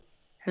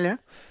Hello?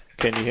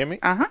 Can you hear me?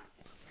 Uh-huh.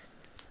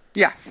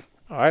 Yes.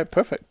 All right,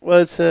 perfect. Well,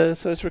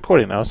 it's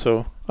recording now.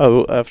 So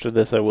after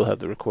this, I will have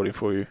the recording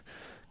for you.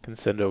 Can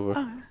send over.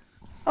 Oh,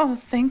 oh,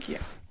 thank you.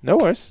 No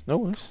worries, no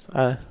worries.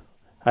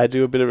 I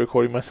do a bit of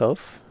recording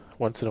myself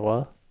once in a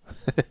while.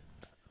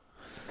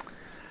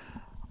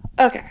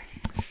 Okay.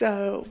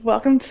 So,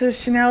 welcome to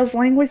Chanel's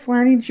Language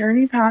Learning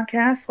Journey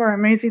podcast, where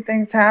amazing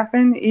things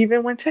happen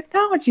even when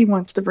technology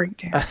wants to break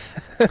down.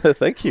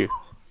 Thank you.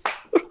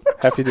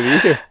 Happy to be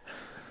here.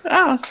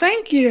 Oh,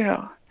 thank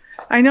you.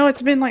 I know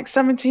it's been like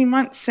 17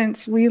 months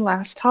since we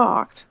last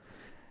talked.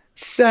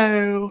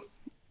 So,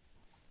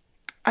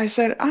 I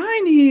said I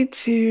need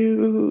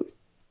to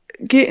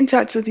get in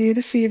touch with you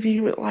to see if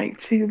you would like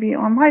to be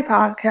on my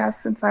podcast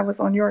since I was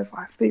on yours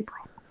last April.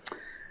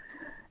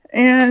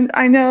 And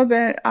I know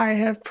that I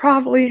have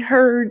probably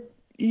heard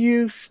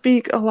you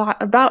speak a lot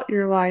about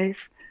your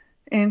life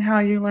and how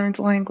you learned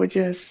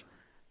languages,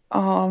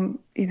 um,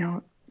 you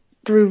know,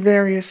 through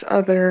various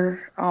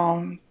other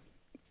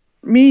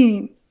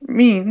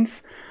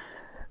means.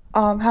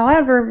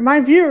 However,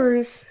 my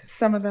viewers,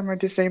 some of them are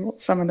disabled,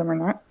 some of them are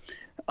not,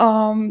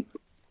 um,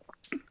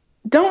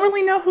 don't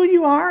really know who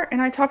you are,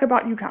 and I talk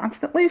about you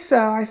constantly. So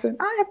I said,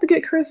 I have to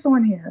get Chris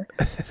on here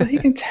so he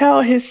can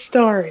tell his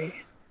story.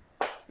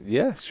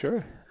 Yeah,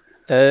 sure.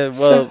 So,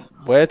 Well,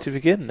 where to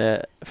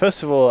begin?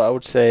 First of all, I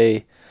would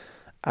say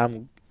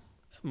I'm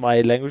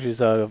my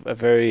languages are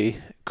very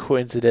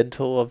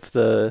coincidental of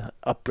the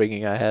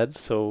upbringing I had.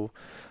 So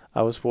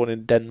I was born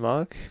in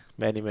Denmark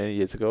many many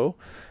years ago,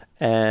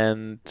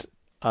 and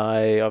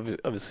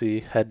obviously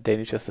had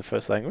Danish as the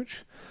first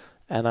language.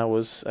 And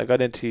I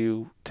got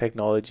into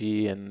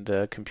technology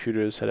and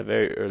computers at a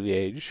very early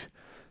age.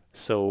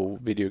 So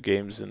video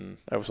games, and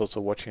I was also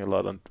watching a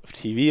lot of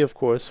TV, of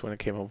course, when I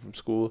came home from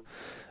school.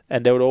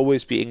 And there would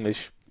always be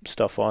English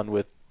stuff on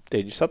with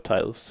Danish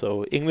subtitles.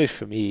 So English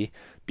for me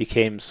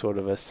became sort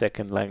of a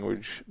second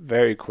language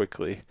very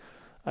quickly.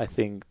 I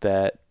think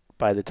that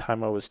by the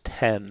time I was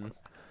 10,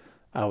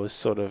 I was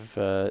sort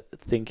of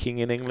thinking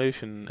in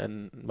English,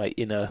 and my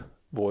inner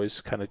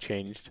voice kind of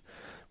changed,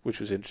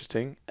 which was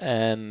interesting.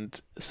 And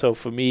so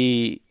for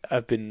me, I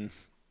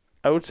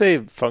would say,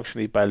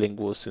 functionally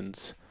bilingual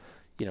since,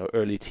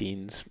 early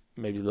teens,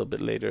 maybe a little bit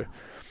later.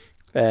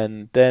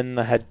 And then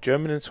I had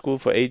German in school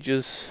for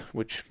ages,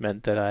 which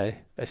meant that I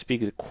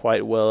speak it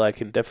quite well. I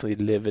can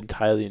definitely live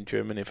entirely in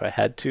German if I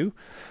had to.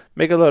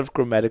 Make a lot of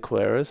grammatical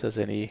errors, as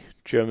any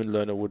German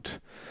learner would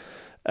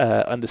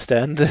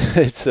understand.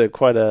 It's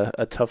quite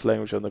a tough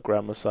language on the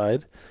grammar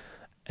side.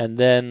 And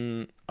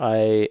then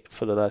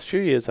for the last few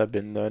years, I've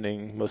been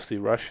learning mostly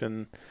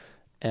Russian,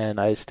 and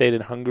I stayed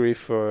in Hungary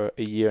for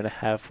a year and a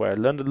half, where I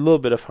learned a little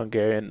bit of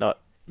Hungarian, not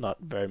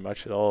very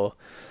much at all.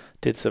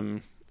 Did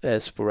some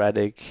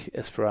sporadic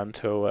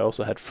Esperanto. I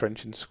also had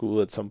French in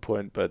school at some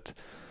point, but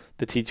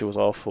the teacher was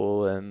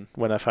awful. And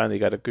when I finally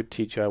got a good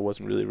teacher, I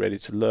wasn't really ready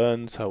to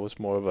learn, so I was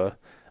more of a.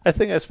 I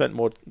think I spent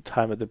more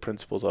time at the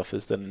principal's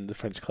office than in the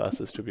French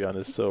classes, to be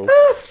honest. So,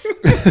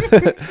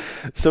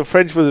 so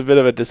French was a bit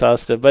of a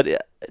disaster,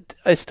 but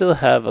I still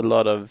have a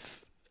lot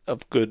of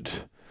good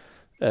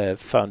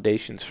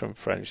foundations from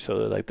French. So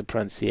like the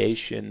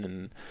pronunciation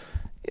and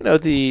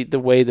the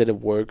way that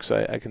it works,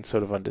 I can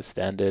sort of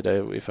understand it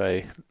if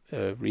I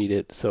read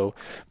it. So,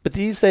 but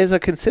these days I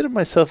consider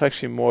myself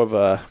actually more of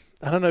a,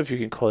 I don't know if you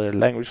can call it a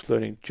language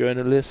learning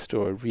journalist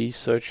or a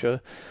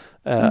researcher.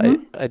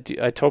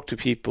 mm-hmm. I talk to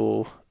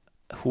people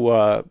who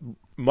are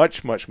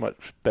much much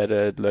much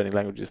better at learning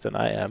languages than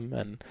I am,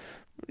 and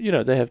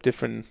they have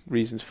different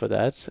reasons for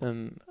that.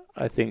 And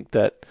I think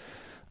that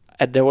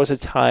there was a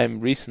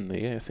time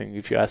recently, I think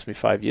if you asked me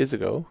 5 years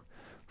ago,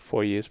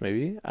 4 years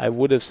maybe, I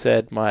would have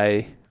said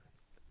my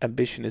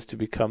ambition is to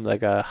become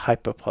like a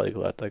hyper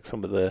polyglot, like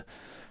some of the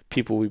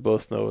people we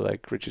both know,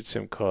 like Richard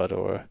Simcott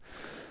or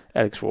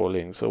Alex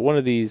Rawlings. So one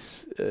of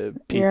these Yeah,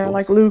 people.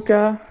 like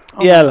Luca.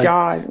 Oh Yeah, my like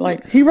God.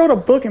 Like he wrote a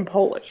book in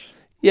Polish.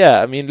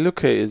 yeah. I mean,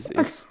 Luca is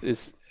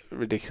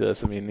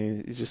ridiculous. I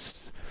mean,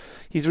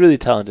 he's really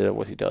talented at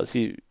what he does.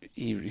 He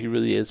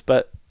really is.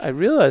 But I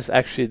realized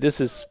actually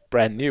this is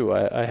brand new.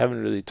 I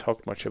haven't really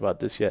talked much about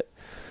this yet.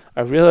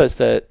 I realized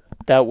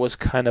that was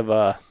kind of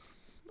a,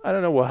 I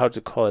don't know how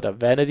to call it, a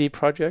vanity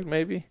project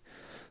maybe.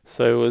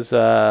 So it was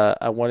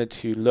I wanted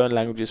to learn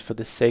languages for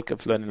the sake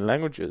of learning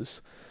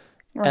languages,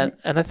 and Right.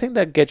 and I think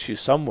that gets you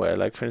somewhere.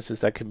 Like for instance,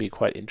 that can be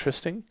quite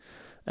interesting,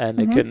 and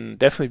it Mm-hmm. can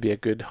definitely be a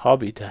good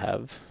hobby to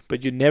have.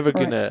 But you're never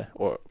Right. gonna,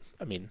 or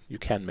I mean, you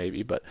can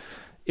maybe, but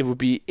it would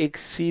be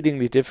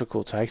exceedingly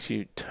difficult to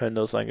actually turn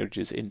those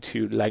languages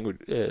into language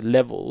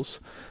levels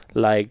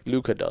like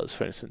Luca does.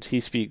 For instance, he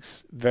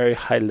speaks very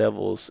high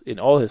levels in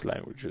all his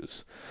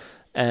languages.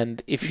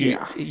 And if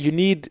Yeah. you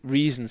need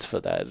reasons for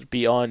that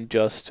beyond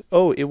just,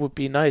 oh, it would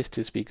be nice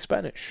to speak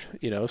Spanish.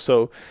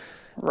 So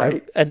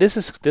Right. and this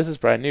is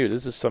brand new.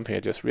 This is something I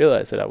just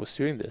realized that I was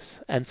doing this.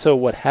 And so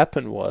what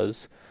happened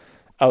was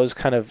I was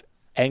kind of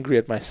angry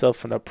at myself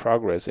for not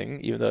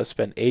progressing, even though I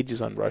spent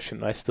ages on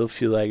Russian. I still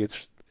feel like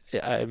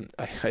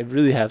I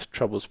really have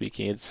trouble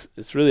speaking.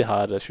 It's really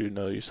hard, as you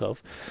know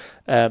yourself.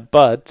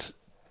 But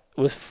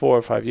with 4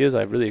 or 5 years,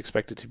 I really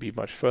expected to be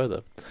much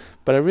further.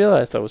 But I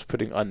realized I was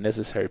putting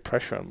unnecessary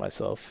pressure on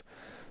myself.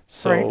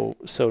 Right.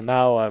 So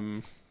now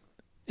and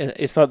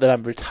it's not that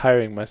I'm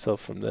retiring myself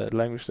from the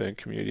language learning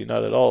community,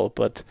 not at all,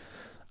 but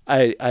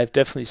I've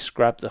definitely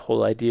scrapped the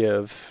whole idea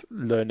of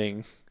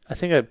learning. I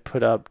think I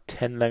put up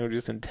 10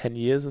 languages in 10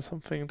 years or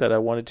something that I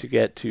wanted to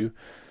get to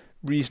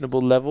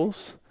reasonable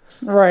levels.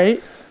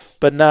 Right.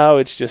 But now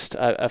it's just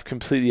I've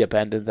completely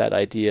abandoned that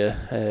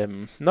idea.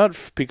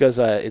 Not because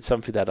it's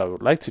something that I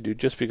would like to do,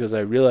 just because I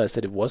realized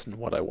that it wasn't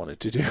what I wanted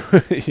to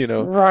do. You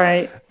know.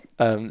 Right.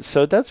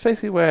 So that's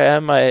basically where I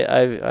am.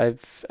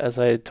 I've as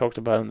I talked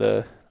about on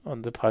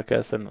the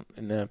podcast and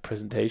in the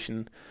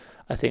presentation,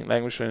 I think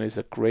language learning is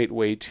a great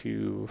way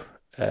to.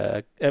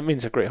 I mean,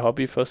 it's a great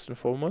hobby first and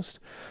foremost,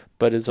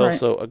 but it's Right.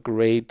 also a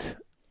great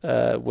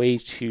way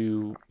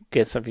to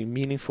get something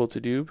meaningful to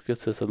do,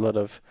 because there's a lot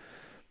of,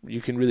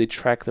 you can really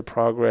track the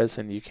progress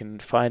and you can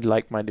find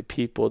like-minded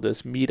people.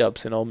 There's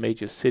meetups in all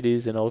major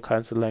cities in all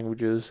kinds of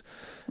languages.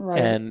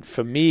 Right. And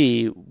for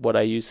me, what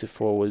I used it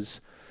for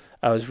was,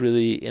 I was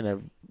really in a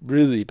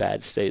really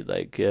bad state.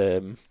 Like,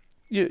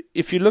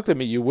 if you looked at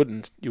me, you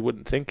wouldn't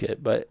think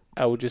it, but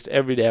I would just,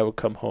 every day I would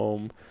come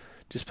home,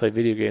 just play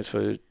video games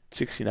for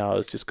 16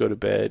 hours, just go to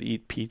bed,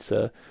 eat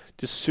pizza,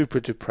 just super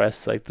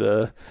depressed, like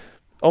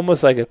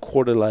almost like a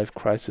quarter life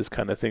crisis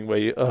kind of thing,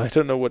 where I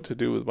don't know what to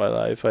do with my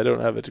life. I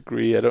don't have a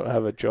degree. I don't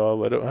have a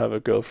job. I don't have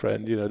a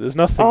girlfriend. There's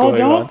nothing Oh, going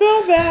don't on.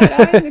 feel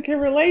bad. I can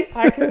relate.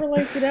 I can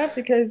relate to that,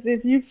 because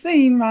if you've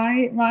seen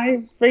my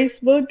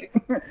Facebook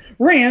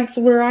rants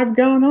where I've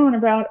gone on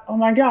about, oh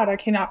my God, I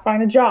cannot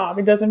find a job.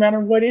 It doesn't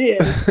matter what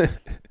it is.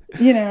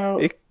 It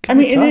I can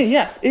be mean, tough.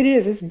 yes, it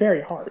is. It's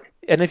very hard.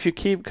 And if you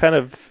keep kind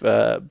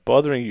of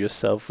bothering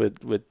yourself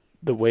with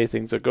the way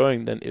things are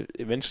going, then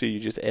eventually you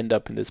just end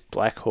up in this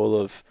black hole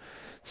of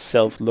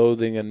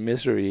self-loathing and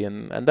misery.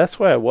 And that's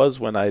where I was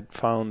when I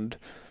found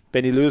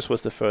Benny Lewis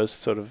was the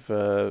first sort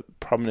of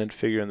prominent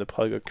figure in the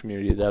polyglot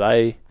community that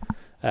I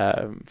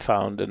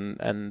found,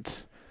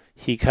 and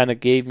he kind of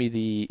gave me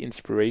the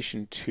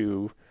inspiration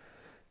to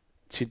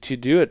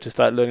do it, to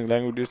start learning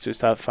languages, to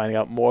start finding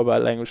out more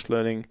about language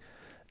learning,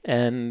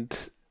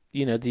 and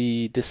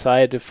the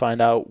desire to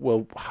find out,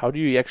 well, how do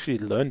you actually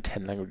learn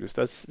 10 languages?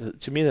 That's,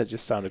 to me, that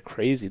just sounded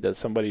crazy, that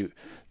somebody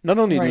not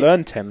only Right.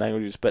 learn 10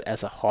 languages, but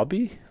as a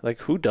hobby. Like,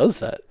 who does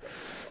that?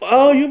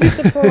 Oh, you'll be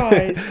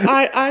surprised.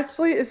 I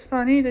actually, it's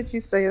funny that you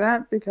say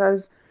that,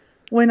 because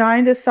when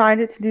I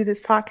decided to do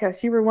this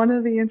podcast, you were one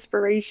of the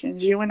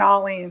inspirations. You and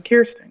Ollie and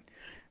Kirsten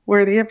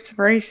were the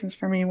inspirations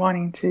for me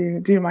wanting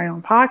to do my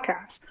own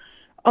podcast.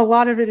 A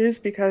lot of it is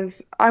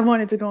because I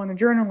wanted to go into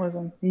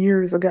journalism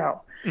years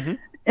ago, Mhm.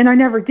 and I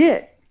never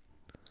did.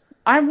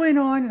 I went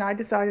on and I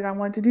decided I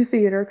wanted to do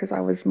theater because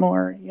I was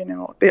more,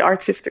 the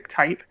artistic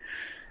type.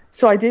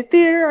 So I did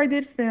theater, I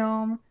did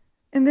film,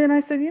 and then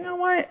I said, you know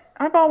what?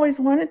 I've always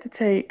wanted to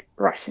take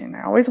Russian.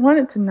 I always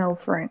wanted to know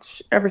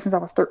French ever since I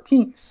was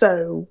 13.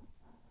 So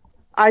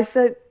I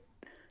said,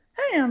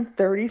 hey, I'm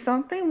 30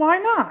 something. Why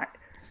not?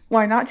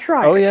 Why not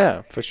try Oh it?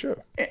 yeah, for sure.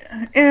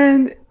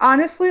 And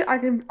honestly, I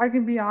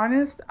can be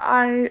honest.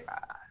 I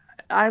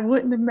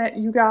wouldn't have met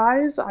you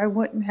guys.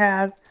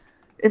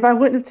 If I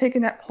wouldn't have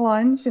taken that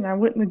plunge, and I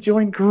wouldn't have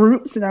joined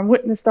groups, and I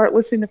wouldn't have started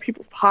listening to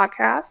people's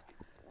podcasts,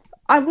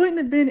 I wouldn't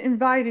have been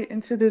invited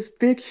into this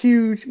big,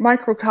 huge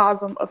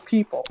microcosm of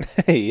people.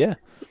 Yeah,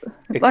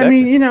 exactly. I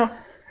mean,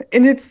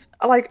 and it's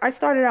like I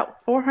started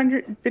out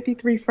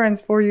 453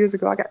 friends 4 years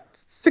ago. I got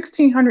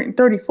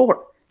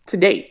 1,634 to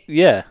date.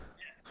 Yeah.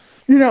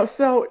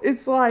 So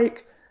it's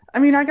like, I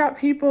mean, I got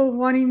people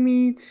wanting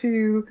me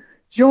to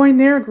join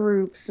their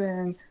groups,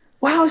 and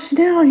wow,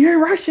 Chanel, your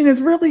Russian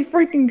is really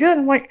freaking good.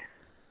 I'm like,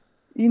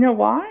 you know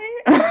why?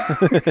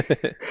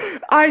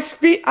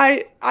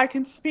 I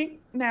can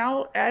speak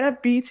now at a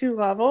B2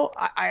 level.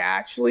 I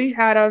actually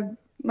had a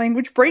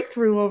language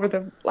breakthrough over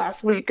the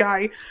last week.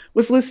 I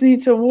was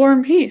listening to War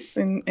and Peace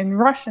in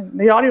Russian,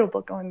 the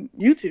audiobook on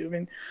YouTube,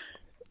 and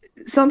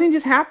something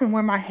just happened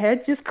where my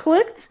head just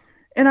clicked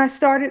and I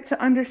started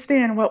to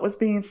understand what was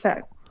being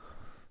said.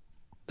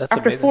 That's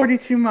After amazing.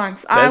 42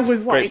 months, That's I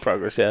was great like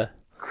progress, yeah.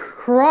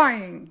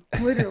 crying,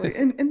 literally.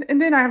 and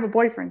then I have a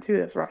boyfriend too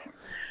that's Russian.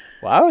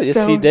 Wow, you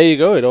So- see, there you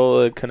go. It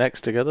all connects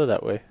together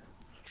that way.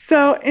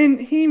 So, and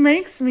he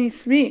makes me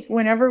speak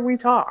whenever we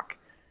talk.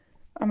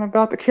 I'm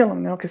about to kill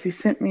him though, because he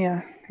sent me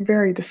a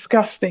very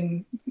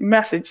disgusting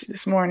message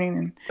this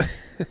morning,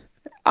 and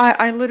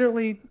I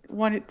literally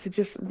wanted to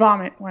just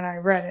vomit when I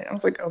read it. I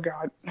was like, oh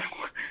God,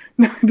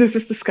 no, this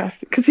is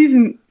disgusting. Because he's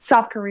in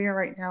South Korea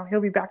right now.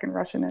 He'll be back in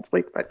Russia next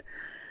week. But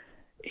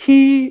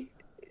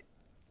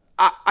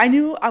I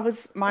knew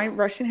my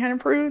Russian had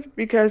improved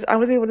because I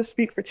was able to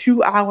speak for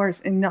 2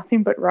 hours in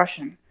nothing but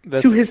Russian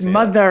That's to his amazing, yeah.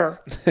 mother.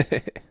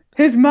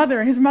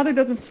 His mother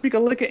doesn't speak a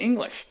lick of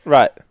English.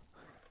 Right.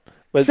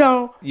 But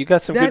so you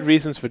got some good that-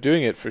 reasons for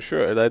doing it, for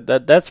sure.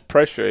 That's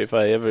pressure if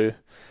I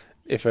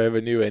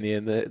ever knew any.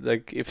 And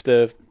if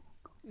the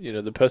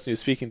person you're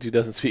speaking to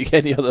doesn't speak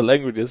any other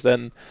languages,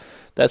 then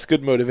that's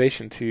good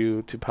motivation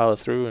to power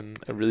through and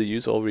really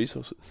use all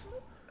resources.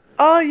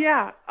 Oh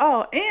yeah.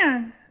 Oh,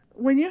 and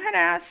when you had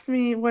asked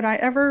me would I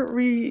ever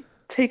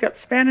take up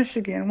Spanish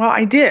again, well,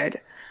 I did.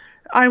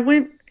 I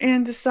went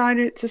and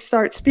decided to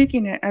start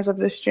speaking it as of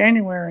this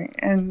January.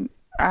 And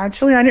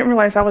actually, I didn't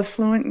realize I was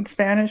fluent in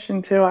Spanish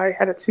until I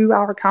had a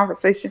 2-hour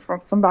conversation from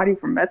somebody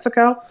from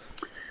Mexico.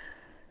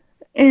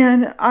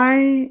 And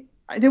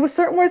there were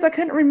certain words I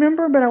couldn't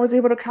remember, but I was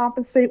able to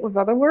compensate with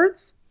other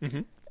words.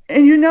 Hmm.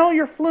 And you know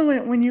you're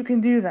fluent when you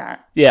can do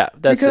that. Yeah,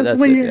 that's it. Because That's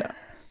when it. you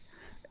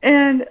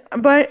Yeah.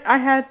 but I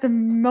had the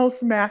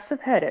most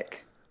massive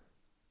headache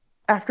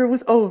after it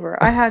was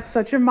over. I had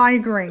such a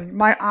migraine.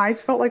 My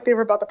eyes felt like they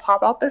were about to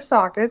pop out their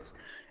sockets,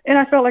 and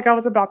I felt like I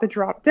was about to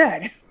drop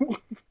dead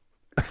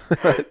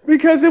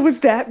because it was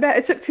that bad.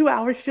 It took 2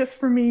 hours just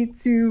for me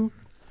to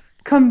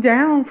come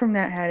down from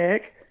that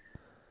headache.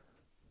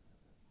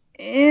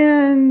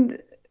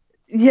 And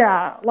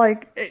yeah,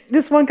 like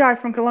this one guy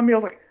from Colombia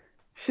was like,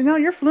 Chanel,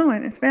 you're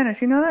fluent in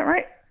Spanish. You know that,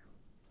 right?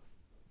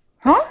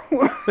 Huh?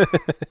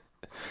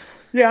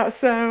 Yeah,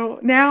 so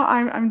now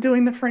I'm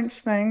doing the French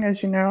thing,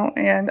 as you know,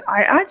 and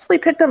I actually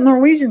picked up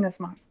Norwegian this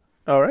month.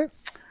 All right.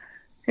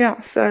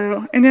 Yeah,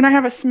 so and then I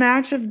have a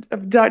smash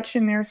of Dutch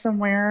in there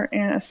somewhere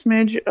and a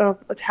smidge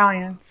of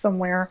Italian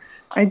somewhere.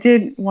 I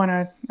did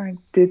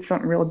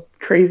something real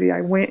crazy.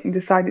 I went and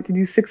decided to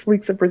do 6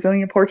 weeks of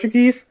Brazilian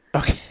Portuguese.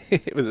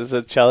 Okay. Was this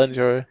a challenge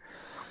or?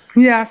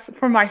 Yes,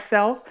 for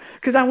myself,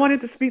 because I wanted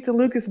to speak to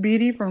Lucas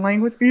Beatty from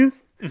Language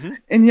Views, Hmm.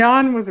 and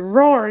Jan was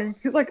roaring.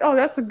 He's like, "Oh,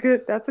 that's a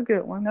good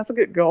one. That's a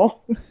good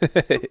goal."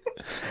 Yeah,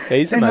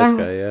 he's a And nice I'm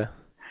guy. Yeah.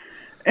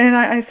 and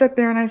I sat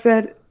there and I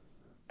said,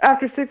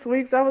 after 6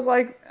 weeks, I was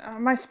like,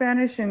 my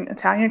Spanish and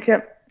Italian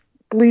kept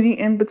bleeding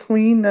in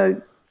between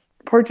the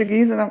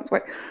Portuguese, and I was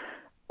like,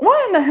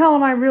 what in the hell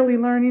am I really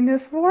learning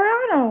this for?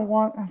 I don't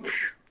want.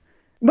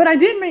 But I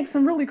did make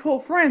some really cool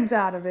friends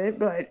out of it,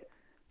 but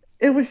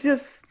it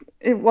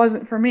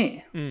wasn't for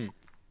me. Mm.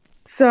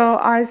 So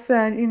I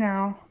said,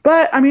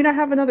 but I mean, I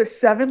have another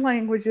 7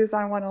 languages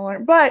I want to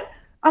learn, but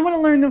I want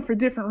to learn them for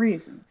different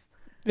reasons.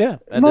 Yeah,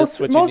 and that's Most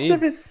what you most need.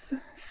 of it's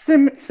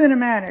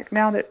cinematic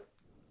now that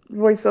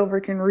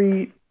voiceover can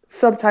read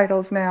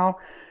subtitles now.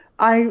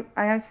 I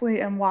actually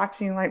am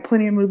watching like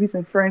plenty of movies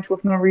in French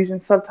with Norwegian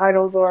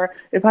subtitles, or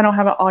if I don't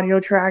have an audio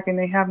track and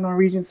they have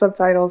Norwegian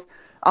subtitles,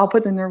 I'll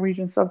put the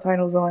Norwegian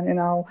subtitles on and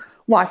I'll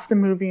watch the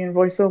movie and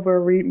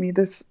voiceover read me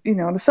the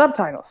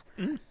subtitles.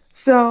 Mm.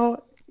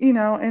 So,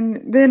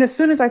 and then as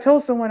soon as I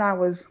told someone I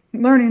was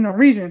learning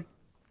Norwegian,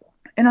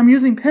 and I'm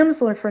using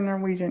Pimsleur for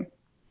Norwegian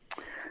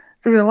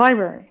through the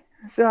library.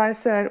 So I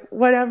said,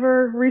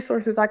 whatever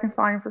resources I can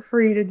find for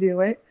free to do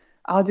it,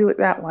 I'll do it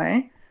that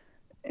way.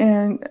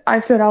 And I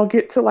said I'll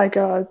get to like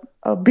a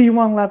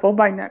B1 level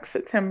by next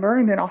September,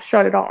 and then I'll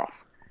shut it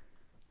off.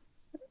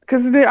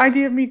 Because the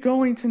idea of me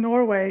going to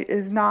Norway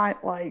is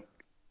not like,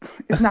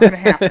 it's not going to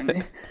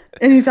happen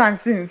anytime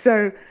soon.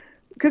 So,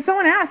 because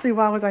someone asked me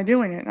why was I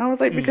doing it, and I was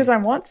like, because Mm. I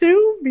want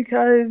to.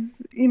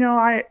 Because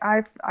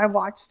I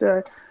watched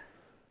a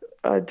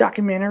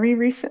documentary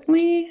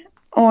recently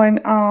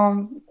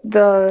on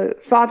the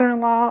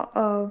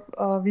father-in-law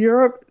of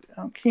Europe,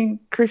 King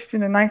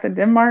Christian IX of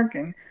Denmark,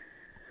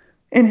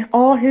 and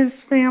all his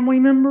family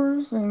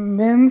members, and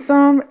then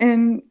some.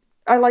 And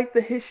I like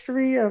the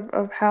history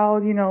of how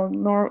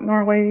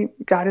Norway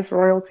got his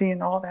royalty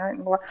and all that,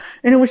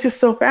 and it was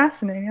just so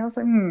fascinating. I was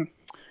like,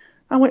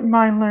 I wouldn't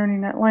mind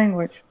learning that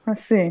language.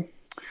 Let's see.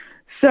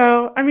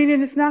 So, I mean,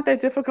 and it's not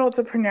that difficult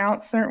to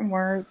pronounce certain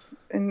words.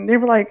 And they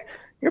were like,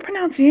 your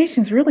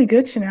pronunciation's really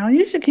good, Chanel.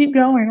 You should keep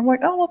going. I'm like,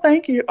 oh, well,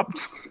 thank you.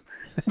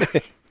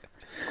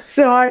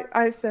 So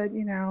I said,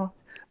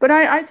 but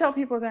I tell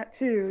people that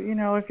too.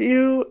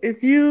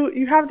 If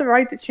you have the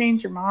right to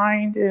change your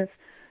mind, if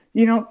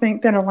you don't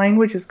think that a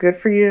language is good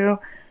for you,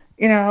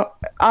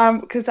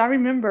 because I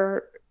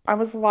remember I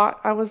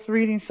was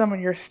reading some of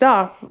your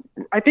stuff.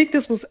 I think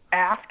this was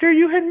after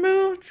you had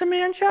moved to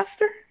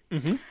Manchester.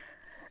 Hmm.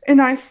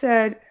 And I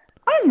said,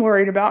 I'm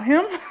worried about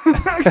him.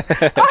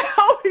 I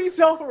hope he's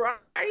all right.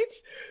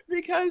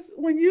 Because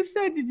when you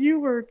said that you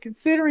were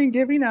considering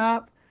giving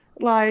up,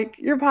 like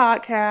your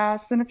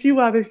podcast and a few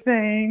other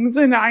things,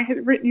 and I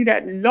had written you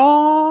that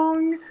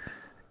long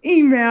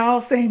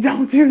email saying,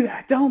 don't do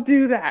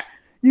that.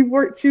 You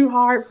worked too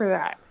hard for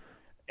that.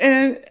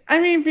 And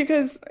I mean,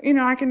 because,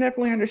 I can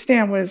definitely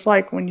understand what it's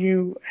like when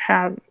you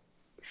have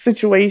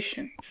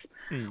situations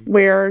Mm.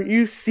 where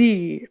you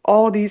see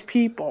all these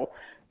people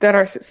that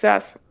are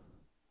successful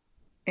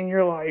and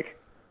you're like,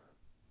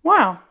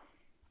 wow,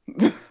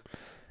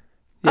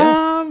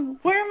 Yeah,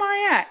 where am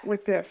I at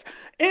with this?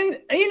 And,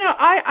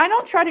 I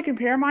don't try to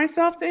compare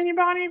myself to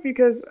anybody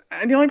because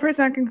the only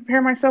person I can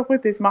compare myself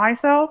with is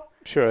myself.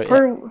 sure.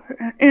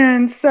 Yeah.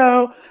 And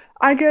so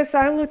I guess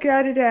I look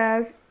at it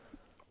as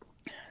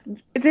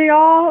it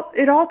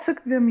all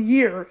took them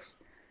years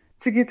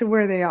to get to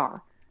where they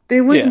are. They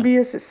wouldn't Yeah, be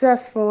as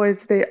successful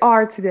as they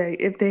are today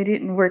if they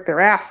didn't work their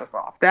asses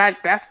off.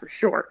 That's for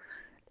sure.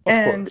 of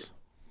And course.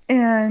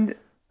 and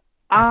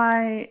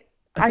I, th-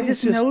 I I I think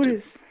it's just just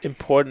noticed.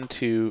 important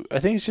to. I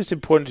think it's just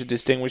important to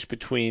distinguish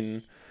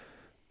between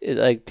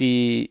like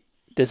the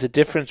there's a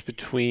difference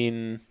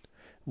between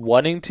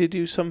wanting to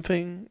do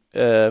something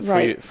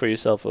for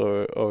yourself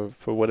or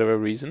for whatever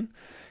reason,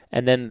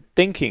 and then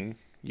thinking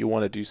you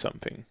want to do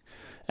something.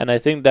 And I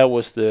think that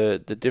was the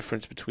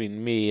difference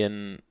between me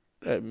and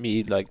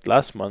me like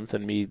last month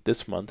and me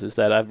this month, is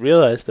that I've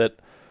realized that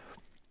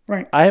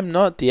Right. I am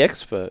not the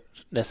expert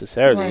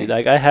necessarily. Right.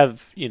 Like I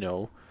have,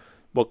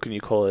 what can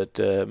you call it?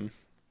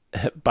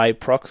 By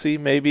proxy,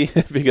 maybe,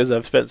 because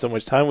I've spent so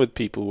much time with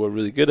people who are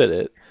really good at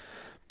it.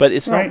 But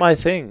it's not Right. my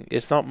thing.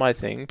 It's not my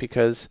thing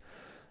because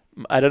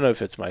I don't know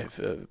if it's my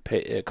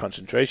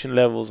concentration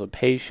levels or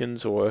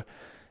patience, or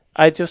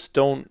I just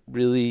don't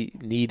really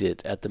need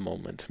it at the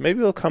moment. Maybe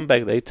it'll come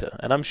back later,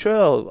 and I'm sure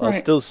I'll Right.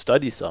 still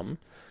study some,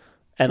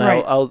 and I'll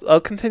Right. I'll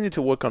I'll continue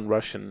to work on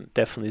Russian,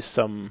 definitely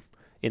some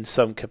in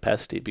some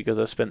capacity, because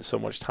I've spent so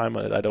much time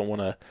on it. I don't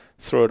want to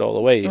throw it all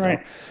away.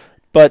 Right.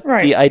 But the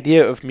Right.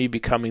 idea of me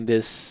becoming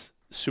this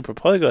super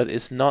polyglot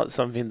is not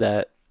something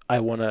that I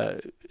want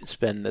to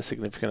spend a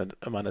significant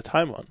amount of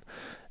time on,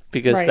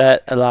 because Right.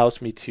 that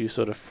allows me to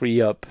sort of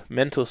free up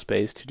mental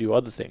space to do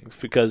other things.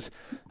 Because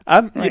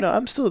Right.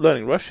 I'm still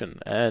learning Russian,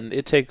 and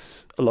it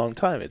takes a long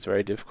time. It's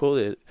very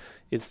difficult.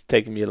 It's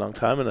taken me a long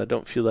time, and I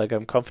don't feel like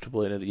I'm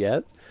comfortable in it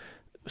yet.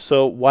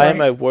 So why am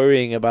Right. I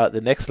worrying about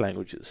the next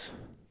languages?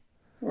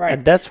 Right.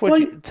 And that's what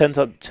Well,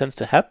 tends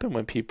to happen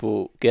when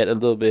people get a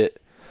little bit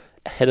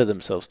ahead of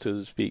themselves, so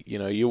to speak.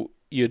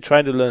 You're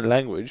trying to learn a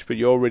language, but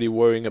you're already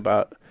worrying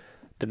about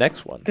the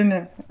next one.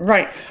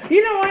 right.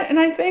 You know what? And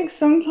I think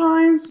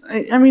sometimes,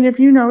 I mean, if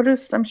you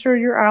noticed, I'm sure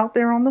you're out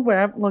there on the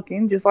web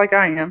looking just like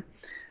I am.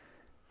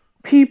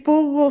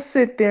 People will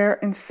sit there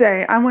and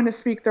say, I want to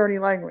speak 30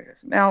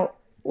 languages. Now,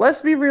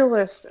 let's be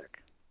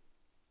realistic.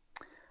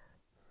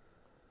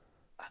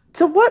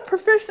 To what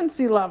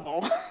proficiency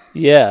level?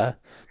 Yeah,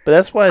 but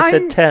that's why I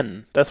said I'm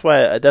 10. That's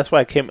why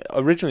I came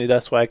originally.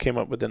 That's why I came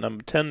up with the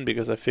number 10,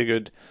 because I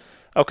figured,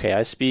 okay,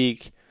 I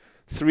speak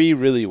three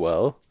really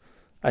well.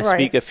 I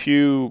speak right, a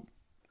few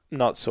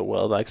not so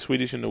well. Like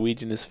Swedish and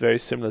Norwegian is very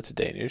similar to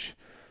Danish,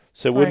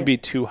 so it wouldn't right, be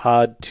too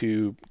hard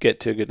to get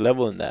to a good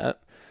level in that.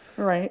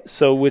 right,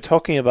 So we're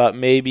talking about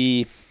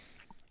maybe,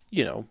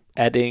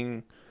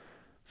 adding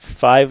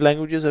five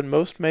languages at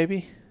most,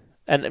 maybe.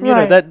 And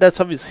right, that's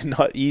obviously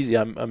not easy.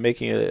 I'm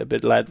making a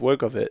bit light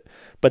work of it,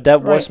 but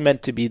that was right,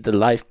 meant to be the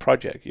life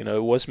project.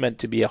 It was meant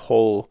to be a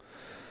whole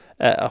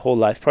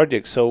life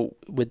project. So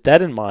with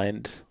that in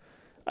mind,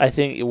 I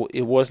think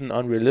it wasn't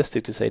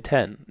unrealistic to say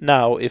 10.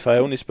 Now, if I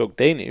only spoke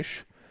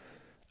Danish,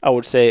 I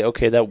would say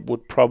okay, that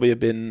would probably have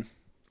been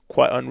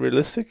quite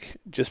unrealistic,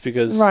 just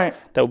because right,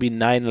 that would be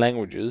nine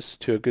languages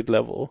to a good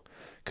level.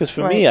 Because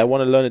for me, right, I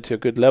want to learn it to a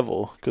good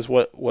level. Because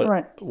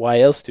right, why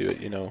else do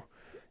it? If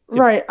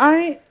right.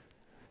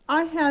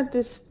 I had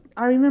this.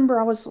 I remember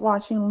I was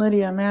watching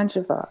Lydia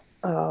Manjava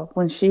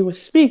when she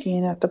was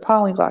speaking at the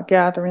Polyglot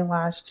Gathering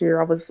last year.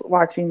 I was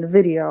watching the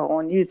video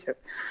on YouTube,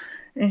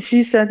 and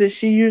she said that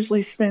she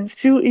usually spends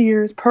 2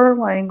 years per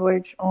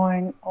language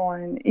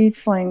on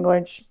each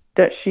language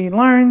that she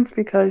learns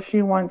because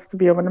she wants to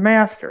be able to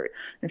master it.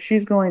 If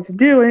she's going to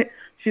do it,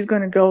 she's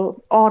going to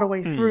go all the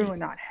way through hmm, and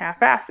not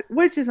half-ass it,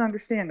 which is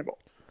understandable.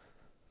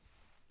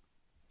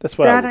 that's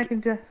what I That would I do. can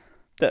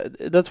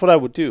do. That's what I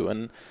would do.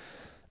 And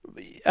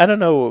I don't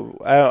know.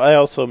 I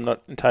also am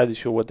not entirely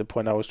sure what the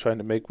point I was trying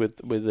to make with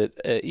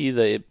it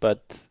either.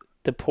 But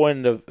the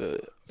point of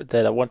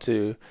that I want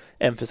to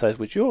emphasize,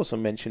 which you also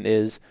mentioned,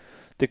 is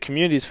the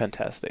community is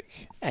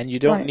fantastic, and you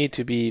don't Right. need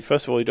to be.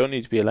 First of all, you don't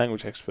need to be a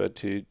language expert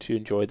to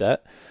enjoy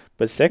that.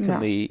 But No.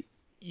 secondly,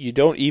 you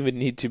don't even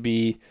need to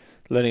be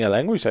learning a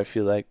language. I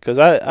feel like, because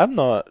I'm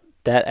not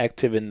that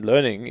active in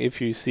learning.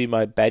 If you see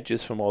my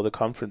badges from all the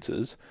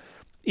conferences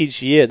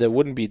each year, there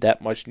wouldn't be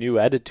that much new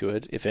added to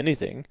it, if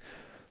anything.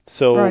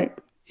 So Right.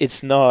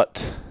 it's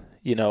not,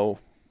 you know,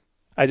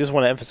 I just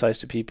want to emphasize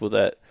to people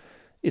that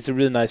it's a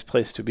really nice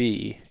place to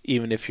be, Right.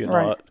 even if you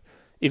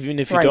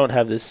Right. don't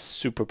have this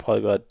super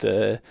polyglot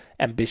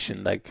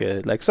ambition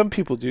like some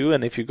people do.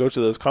 And if you go to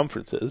those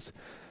conferences,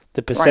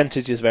 the Right.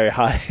 percentage is very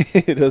high.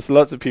 There's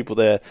lots of people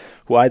there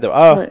who either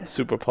are Right.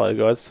 super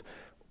polyglots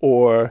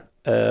or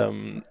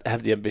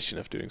have the ambition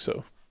of doing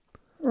so.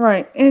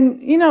 Right. And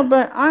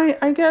but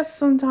I guess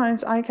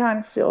sometimes I kind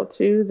of feel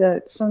too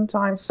that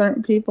sometimes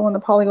certain people in the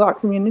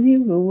polyglot community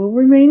who will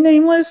remain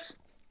nameless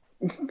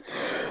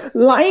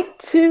like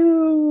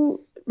to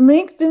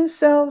make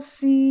themselves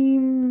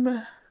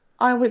seem,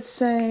 I would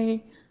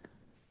say,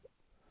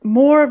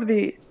 more of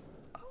the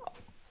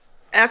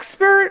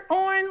expert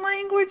on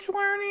language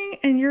learning,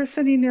 and you're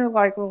sitting there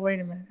like, well, wait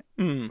a minute.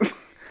 Mm.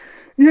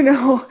 You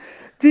know,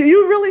 do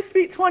you really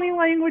speak 20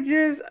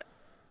 languages?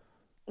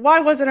 Why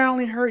was it I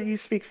only heard you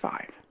speak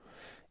five?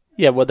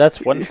 Yeah, well,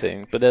 that's one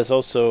thing, but there's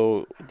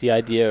also the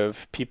idea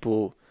of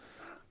people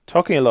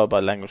talking a lot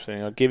about language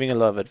learning or giving a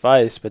lot of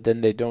advice, but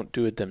then they don't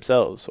do it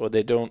themselves, or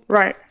they don't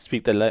Right.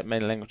 speak the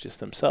main languages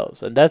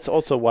themselves. And that's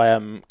also why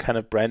I'm kind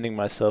of branding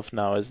myself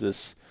now as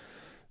this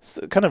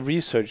kind of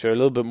researcher, a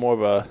little bit more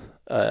of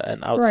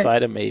an Right.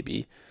 outsider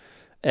maybe,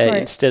 Right.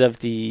 instead of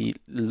the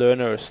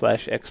learner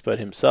slash expert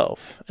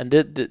himself. And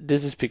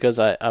this is because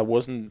I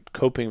wasn't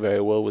coping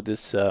very well with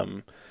this.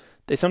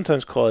 They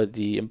sometimes call it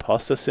the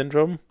imposter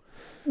syndrome,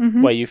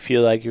 where Mhm. you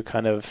feel like you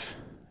kind of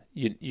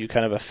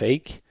a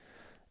fake.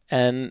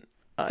 And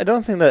I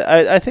don't think that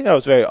I think I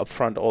was very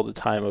upfront all the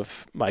time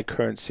of my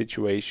current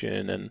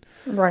situation and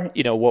Right.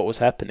 what was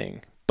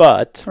happening.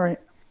 But Right.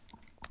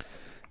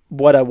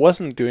 what I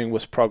wasn't doing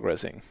was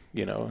progressing.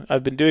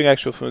 I've been doing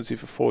actual fluency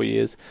for 4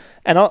 years,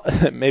 and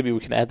maybe we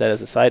can add that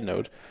as a side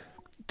note.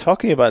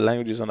 Talking about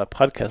languages on a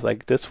podcast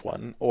like this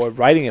one or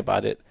writing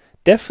about it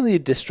definitely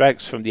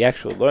distracts from the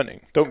actual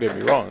learning. Don't get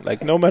me wrong.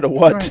 Like no matter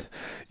what, Right.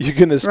 you're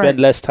gonna spend Right.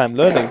 less time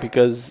learning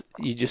because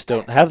you just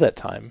don't have that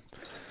time.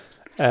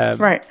 Um,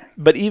 Right.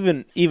 but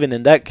even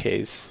in that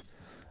case,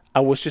 I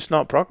was just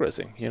not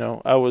progressing.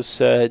 I was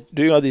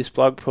doing all these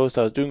blog posts.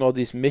 I was doing all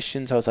these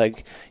missions. I was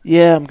like,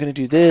 yeah, I'm going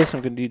to do this.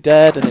 I'm going to do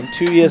that. And in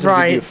 2 years, I'm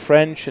going to do Right.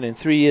 French. And in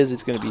 3 years,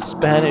 it's going to be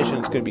Spanish. And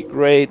it's going to be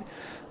great.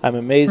 I'm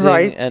amazing.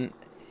 Right. And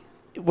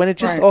when it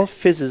just Right. all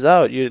fizzes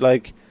out, you're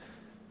like,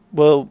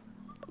 well,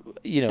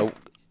 you know,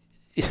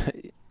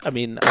 I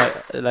mean,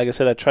 like I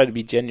said, I try to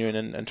be genuine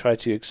and try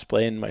to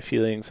explain my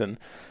feelings and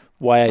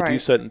why I do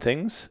Right. certain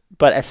things.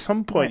 But at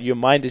some point, Right. your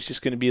mind is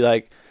just going to be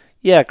like,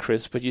 yeah,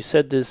 Chris, but you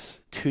said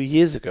this 2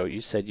 years ago. You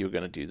said you were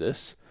going to do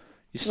this.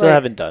 You still Right.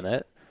 haven't done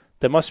it.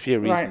 There must be a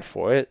reason Right.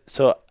 for it.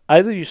 So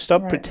either you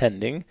stop Right.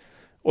 pretending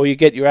or you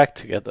get your act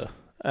together.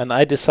 And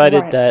I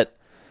decided Right. that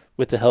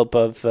with the help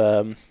of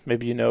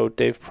maybe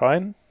Dave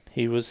Prine.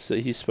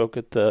 He spoke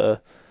at the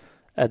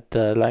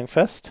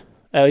Langfest.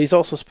 He's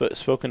also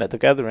spoken at the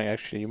Gathering.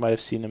 Actually, you might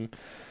have seen him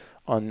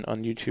on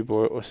YouTube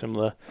or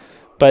similar.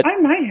 But I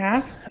might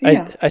have. I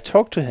Yeah. I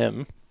talked to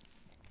him,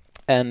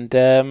 and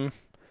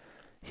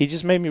he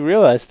just made me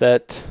realize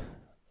that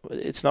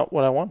it's not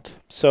what I want.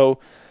 So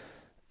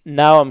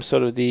now I'm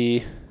sort of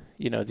the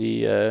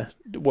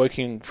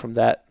working from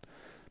that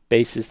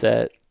basis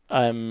that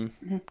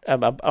Mhm.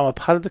 I'm a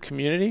part of the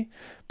community,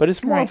 but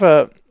it's more of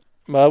Right.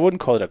 a, well, I wouldn't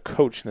call it a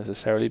coach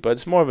necessarily, but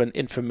it's more of an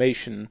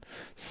information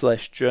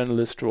slash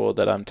journalist role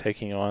that I'm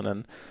taking on,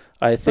 and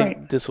I think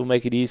Right. this will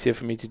make it easier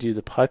for me to do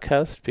the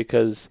podcast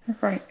because,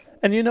 Right.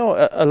 and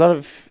a lot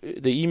of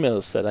the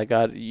emails that I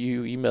got,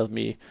 you emailed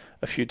me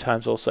a few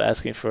times also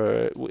asking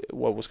for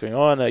what was going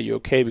on. Are you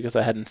okay? Because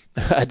I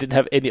didn't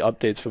have any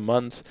updates for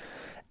months,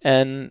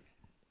 and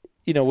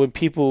when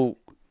people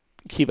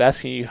keep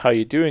asking you how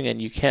you're doing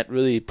and you can't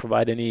really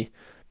provide any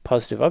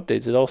positive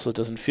updates, it also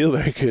doesn't feel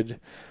very good.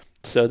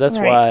 So that's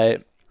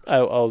Right. why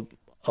I'll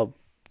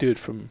do it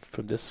from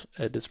this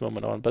at this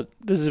moment on. But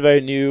this is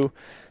very new,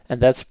 and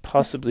that's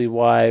possibly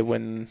why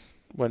when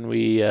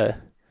we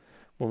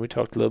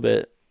talked a little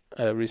bit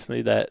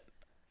recently that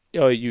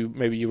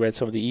you read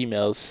some of the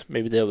emails,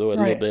 maybe they were a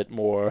little Right. bit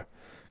more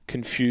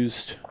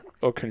confused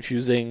or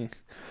confusing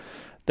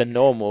than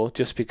normal,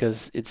 just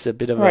because it's a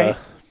bit of Right. a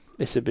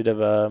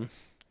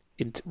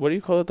what do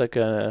you call it, like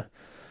an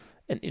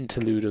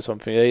interlude or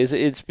something.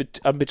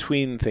 I'm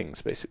between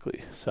things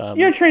basically. So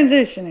You're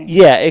transitioning.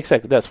 yeah,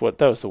 exactly. That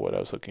was the word I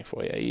was looking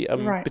for. Yeah,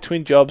 I'm Right.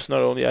 between jobs.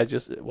 Not only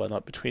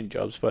not between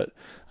jobs, but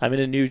I'm in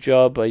a new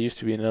job. I used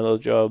to be in another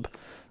job,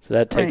 so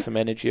that takes Right. some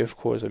energy. Of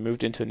course, I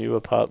moved into a new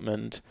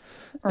apartment,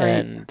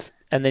 Right.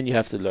 and then you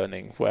have the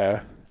learning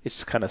where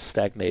it's kind of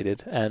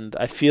stagnated. And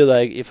I feel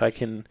like if I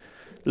can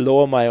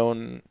lower my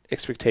own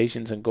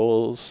expectations and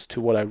goals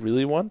to what I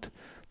really want,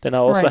 then I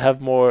also Right.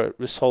 have more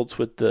results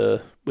with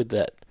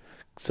that.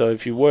 So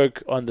if you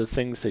work on the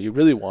things that you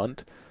really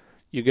want,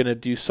 you're gonna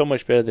do so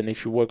much better than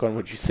if you work on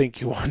what you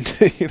think you want.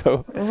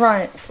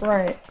 Right.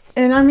 Right.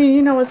 And I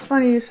mean, it's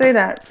funny you say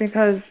that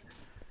because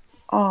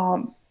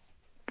um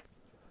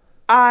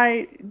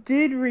I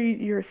did read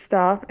your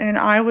stuff and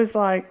I was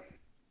like,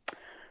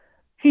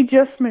 he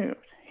just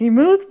moved. He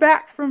moved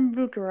back from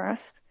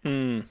Bucharest.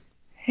 Mm,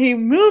 He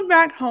moved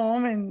back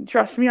home, and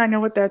trust me, I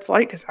know what that's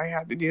like because I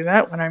had to do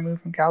that when I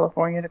moved from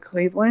California to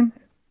Cleveland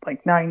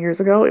like 9 years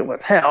ago. It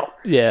was hell.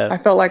 yeah. I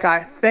felt like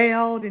I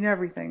failed and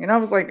everything. And I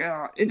was like,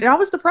 and I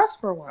was depressed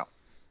for a while.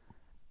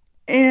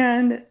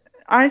 And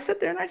I sat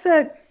there and I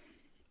said,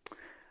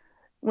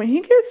 when he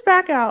gets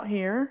back out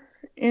here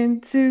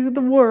into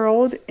the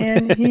world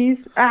and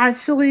he's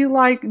actually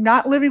like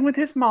not living with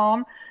his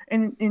mom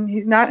and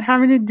he's not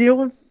having to deal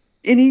with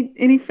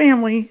any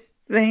family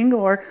thing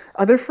or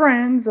other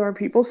friends or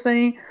people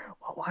saying,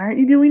 well, why aren't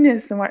you doing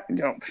this? And why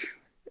don't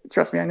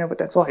trust me, I know what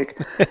that's like.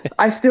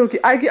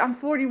 I'm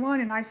 41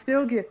 and I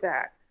still get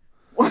that.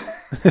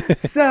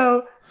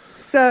 So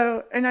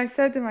and I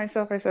said to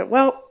myself, I said,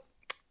 well,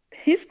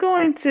 he's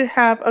going to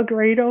have a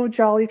great old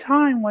jolly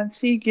time once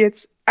he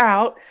gets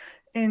out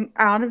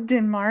of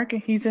Denmark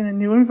and he's in a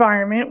new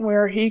environment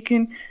where he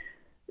can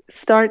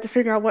start to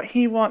figure out what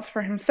he wants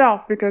for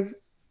himself, because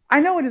I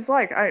know what it's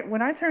like.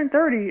 When I turned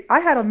 30, I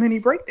had a mini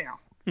breakdown.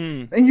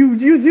 Mm. And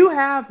you do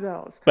have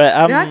those.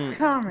 But That's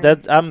common.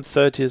 I'm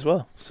 30 as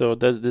well, so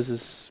this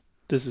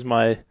is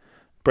my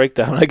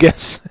breakdown, I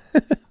guess.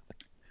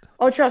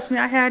 Oh, trust me,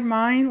 I had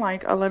mine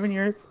like 11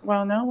 years.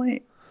 Well, no,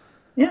 wait.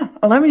 Yeah,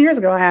 11 years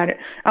ago I had it.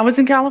 I was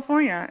in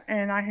California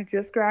and I had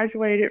just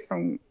graduated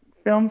from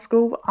film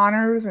school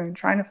honors and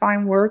trying to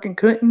find work and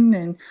couldn't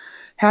and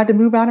had to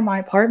move out of my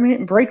apartment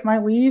and break my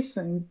lease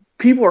and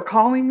people were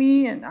calling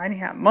me and I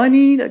didn't have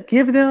money to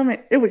give them.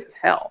 It was just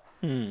hell.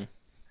 Hmm.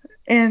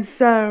 And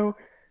so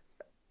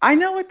I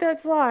know what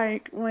that's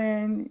like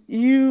when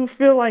you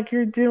feel like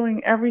you're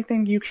doing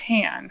everything you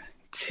can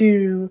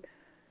to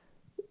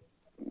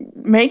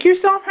make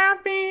yourself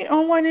happy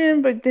on one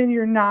end, but then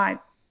you're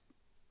not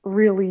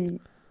really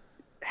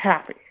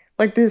happy.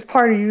 Like there's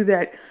part of you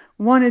that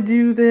want to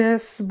do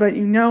this, but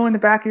you know in the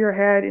back of your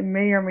head it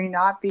may or may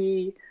not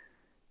be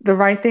the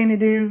right thing to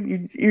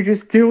do. You're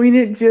just doing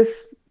it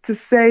just to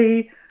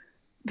say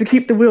to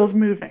keep the wheels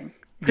moving,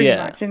 pretty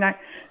Yeah. much.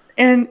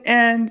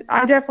 And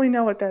I definitely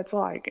know what that's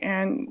like.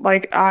 And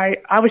like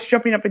I was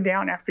jumping up and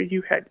down after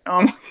you had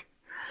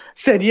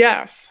said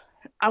yes.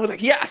 I was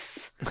like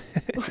yes.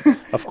 Of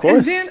and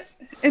course. then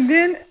and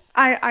then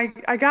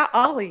I got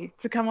Ollie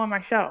to come on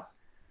my show.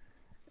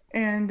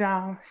 And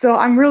so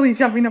I'm really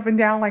jumping up and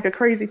down like a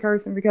crazy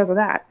person because of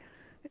that.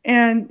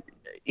 And,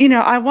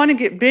 I want to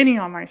get Benny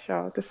on my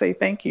show to say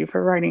thank you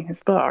for writing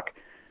his book.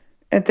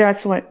 And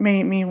that's what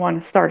made me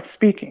want to start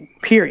speaking,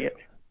 period.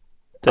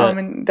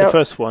 And The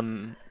first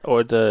one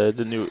or the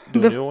new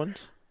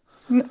ones?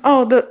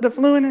 the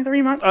Fluent in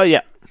 3 months? Oh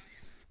yeah.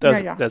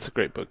 Yeah. That's a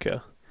great book, yeah.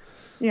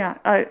 Yeah,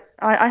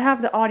 I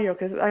have the audio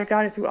because I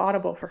got it through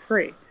Audible for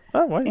free.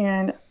 Oh, right.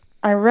 And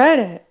I read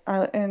it,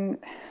 and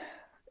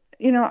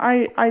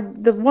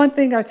the one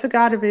thing I took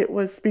out of it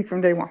was speak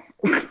from day one.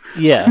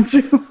 Yeah.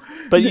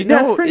 But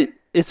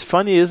it's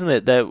funny, isn't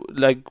it, that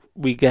like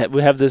we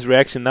have this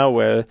reaction now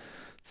where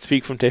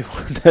speak from day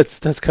one,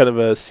 that's kind of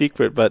a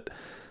secret, but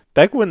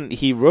back when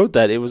he wrote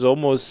that, it was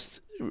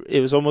almost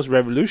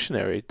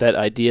revolutionary, that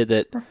idea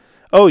that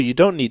you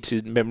don't need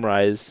to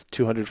memorize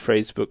 200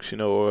 phrase books,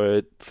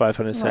 or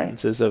 500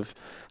 sentences of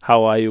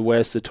how are you,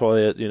 where's the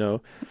toilet,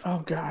 Oh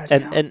God.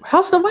 And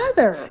how's the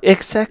weather?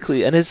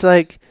 Exactly. And it's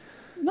like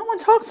no one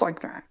talks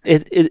like that.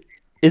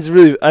 It's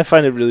really, I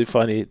find it really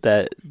funny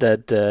that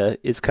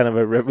it's kind of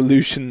a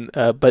revolution,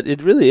 but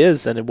it really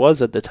is, and it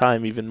was at the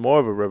time even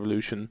more of a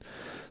revolution.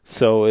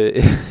 So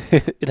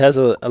it has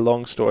a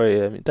long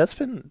story. I mean, that's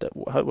been,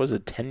 what was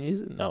it, 10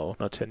 years? No,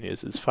 not 10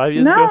 years. It's 5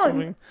 years ago or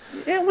something.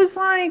 It was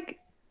like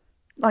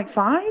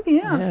 5,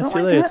 yeah. Yeah, I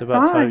feel like it's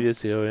about 5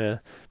 years ago. Yeah,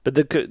 but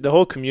the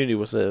whole community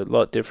was a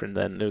lot different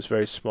then. It was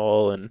very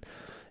small and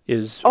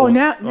is. Oh,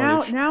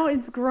 now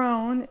it's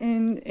grown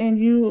and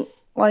you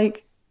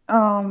like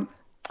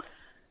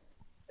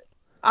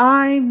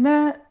I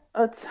met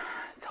a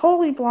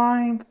totally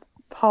blind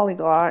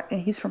polyglot,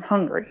 and he's from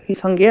Hungary. He's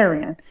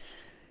Hungarian.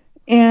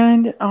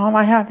 And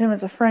I have him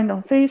as a friend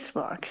on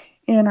Facebook.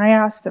 And I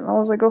asked him, I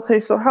was like, okay,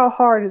 so how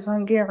hard is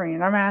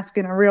Hungarian? I'm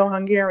asking a real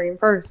Hungarian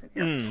person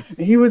here. And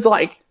he was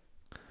like,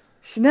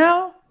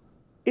 Chanel,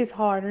 it's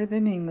harder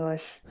than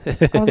English.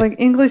 I was like,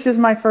 English is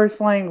my first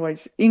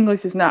language.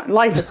 English is not.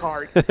 Life is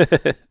hard.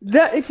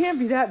 It can't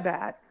be that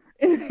bad.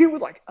 And he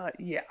was like,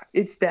 yeah,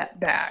 it's that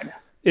bad.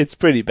 It's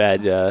pretty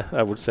bad, yeah,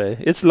 I would say.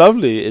 It's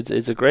lovely.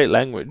 It's a great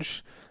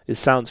language. It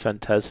sounds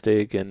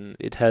fantastic, and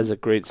it has a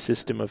great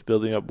system of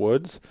building up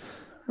words.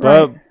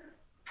 But,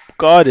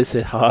 God, is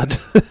it hard.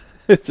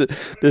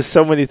 There's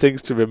so many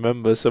things to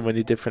remember, so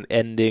many different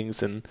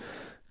endings and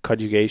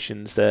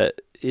conjugations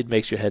that it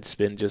makes your head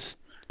spin just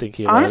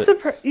thinking about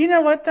it. You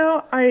know what,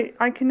 though?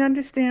 I can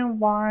understand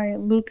why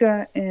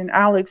Luca and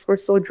Alex were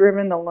so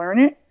driven to learn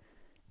it,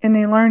 and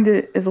they learned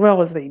it as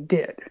well as they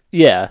did.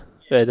 Yeah,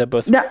 they're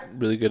both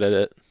really good at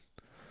it.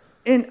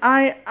 And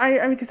I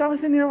mean, because I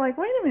was in there like,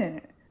 wait a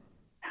minute.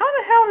 How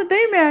the hell did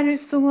they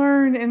manage to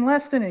learn in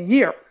less than a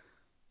year?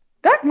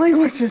 That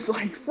language is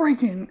like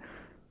freaking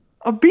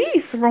a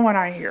beast from what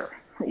I hear.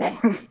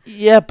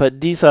 Yeah, but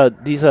these are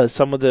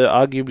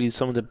arguably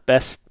some of the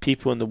best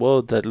people in the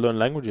world that learn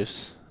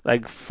languages.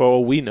 Like, for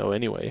all we know,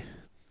 anyway.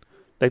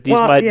 Like, these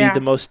might be the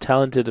most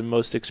talented and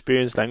most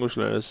experienced language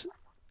learners.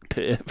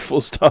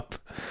 Full stop.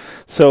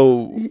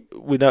 So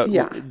we know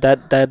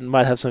that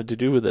might have something to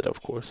do with it,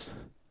 of course.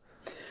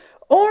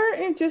 Or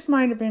it just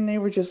might have been they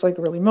were just like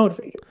really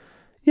motivated.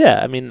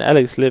 Yeah, I mean,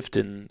 Alex lived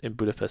in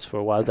Budapest for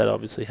a while. That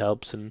obviously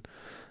helps. And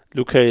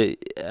Luca,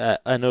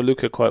 I know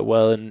Luca quite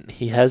well, and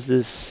he has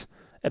this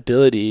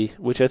ability,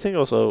 which I think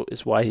also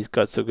is why he's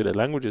got so good at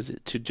languages,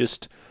 to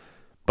just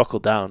buckle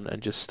down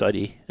and just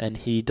study. And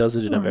he does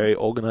it in a very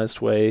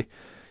organized way.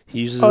 He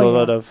uses a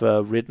lot of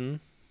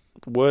written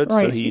words,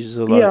 so he uses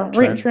a lot of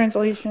written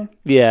translation.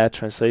 Yeah,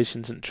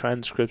 translations and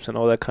transcripts and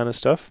all that kind of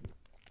stuff.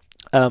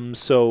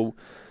 So,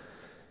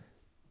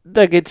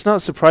 like, it's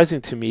not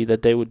surprising to me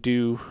that they would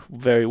do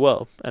very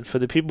well. And for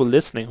the people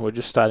listening who are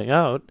just starting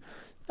out,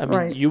 I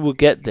mean, you will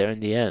get there in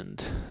the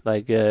end.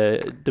 Like,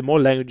 the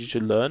more languages you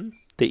learn,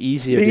 the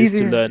easier it is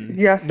to learn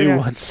new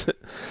ones.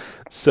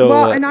 So,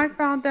 and I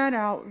found that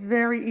out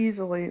very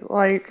easily.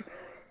 Like,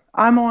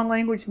 I'm on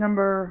language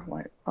number,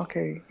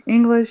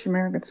 English,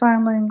 American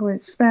Sign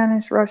Language,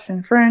 Spanish,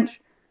 Russian,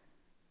 French,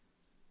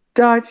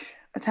 Dutch,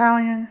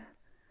 Italian.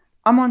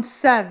 I'm on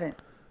 7.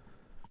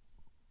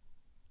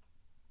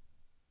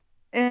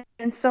 And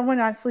someone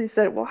actually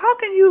said, "Well, how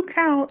can you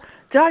count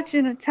Dutch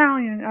and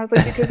Italian?" I was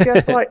like, "Because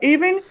guess what?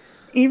 Even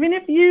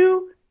if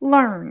you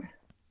learn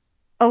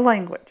a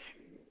language,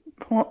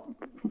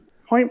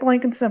 point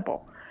blank and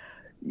simple,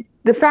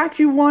 the fact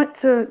you want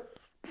to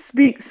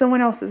speak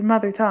someone else's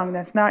mother tongue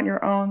that's not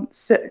your own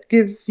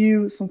gives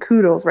you some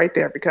kudos right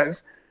there,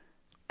 because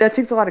that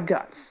takes a lot of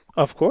guts.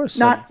 Of course.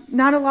 Not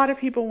a lot of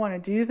people want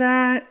to do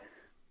that.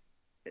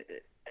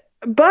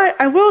 But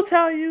I will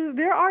tell you,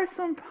 there are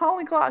some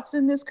polyglots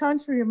in this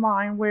country of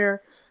mine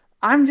where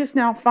I'm just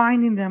now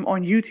finding them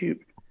on YouTube.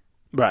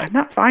 Right. I'm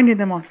not finding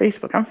them on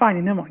Facebook. I'm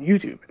finding them on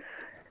YouTube.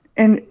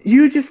 And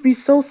you just be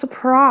so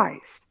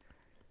surprised.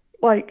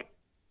 Like,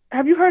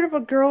 have you heard of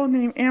a girl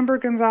named Amber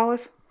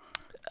Gonzalez?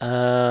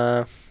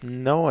 No,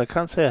 I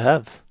can't say I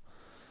have.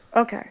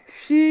 Okay.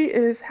 She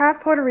is half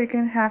Puerto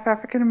Rican, half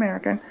African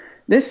American.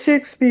 This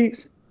chick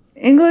speaks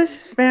English,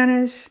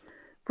 Spanish,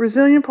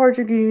 Brazilian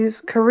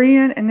Portuguese,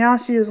 Korean, and now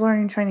she is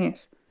learning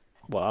Chinese.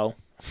 Wow.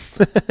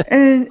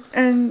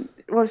 and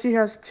well, she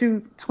has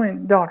 2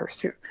 twin daughters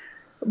too,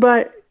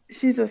 but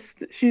she's a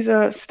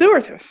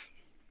stewardess.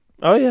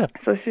 Oh yeah.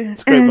 So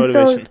it's great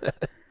motivation.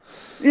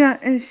 Yeah,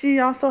 and she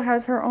also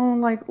has her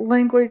own like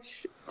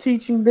language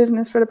teaching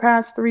business for the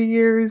past 3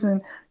 years,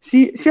 and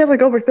she has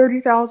like over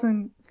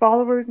 30,000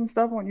 followers and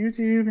stuff on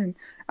YouTube, and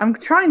I'm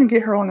trying to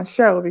get her on the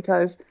show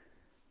because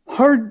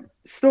her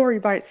story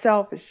by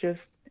itself is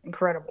just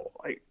incredible.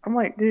 Like, I'm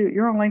like, dude,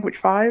 you're on language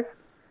 5?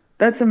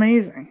 That's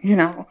amazing,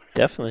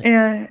 Definitely.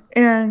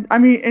 And I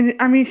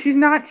mean she's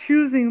not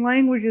choosing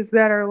languages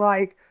that are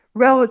like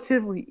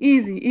relatively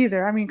easy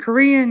either. I mean,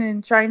 Korean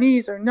and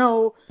Chinese are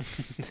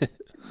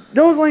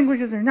those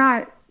languages are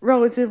not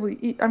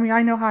relatively I mean,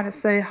 I know how to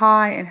say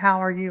hi and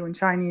how are you in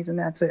Chinese, and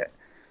that's it.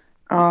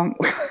 No,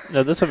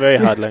 those are very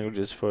hard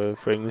languages for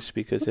English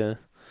speakers, yeah.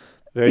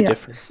 Very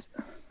different.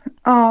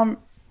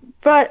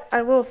 But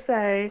I will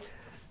say,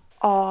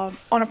 on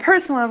a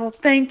personal level,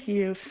 thank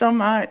you so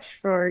much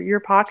for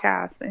your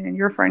podcast and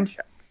your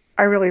friendship.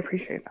 I really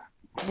appreciate that.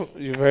 Well,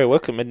 you're very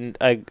welcome, and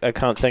I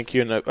can't thank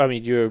you. And I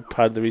mean, you're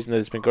part of the reason that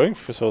it's been going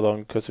for so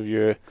long because of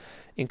your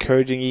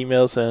encouraging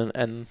emails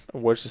and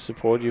words of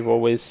support. You've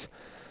always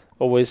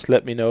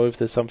let me know if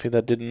there's something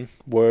that didn't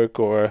work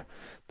or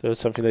there was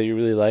something that you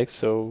really liked.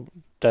 So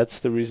that's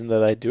the reason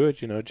that I do it,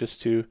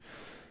 just to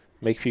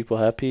make people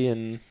happy,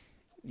 and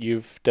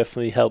you've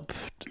definitely helped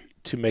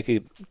to make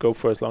it go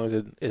for as long as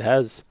it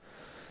has.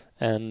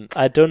 And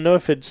I don't know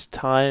if it's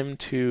time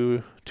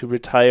to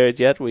retire it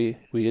yet. We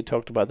had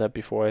talked about that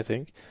before, I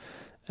think.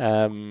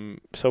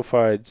 So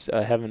far,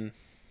 I haven't,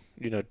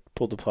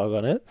 pulled the plug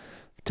on it.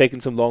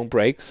 Taken some long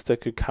breaks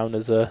that could count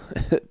as a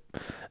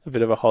a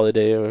bit of a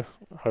holiday or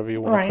however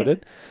you want to put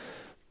it.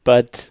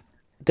 But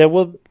there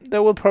will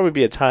probably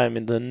be a time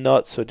in the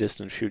not so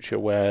distant future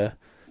where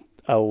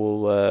I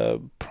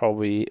will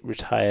probably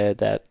retire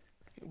that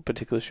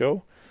particular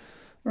show.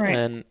 Right.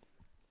 And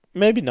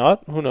maybe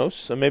not, who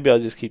knows? Or maybe I'll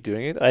just keep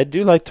doing it. I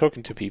do like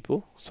talking to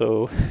people,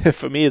 so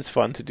for me it's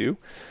fun to do.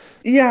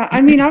 Yeah, I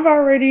mean, I've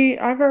already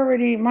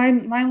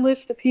my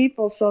list of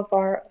people so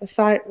far,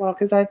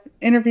 because I've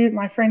interviewed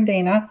my friend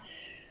Dana,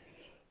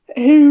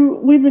 who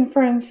we've been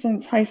friends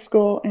since high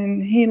school,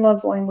 and he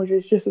loves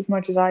languages just as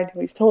much as I do.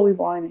 He's totally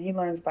blind, and he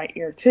learns by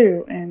ear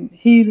too, and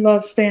he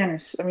loves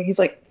Spanish. I mean, he's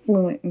like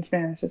fluent in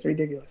Spanish. It's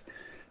ridiculous.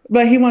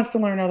 But he wants to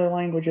learn other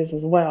languages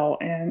as well,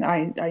 and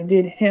I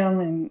did him,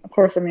 and of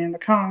course Amanda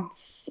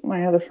Kantz,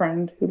 my other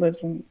friend who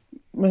lives in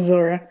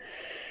Missouri,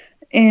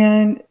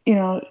 and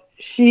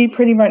she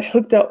pretty much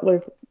hooked up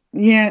with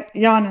Jan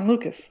and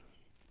Lucas,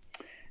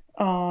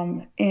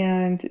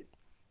 and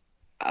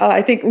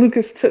I think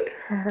Lucas took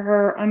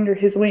her under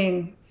his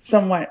wing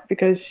somewhat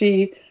because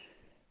she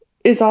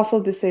is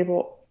also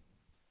disabled,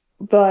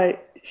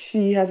 but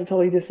she has a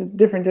totally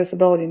different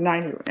disability than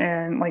I do,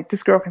 and like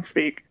this girl can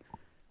speak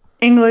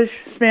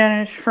English,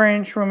 Spanish,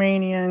 French,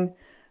 Romanian,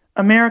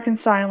 American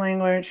Sign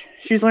Language.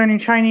 She's learning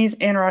Chinese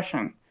and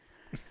Russian.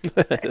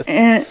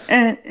 and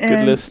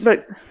good list.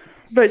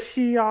 But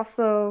she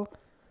also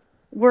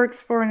works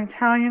for an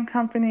Italian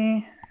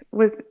company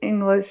with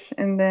English,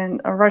 and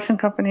then a Russian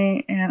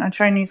company and a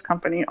Chinese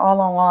company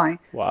all online.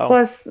 Wow.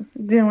 Plus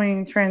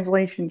doing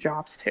translation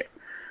jobs too.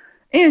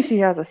 And she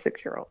has a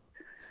 6-year-old.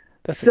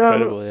 That's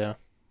incredible, yeah.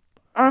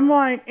 I'm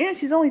like, and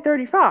she's only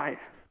 35.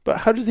 But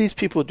how do these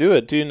people do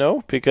it? Do you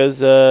know? Because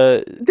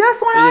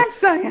that's what I'm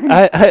saying.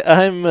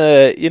 I'm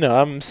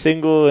I'm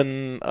single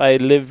and I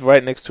live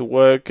right next to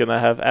work and I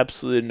have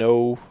absolutely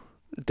no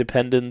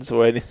dependents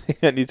or anything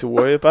I need to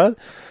worry about,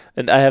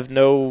 and I have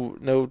no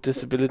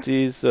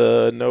disabilities,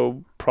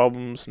 no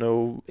problems,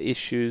 no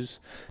issues,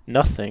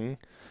 nothing,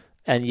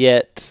 and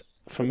yet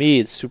for me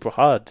it's super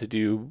hard to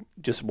do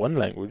just one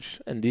language,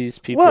 and these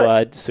people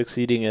are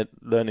succeeding at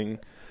learning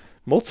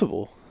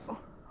multiple.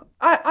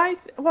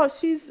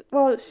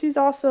 She's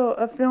also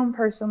a film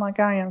person like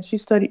I am. She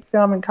studied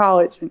film in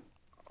college,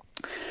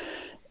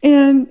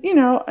 and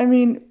I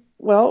mean,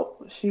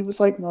 she was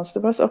like most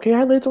of us. Okay,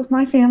 I lived with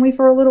my family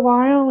for a little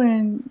while,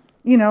 and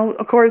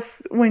of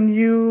course, when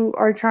you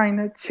are trying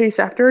to chase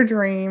after a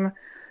dream,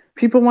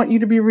 people want you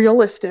to be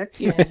realistic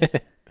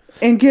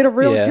and get a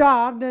real Yeah.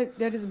 job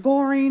that is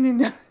boring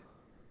and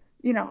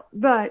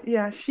but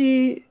yeah,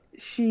 she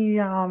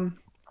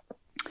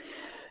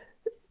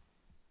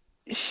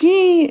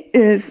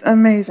is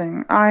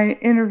amazing. I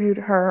interviewed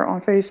her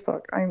on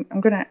Facebook.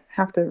 I'm gonna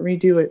have to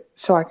redo it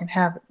so I can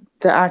have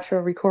the actual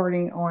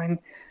recording on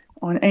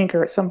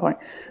Anchor at some point.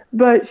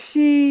 But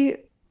she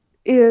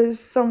is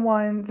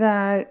someone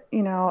that,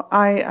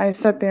 I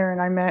sat there and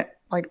I met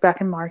like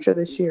back in March of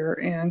this year,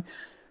 and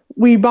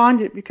we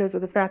bonded because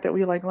of the fact that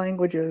we like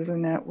languages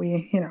and that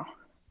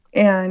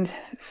and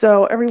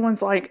so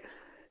everyone's like,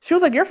 she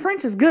was like, your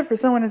French is good for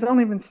someone who's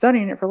only been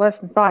studying it for less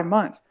than 5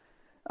 months.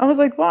 I was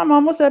like, well, I'm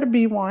almost at a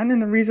B1,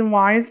 and the reason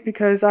why is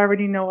because I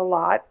already know a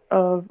lot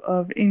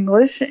of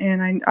English,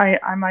 and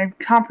my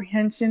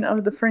comprehension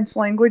of the French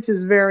language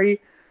is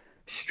very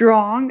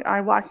strong.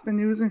 I watch the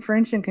news in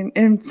French and can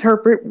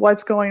interpret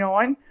what's going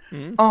on.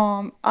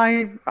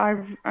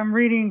 I'm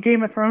reading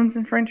Game of Thrones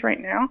in French right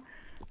now.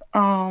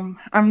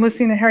 I'm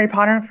listening to Harry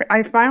Potter.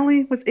 I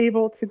finally was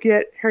able to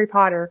get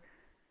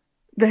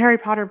the Harry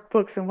Potter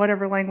books in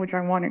whatever language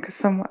I wanted,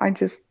 because I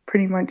just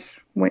pretty much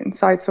went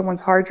inside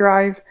someone's hard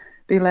drive.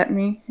 They let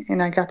me,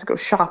 and I got to go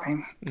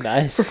shopping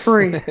Nice. for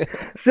free.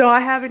 So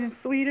I have it in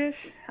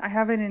Swedish, I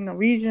have it in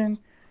Norwegian,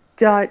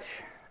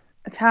 Dutch,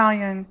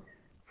 Italian,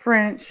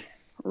 French,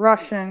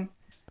 Russian.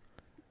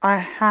 I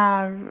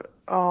have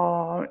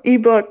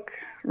ebook,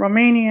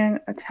 Romanian,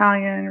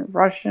 Italian,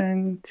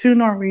 Russian, 2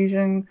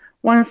 Norwegian,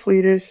 1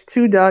 Swedish,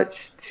 2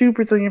 Dutch, 2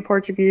 Brazilian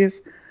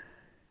Portuguese,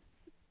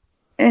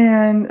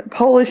 and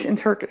Polish and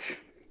Turkish.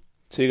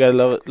 So you got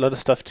a lot of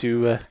stuff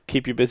to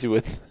keep you busy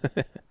with.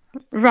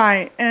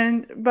 Right.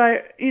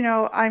 But,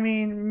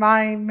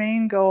 my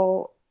main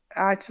goal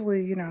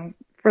actually,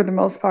 for the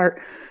most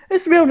part,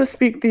 is to be able to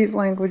speak these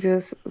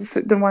languages,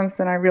 the ones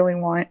that I really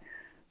want,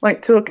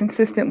 like to a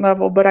consistent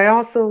level. But I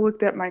also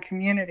looked at my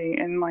community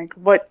and like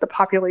what the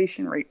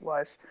population rate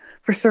was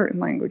for certain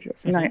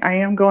languages. And I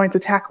am going to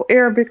tackle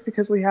Arabic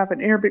because we have an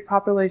Arabic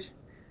population.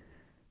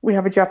 We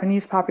have a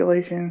Japanese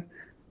population.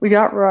 We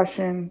got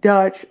Russian,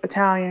 Dutch,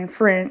 Italian,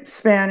 French,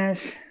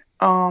 Spanish,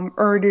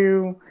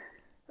 Urdu,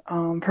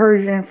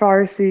 Persian,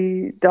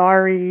 Farsi,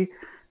 Dari,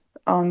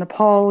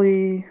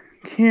 Nepali,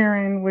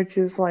 Kirin, which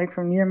is like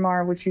from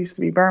Myanmar, which used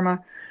to be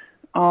Burma.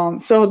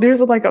 So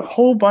there's like a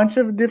whole bunch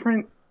of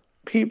different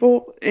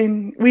people,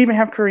 and we even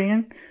have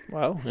Korean.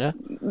 Wow, yeah.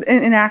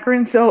 In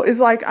Akron. So it's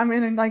like I'm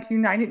in like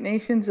United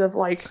Nations of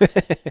like,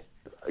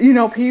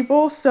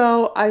 people.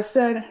 So I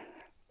said,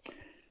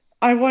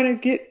 I want to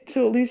get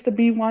to at least a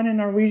B1 in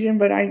Norwegian,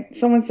 but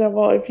someone said,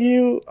 well, if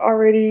you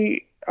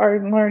already are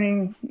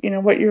learning,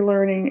 what you're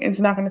learning, it's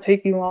not going to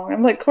take you long.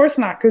 I'm like, of course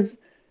not, because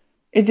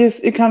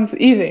it comes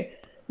easy.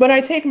 But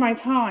I take my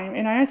time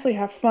and I actually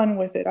have fun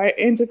with it. I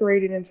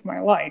integrate it into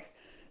my life.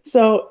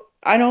 So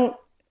I don't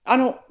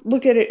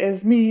look at it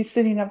as me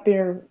sitting up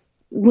there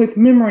with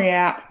memory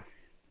app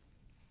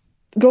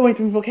going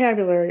through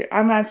vocabulary.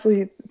 I'm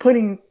actually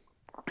putting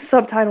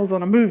subtitles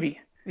on a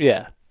movie.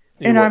 Yeah.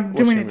 And I'm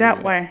doing it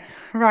that way.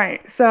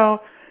 Right.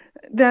 So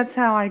that's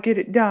how I get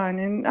it done.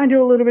 And I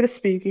do a little bit of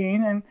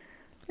speaking,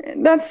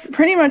 and that's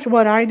pretty much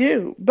what I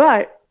do.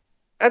 But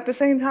at the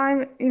same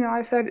time,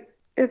 I said,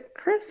 if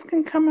Chris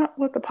can come up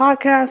with a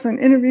podcast and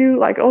interview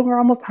like over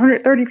almost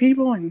 130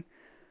 people in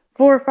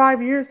 4 or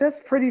 5 years, that's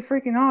pretty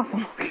freaking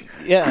awesome.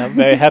 Yeah, I'm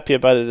very happy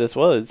about it as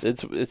well.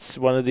 It's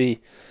one of the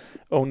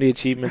only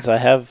achievements I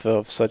have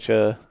of such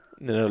a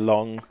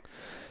long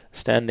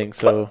standing.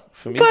 So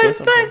for me, but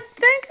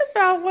think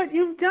about what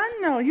you've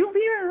done though. You've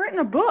even written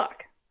a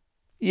book.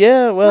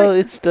 Yeah, well,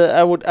 it's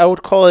I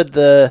would call it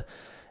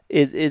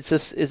it's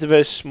a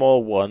very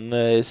small one.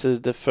 It's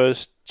the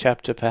first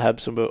chapter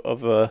perhaps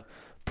of a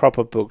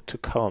proper book to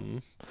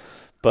come.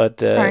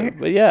 But Right.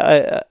 but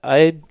yeah,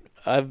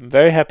 I'm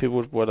very happy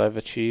with what I've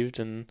achieved,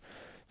 and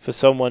for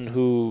someone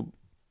who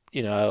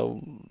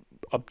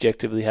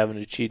objectively haven't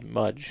achieved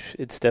much,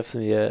 it's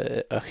definitely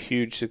a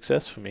huge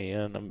success for me,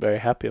 and I'm very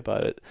happy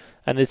about it.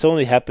 And it's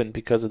only happened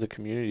because of the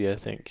community, I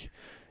think.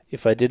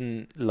 If I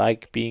didn't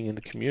like being in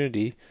the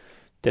community,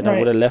 then I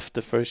would have left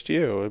the first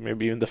year, or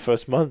maybe even the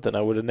first month, and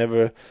I would have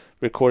never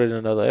recorded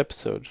another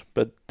episode.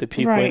 But the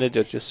people in it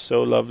are just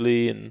so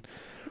lovely, and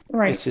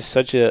it's just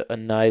such a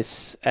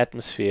nice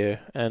atmosphere.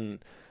 And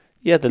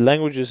yeah, the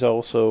languages are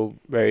also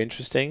very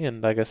interesting,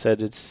 and like I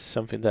said, it's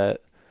something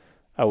that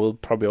I will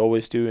probably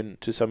always do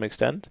to some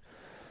extent.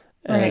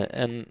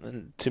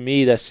 And to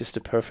me, that's just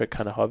a perfect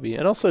kind of hobby.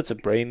 And also, it's a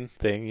brain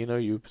thing.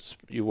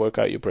 You work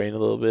out your brain a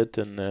little bit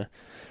and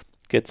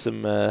get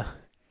some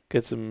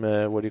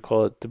what do you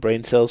call it? The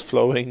brain cells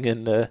flowing,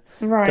 and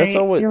that's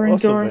always your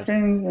also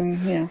endorphins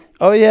and yeah.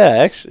 Oh yeah,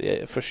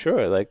 actually, for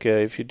sure. Like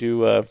if you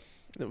do,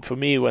 for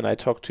me, when I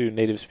talk to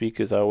native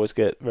speakers, I always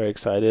get very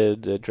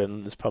excited. The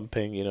adrenaline is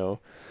pumping.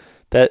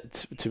 That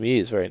to me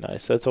is very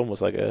nice. That's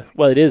almost like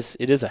it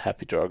is a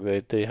happy drug.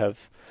 They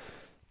have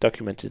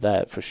documented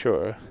that for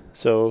sure.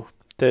 So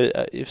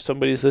if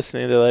somebody's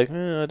listening, they're like,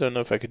 I don't know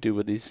if I could do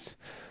what these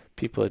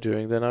people are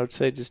doing, then I would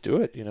say just do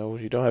it. You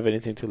don't have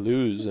anything to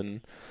lose,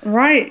 and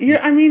Right.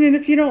 I mean, and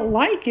if you don't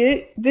like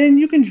it, then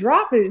you can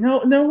drop it. No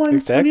one's putting a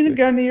exactly,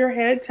 gun to your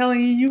head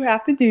telling you you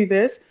have to do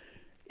this.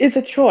 It's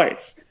a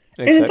choice.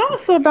 And it's exactly.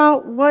 also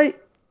about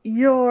what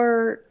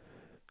your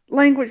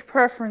language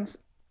preference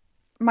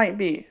might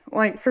be.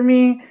 Like for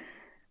me,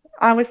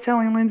 I was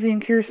telling Lindsay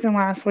and Kirsten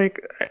last week,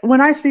 when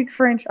I speak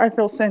French, I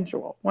feel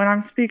sensual. When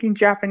I'm speaking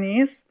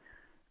Japanese,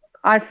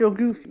 I feel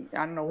goofy.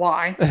 I don't know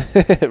why.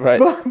 Right.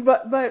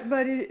 But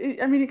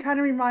I mean, it kind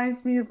of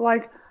reminds me of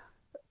like,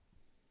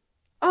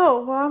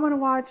 oh, well, I'm gonna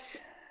watch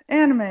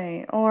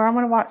anime or I'm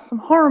gonna watch some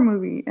horror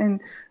movie,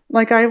 and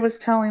like I was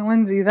telling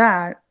Lindsay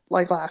that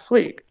like last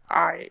week,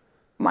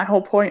 my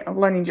whole point of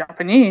learning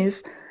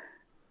Japanese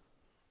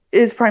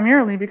is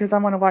primarily because I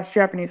want to watch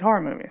Japanese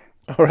horror movies.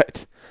 All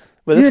right.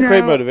 Well, that's You a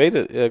great know,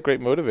 motivator.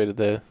 Great motivator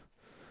there.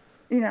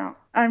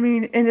 I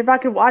mean, and if I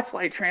could watch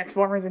like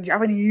Transformers in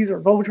Japanese or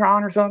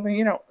Voltron or something,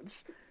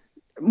 it's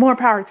more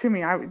power to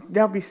me.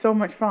 That would be so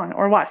much fun.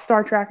 Or watch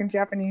Star Trek in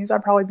Japanese,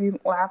 I'd probably be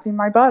laughing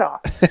my butt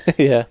off.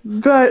 Yeah.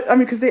 But I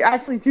mean, because they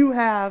actually do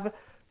have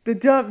the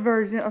dub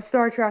version of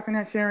Star Trek: The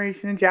Next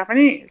Generation in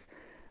Japanese.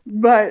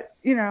 But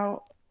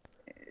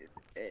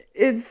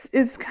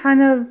it's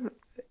kind of,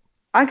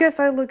 I guess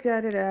I look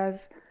at it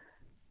as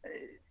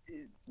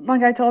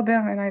like I told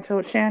them and I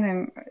told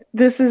Shannon,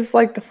 this is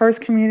like the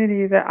first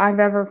community that I've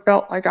ever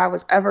felt like I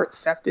was ever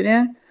accepted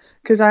in,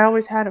 because I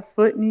always had a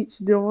foot in each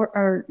door,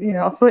 or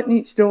a foot in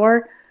each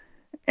door,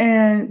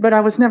 but I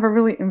was never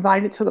really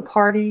invited to the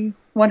party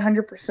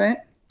 100%.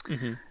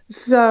 Hmm.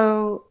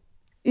 So,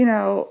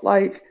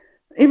 like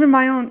even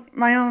my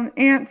own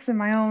aunts and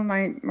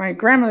my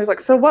grandmother's like,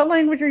 so what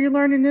language are you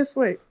learning this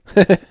week?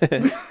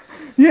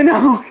 you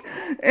know,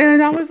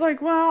 and I was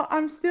like, well,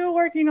 I'm still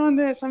working on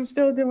this. I'm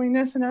still doing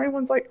this, and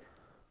everyone's like,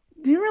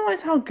 do you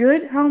realize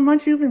how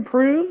much you've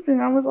improved?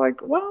 And I was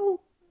like,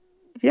 well,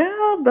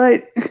 yeah,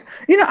 but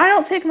I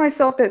don't take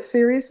myself that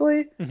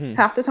seriously Hmm.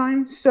 half the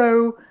time.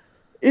 So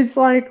it's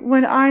like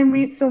when I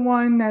meet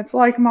someone that's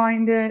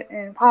like-minded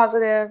and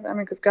positive, I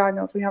mean, because God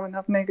knows we have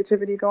enough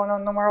negativity going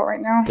on in the world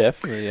right now.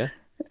 Definitely, yeah.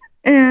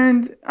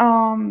 And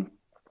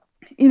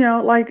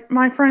like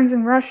my friends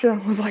in Russia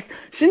was like,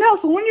 Chanel,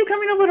 so when are you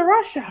coming over to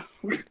Russia?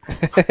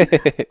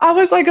 I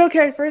was like,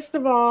 okay, first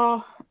of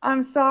all,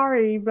 I'm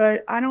sorry,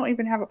 but I don't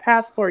even have a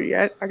passport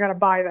yet. I gotta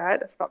buy that.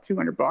 That's about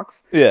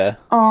 $200. Yeah.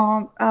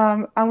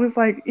 I was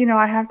like,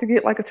 I have to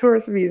get like a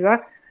tourist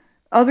visa.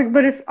 I was like,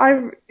 but if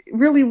I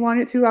really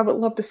wanted to, I would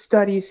love to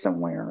study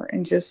somewhere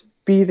and just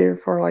be there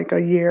for like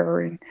a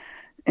year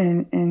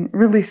and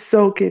really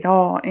soak it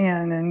all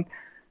in, and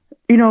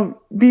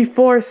be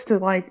forced to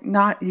like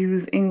not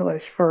use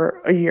English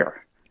for a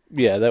year.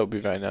 Yeah, that would be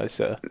very nice.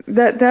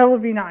 That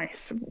would be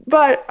nice.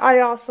 But I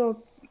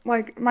also,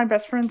 like my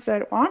best friend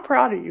said, well, I'm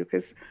proud of you,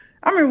 because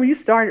I remember when you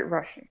started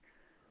Russian,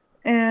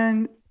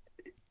 and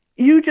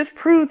you just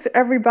proved to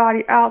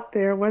everybody out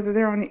there, whether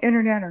they're on the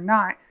internet or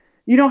not,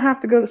 you don't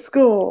have to go to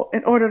school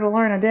in order to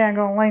learn a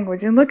daggone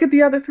language. And look at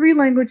the other three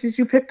languages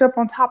you picked up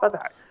on top of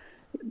that.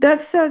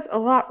 That says a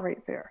lot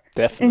right there. And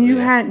Definitely, you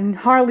yeah. had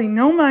hardly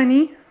no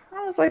money.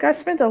 I was like, I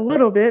spent a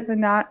little bit, but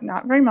not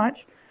very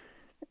much.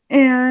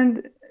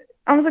 And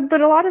I was like, but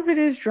a lot of it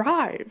is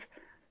drive.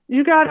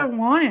 You gotta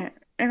want it.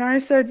 And I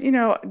said,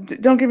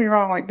 don't get me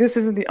wrong, like this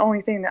isn't the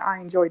only thing that I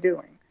enjoy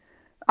doing.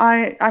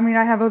 I mean,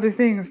 I have other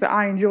things that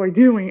I enjoy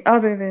doing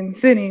other than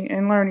sitting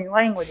and learning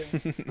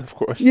languages. Of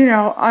course.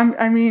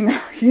 I mean,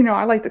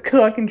 I like to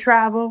cook and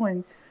travel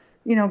and,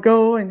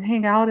 go and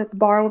hang out at the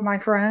bar with my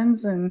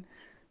friends and,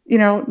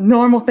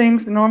 normal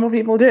things that normal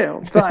people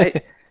do.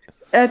 But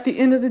at the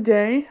end of the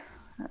day,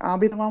 I'll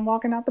be the one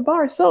walking out the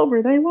bar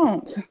sober. They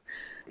won't.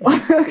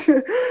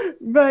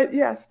 But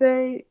yes,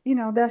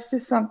 that's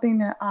just something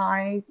that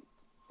I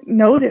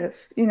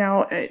noticed,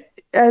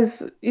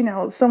 as,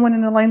 someone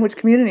in the language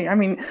community. I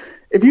mean,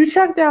 if you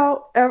checked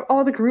out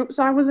all the groups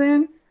I was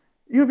in,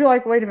 you'd be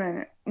like, wait a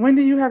minute, when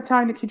do you have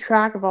time to keep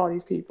track of all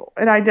these people?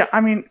 And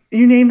I mean,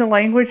 you name the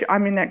language,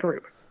 I'm in that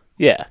group.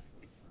 Yeah.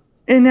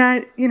 In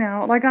that,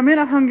 like I'm in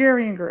a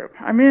Hungarian group,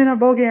 I'm in a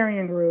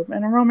Bulgarian group,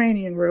 and a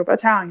Romanian group,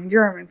 Italian,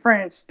 German,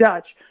 French,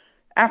 Dutch,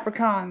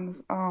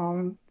 Afrikaans,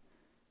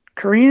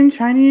 Korean,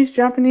 Chinese,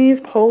 Japanese,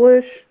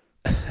 Polish.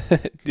 Do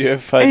you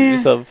ever find And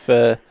yourself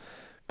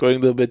going a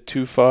little bit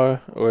too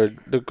far, or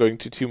going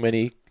to too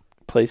many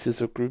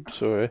places or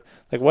groups, or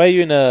like why are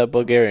you in a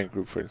Bulgarian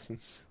group, for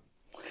instance?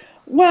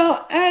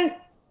 well, at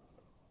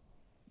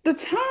the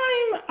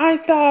time, I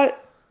thought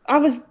I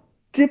was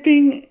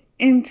dipping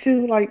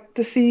into like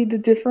to see the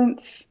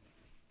difference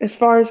as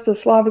far as the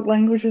Slavic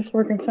languages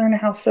were concerned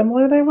and how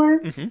similar they were.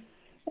 Hmm.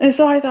 And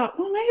so I thought,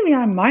 well, maybe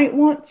I might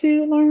want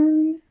to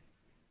learn.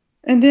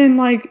 And then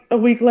like a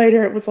week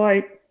later, it was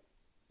like,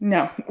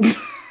 no.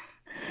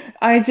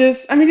 I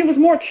mean, it was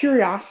more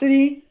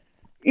curiosity.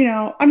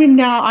 I mean,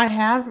 now I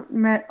have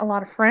met a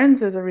lot of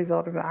friends as a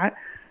result of that.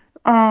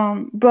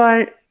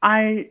 But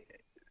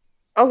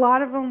a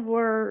lot of them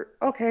were,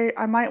 okay,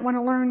 I might want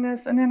to learn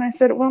this. And then I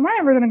said, well, am I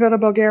ever going to go to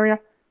Bulgaria?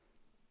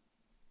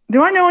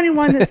 Do I know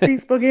anyone that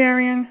speaks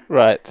Bulgarian?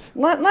 Right.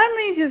 Let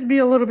me just be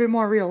a little bit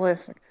more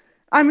realistic.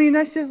 I mean,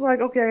 that's just like,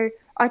 okay,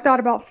 I thought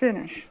about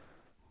Finnish.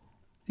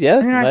 Yeah,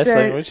 And then I nice said,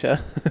 language, yeah.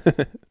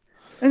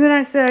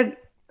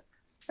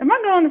 am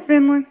I going to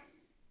Finland?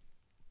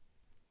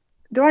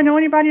 Do I know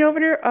anybody over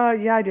there?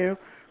 Yeah, I do.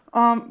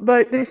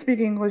 But they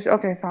speak English.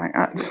 Okay, fine.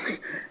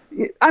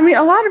 I mean,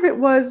 a lot of it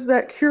was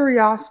that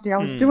curiosity. I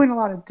was Mm. doing a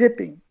lot of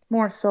dipping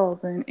more so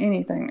than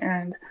anything.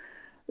 And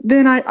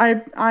then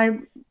I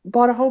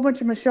bought a whole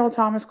bunch of Michelle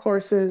Thomas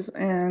courses,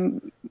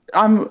 and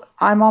I'm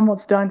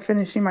almost done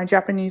finishing my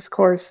Japanese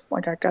course.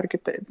 Like, I got to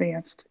get the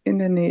advanced and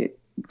then the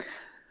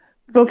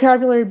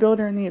vocabulary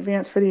builder and the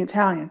advanced for the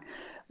Italian.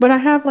 But I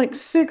have like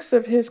 6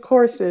 of his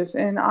courses,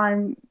 and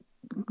I'm,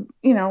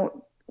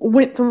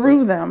 went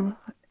through them.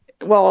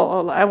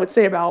 Well, I would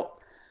say about,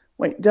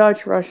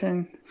 Dutch,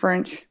 Russian,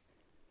 French.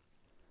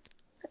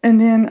 And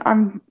then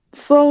I'm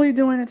slowly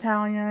doing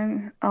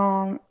Italian.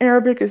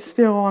 Arabic is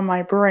still on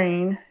my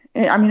brain.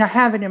 I mean, I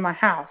have it in my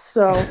house.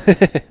 So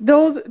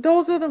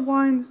those are the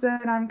ones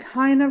that I'm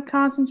kind of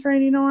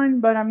concentrating on,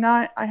 but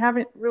I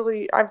haven't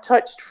really, I've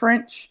touched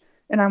French,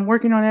 and I'm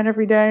working on that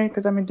every day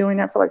because I've been doing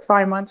that for like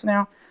 5 months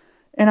now.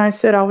 And I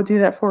said I would do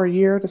that for a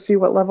year to see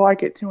what level I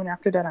get to, and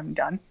after that I'm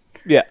done.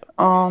 Yeah.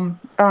 But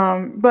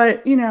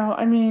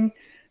I mean,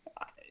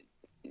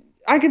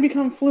 I could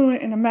become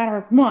fluent in a matter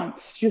of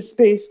months just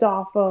based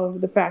off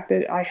of the fact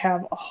that I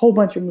have a whole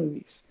bunch of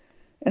movies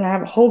and I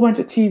have a whole bunch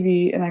of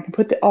TV, and I can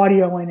put the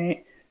audio in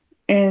it,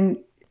 and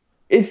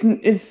it's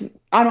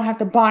I don't have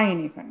to buy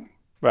anything.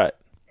 Right.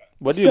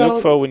 What do you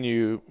look for when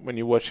you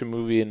watch a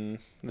movie in,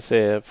 let's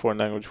say, a foreign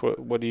language?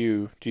 What do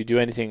you do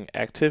anything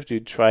active? Do you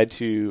try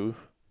to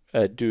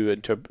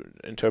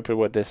interpret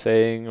what they're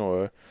saying,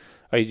 or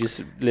are you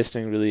just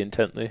listening really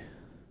intently?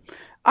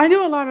 I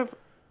do a lot of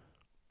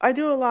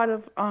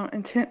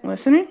intent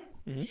listening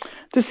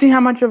to see how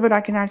much of it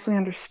I can actually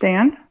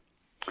understand.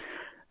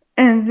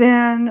 And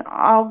then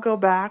I'll go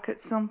back at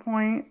some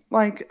point.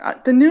 Like,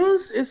 the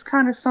news is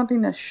kind of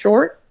something that's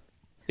short.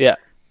 Yeah.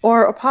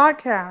 Or a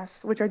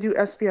podcast, which I do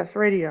SBS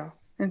radio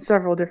in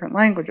several different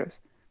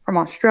languages from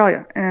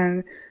Australia.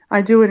 And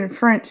I do it in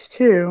French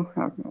too,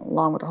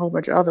 along with a whole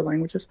bunch of other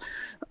languages.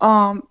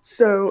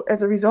 So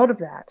as a result of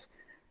that,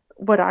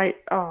 I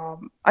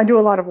do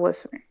a lot of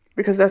listening,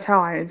 because that's how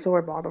I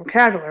absorb all the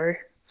vocabulary,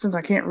 since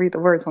I can't read the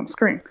words on the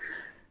screen.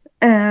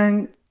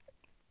 And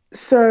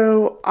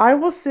so I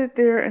will sit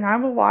there and I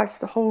will watch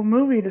the whole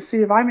movie to see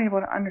if I'm able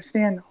to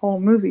understand the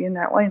whole movie in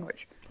that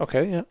language.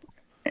 Okay, yeah.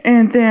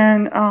 And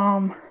then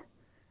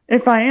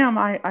if I am,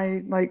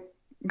 I like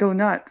go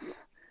nuts.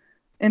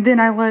 And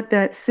then I let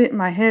that sit in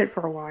my head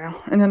for a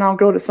while. And then I'll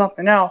go to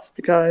something else,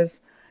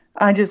 because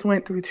I just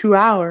went through 2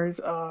 hours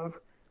of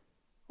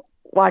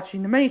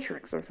watching The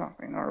Matrix or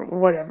something, or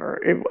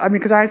whatever.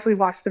 Because I actually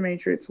watched The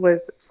Matrix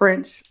with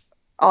French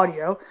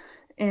audio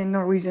and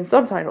Norwegian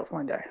subtitles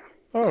one day.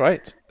 All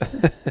right.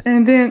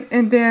 and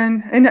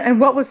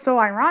what was so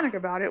ironic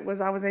about it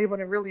was I was able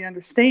to really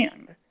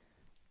understand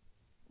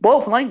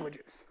both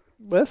languages.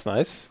 Well, that's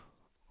nice.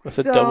 That's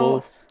a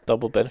double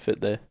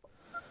benefit there.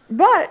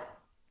 But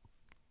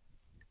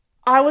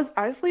I was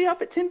actually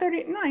up at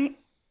 10:30 at night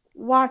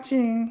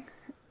watching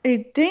a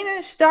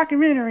Danish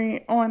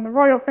documentary on the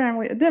royal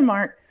family of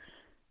Denmark,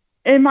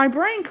 and my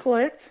brain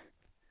clicked,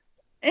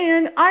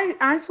 and I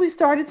actually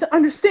started to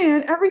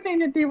understand everything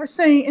that they were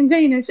saying in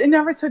Danish, and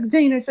never took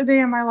Danish a day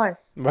in my life.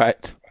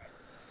 Right.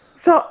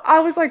 So I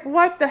was like,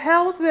 what the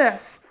hell is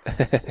this?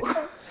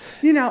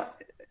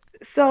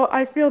 So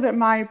I feel that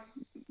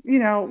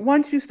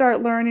once you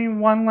start learning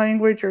one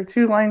language or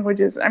 2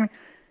 languages, I mean,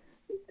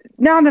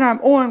 now that I'm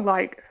on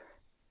like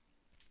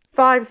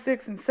 5,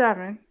 6, and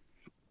 7,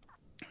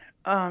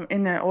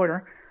 in that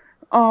order,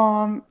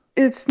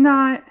 it's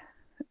not,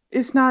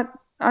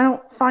 I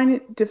don't find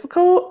it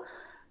difficult.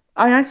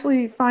 I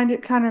actually find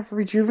it kind of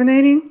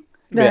rejuvenating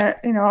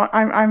that,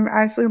 I'm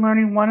actually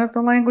learning one of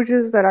the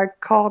languages that I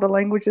call the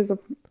languages of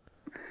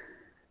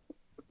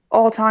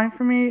all time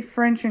for me,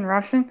 French and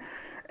Russian.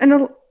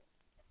 And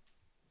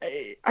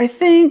I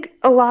think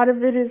a lot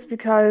of it is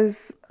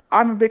because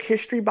I'm a big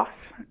history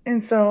buff.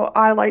 And so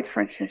I liked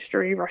French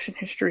history, Russian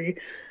history.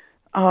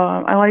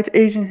 I liked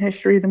Asian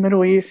history, the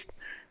Middle East.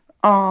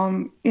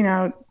 After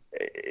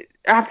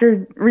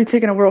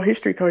retaking a world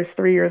history course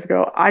 3 years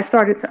ago, I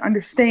started to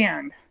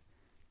understand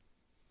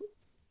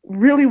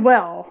really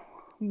well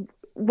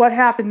what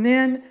happened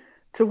then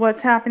to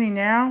what's happening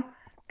now,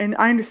 and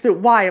I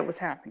understood why it was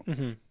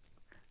happening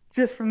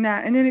just from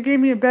that. And then it gave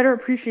me a better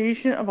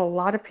appreciation of a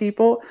lot of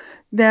people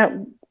that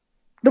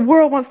the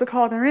world wants to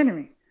call their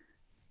enemy.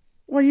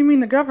 Well, you mean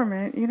the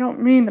government, you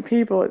don't mean the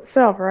people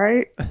itself,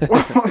 right?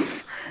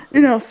 Because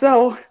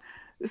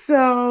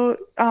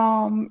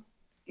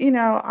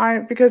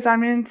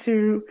I'm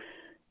into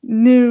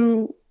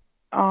new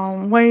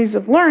ways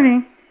of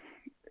learning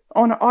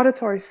on the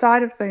auditory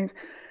side of things,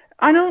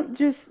 I don't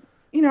just,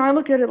 I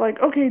look at it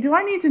like, okay, do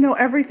I need to know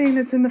everything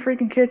that's in the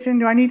freaking kitchen?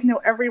 Do I need to know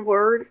every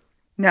word?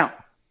 No.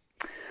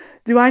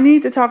 Do I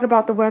need to talk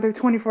about the weather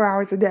 24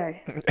 hours a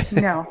day?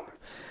 No.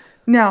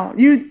 No,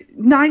 you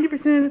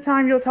 90% of the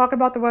time you'll talk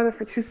about the weather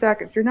for 2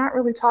 seconds. You're not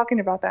really talking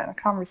about that in a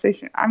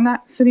conversation. I'm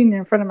not sitting there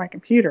in front of my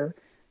computer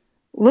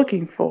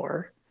looking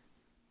for,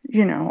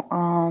 you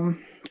know,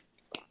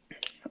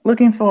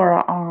 looking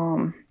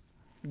for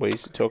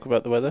Ways to talk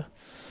about the weather.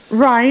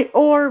 right,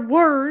 or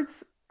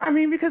words. I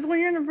mean, because when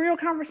you're in a real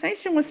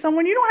conversation with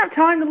someone, you don't have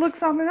time to look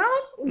something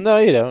up. No,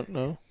 you don't.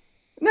 No.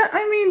 No,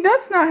 I mean,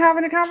 that's not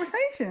having a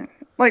conversation.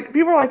 Like,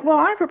 people are like, well,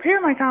 I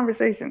prepare my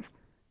conversations.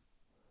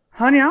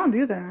 Honey, I don't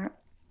do that.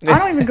 I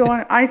don't even go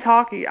on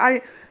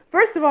italki.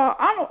 First of all,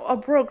 I'm a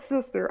broke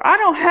sister. I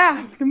don't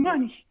have the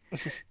money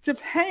to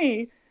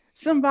pay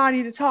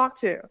somebody to talk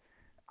to.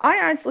 I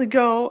actually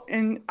go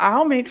and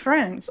I'll make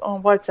friends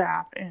on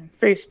WhatsApp and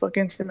Facebook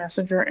Instant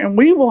Messenger, and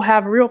we will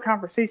have real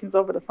conversations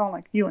over the phone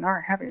like you and I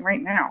are having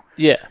right now.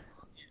 Yeah.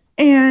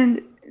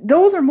 And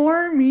those are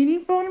more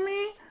meaningful to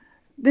me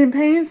than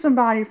paying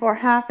somebody for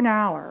half an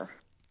hour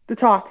to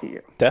talk to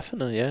you.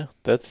 Definitely, yeah.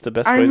 That's the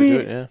best I way to do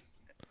mean, it, yeah.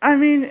 I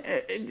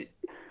mean,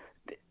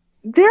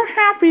 they're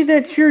happy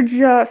that you're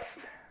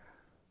just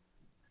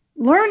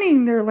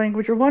learning their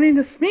language or wanting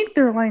to speak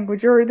their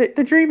language, or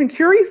that you're even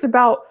curious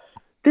about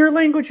their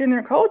language and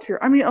their culture.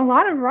 I mean, a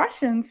lot of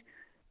Russians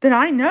that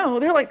I know,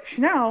 they're like,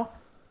 Chanel,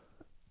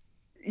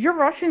 your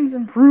Russian's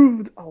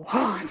improved a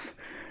lot.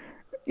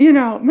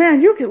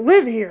 Man, you could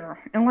live here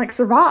and like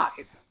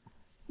survive,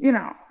 you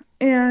know.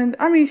 And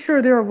I mean,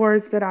 sure, there are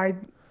words that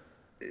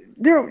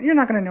you're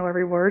not going to know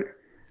every word.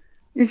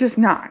 You're just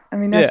not. I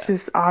mean, that's Yeah.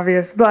 just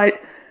obvious.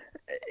 But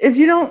if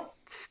you don't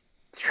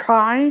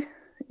try,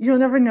 you'll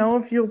never know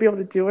if you'll be able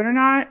to do it or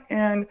not.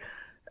 And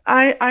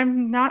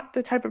I'm not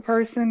the type of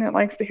person that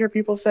likes to hear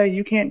people say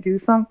you can't do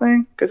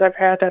something, because I've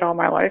had that all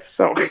my life.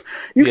 So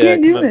you Yeah, I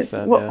can't can do this.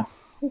 understand,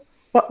 yeah.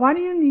 Well, why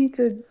do you need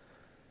to?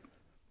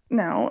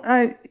 No,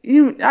 I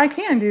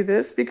can do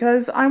this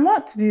because I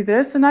want to do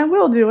this, and I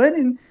will do it.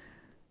 And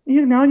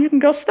you can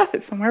go stuff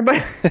it somewhere.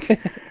 But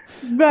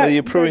Well,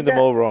 you're proving but them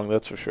that all wrong,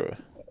 that's for sure.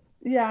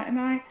 yeah.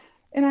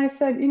 And I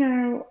said,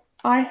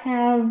 I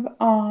have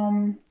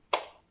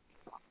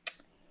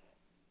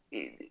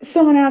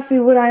someone asked me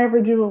would I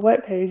ever do a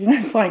web page, and I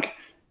was like,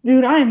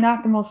 dude, I am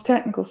not the most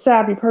technical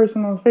savvy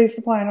person on the face of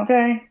the planet.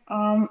 Okay,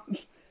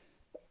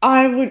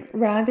 I would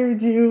rather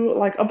do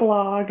like a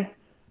blog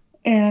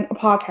and a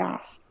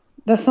podcast.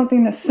 That's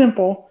something that's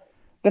simple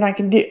that I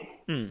can do,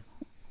 Hmm.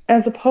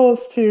 as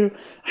opposed to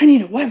I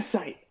need a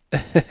website.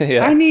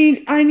 Yeah. I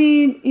need,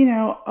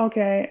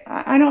 okay,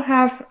 I don't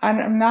have,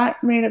 I'm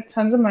not made of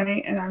tons of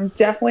money, and I'm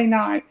definitely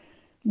not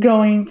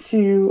going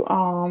to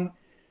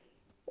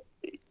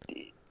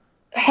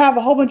have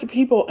a whole bunch of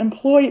people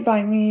employed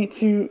by me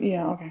to,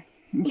 okay.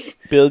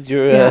 Build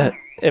your Yeah.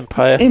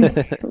 empire.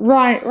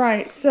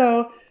 Right.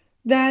 So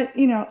that,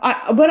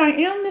 but I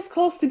am this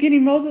close to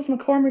getting Moses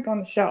McCormick on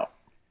the show.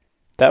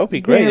 That would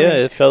be great, yeah.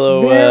 Very, A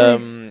fellow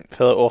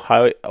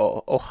very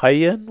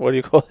Ohioan, what do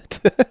you call it?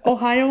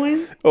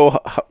 Ohioan.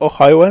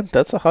 Ohioan?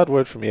 That's a hard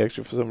word for me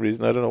actually for some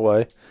reason. I don't know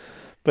why.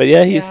 But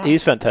yeah, he's Yeah.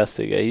 he's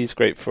fantastic. Yeah, he's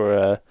great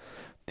for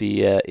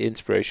the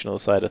inspirational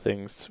side of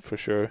things for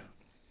sure.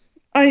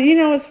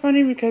 It's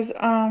funny because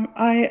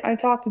I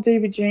talk to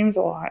David James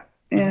a lot,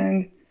 Hmm.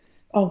 and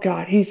oh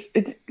God, I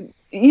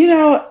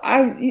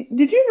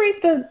did you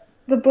read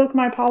the book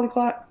My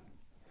Polyglot?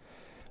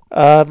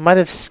 Might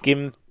have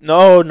skimmed.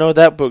 No,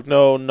 that book.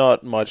 No,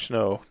 not much.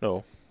 No.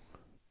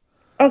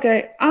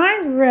 Okay,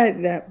 I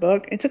read that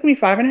book. It took me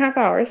 5.5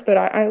 hours, but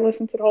I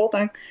listened to the whole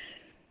thing.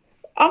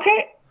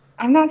 Okay,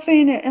 I'm not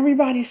saying that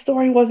everybody's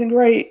story wasn't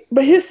great,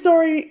 but his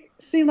story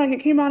seemed like it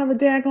came out of a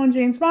daggone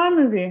James Bond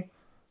movie.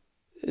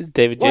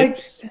 David Like,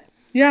 James.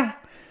 yeah,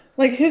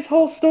 like his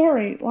whole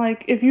story.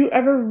 Like, if you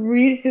ever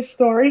read his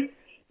story,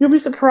 you'll be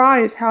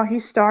surprised how he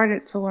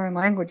started to learn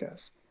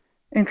languages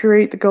and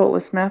create the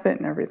Goatless method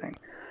and everything.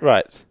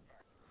 Right.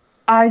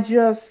 I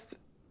just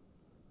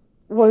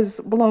was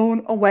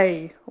blown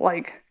away.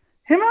 Like,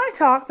 him and I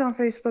talked on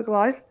Facebook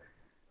Live,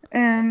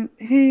 and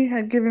he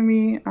had given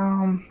me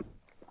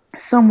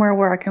somewhere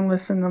where I can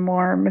listen to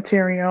more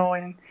material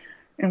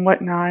and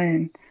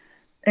whatnot,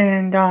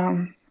 and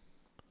Well,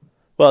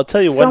 I'll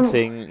tell you one some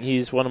thing.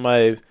 He's one of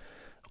my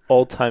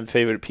all-time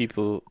favorite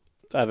people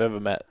I've ever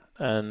met,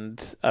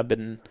 and I've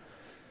been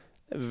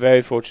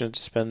very fortunate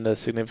to spend a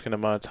significant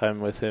amount of time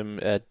with him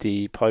at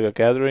the Polyglot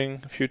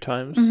Gathering a few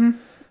times, mhm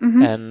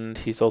mhm and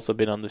he's also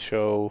been on the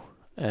show.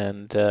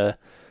 And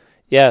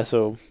yeah,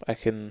 so I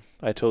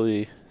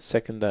totally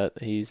second that.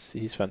 He's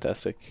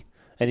fantastic,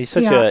 and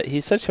yeah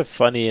he's such a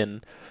funny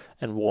and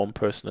warm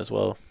person as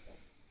well.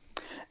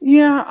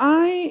 yeah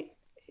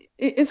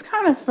it's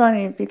kind of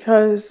funny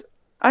because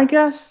I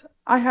guess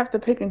I have to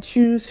pick and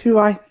choose who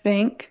I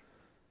think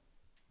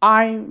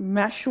I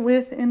mesh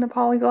with in the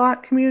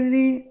polyglot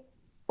community,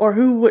 or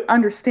who would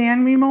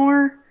understand me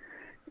more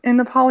in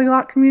the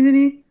polyglot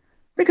community,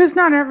 because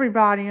not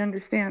everybody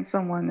understands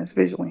someone that's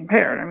visually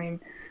impaired. I mean,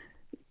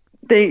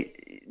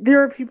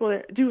 there are people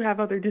that do have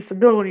other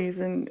disabilities,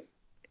 and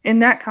in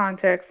that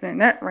context and in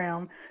that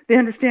realm, they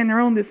understand their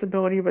own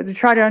disability, but to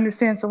try to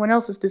understand someone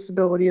else's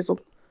disability is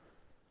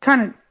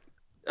kind of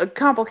a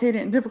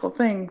complicated and difficult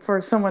thing for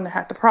someone to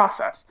have to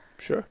process.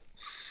 Sure.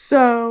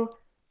 So,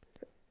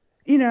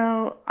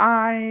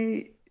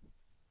 I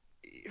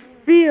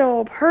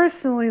feel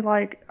personally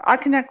like I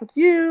connect with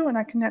you and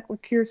I connect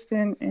with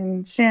Kirsten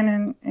and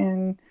Shannon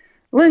and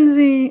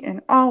Lindsay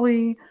and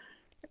Ollie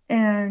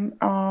and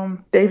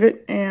David,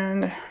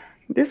 and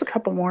there's a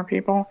couple more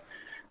people.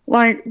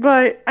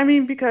 But I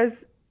mean,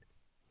 because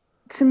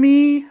to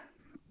me,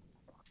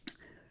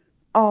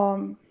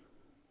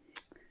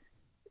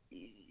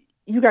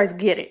 you guys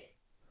get it.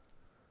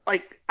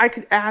 Like, I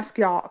could ask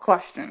y'all a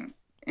question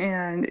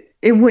and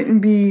it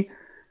wouldn't be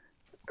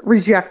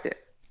rejected,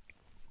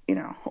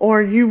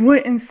 or you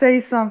wouldn't say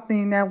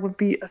something that would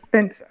be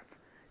offensive.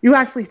 You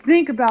actually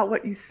think about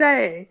what you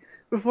say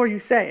before you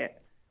say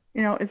it.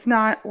 It's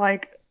not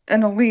like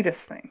an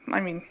elitist thing.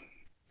 I mean,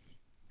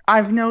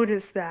 I've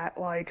noticed that,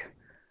 like,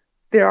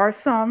 there are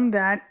some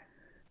that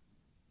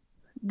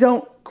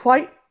don't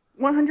quite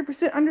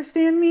 100%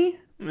 understand me.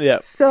 Yeah.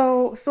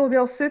 So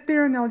they'll sit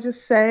there and they'll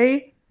just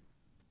say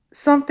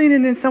something,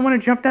 and then someone will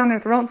jump down their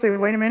throat and say,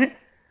 wait a minute.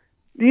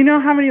 Do you know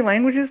how many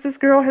languages this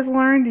girl has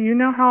learned? Do you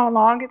know how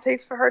long it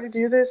takes for her to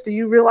do this? Do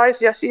you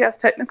realize, yes, she has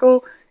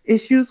technical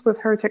issues with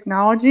her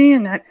technology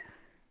and that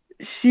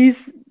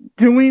she's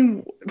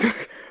doing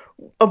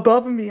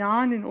above and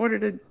beyond in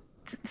order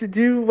to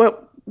do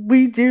what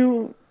we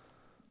do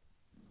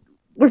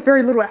with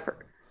very little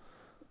effort.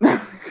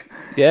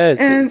 Yeah,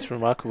 it's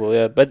remarkable.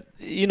 Yeah, but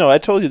I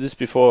told you this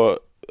before,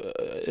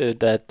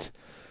 that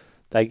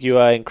like you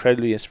are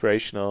incredibly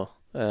inspirational,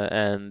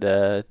 and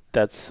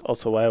that's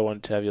also why I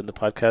wanted to have you on the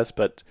podcast.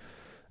 But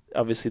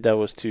obviously, that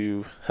was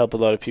to help a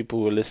lot of people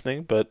who are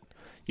listening. But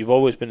you've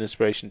always been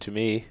inspiration to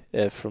me.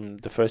 From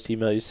the first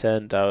email you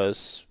sent, I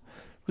was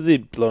really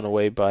blown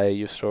away by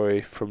your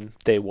story from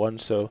day one.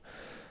 So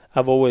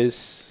I've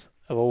always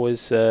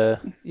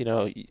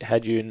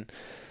had you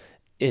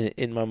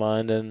in my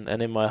mind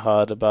and in my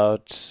heart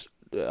about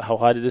how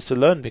hard it is to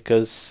learn,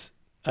 because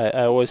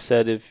I always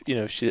said, if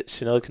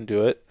Chanel can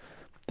do it,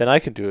 then I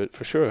can do it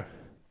for sure.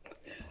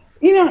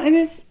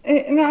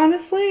 And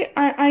honestly,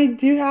 I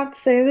do have to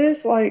say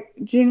this, like,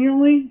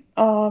 genuinely,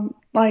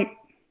 like,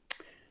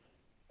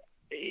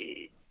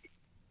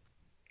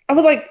 I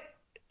was like,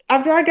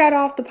 after I got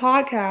off the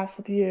podcast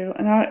with you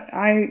and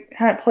I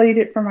had played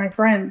it for my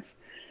friends,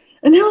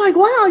 and they were like,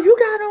 wow, you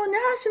got on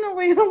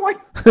nationally. And I'm like,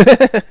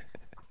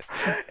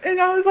 and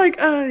I was like,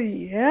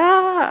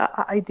 yeah,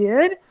 I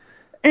did.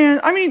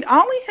 And I mean,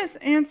 Ollie has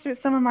answered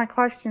some of my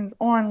questions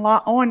on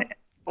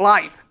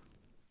live,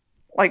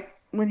 like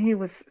when he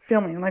was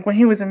filming, like when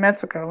he was in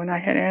Mexico and I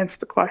had answered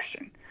the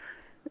question.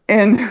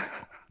 And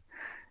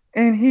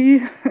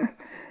Jan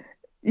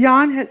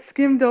had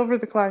skimmed over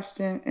the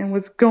question and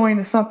was going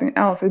to something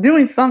else or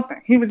doing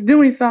something. He was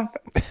doing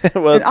something.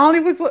 Well, and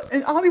Ollie was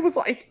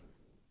like,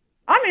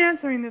 I'm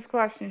answering this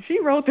question. She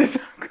wrote this.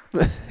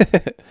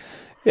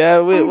 Yeah,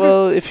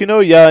 well, if you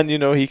know Jan,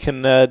 he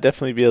can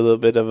definitely be a little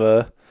bit of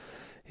a.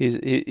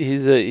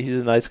 He's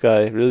a nice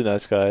guy, really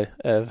nice guy,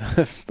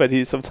 but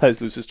he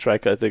sometimes loses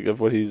track, I think, of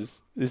what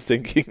he's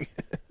thinking.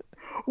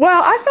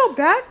 Well, I felt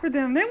bad for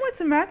them. They went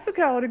to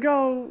Mexico to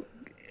go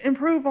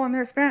improve on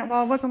their Spanish.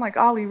 Well, it wasn't like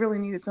Ollie really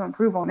needed to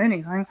improve on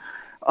anything,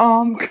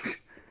 but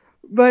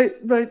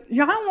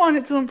Jan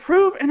wanted to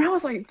improve, and I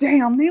was like,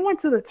 damn, they went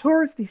to the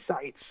touristy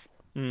sites.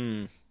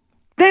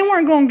 They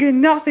weren't going to get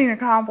nothing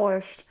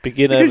accomplished.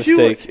 Beginner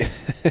mistake.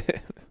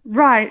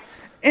 Right.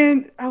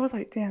 And I was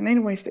like, damn, they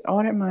wasted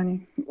all that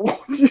money.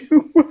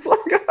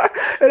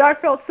 And I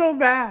felt so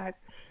bad.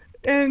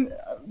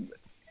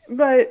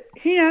 But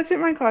he answered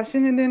my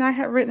question, and then I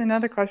had written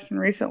another question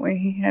recently.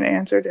 He had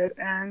answered it,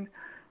 and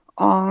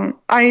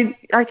I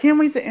can't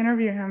wait to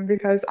interview him,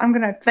 because I'm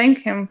going to thank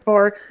him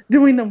for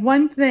doing the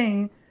one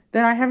thing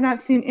that I have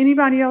not seen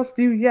anybody else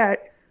do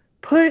yet: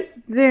 put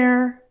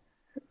their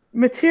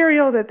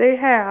material that they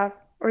have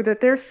or that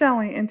they're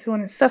selling into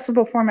an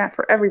accessible format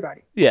for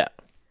everybody. Yeah.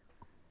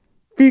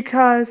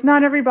 Because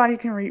not everybody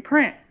can read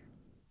print.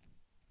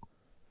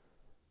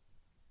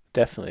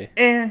 Definitely.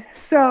 And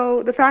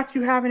so the fact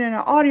you have it in an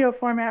audio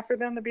format for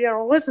them to be able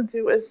to listen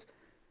to is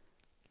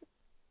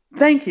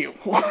thank you.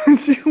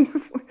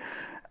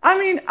 I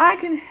mean, I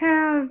can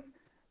have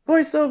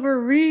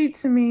VoiceOver read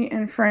to me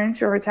in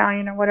French or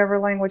Italian or whatever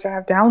language I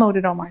have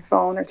downloaded on my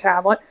phone or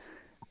tablet,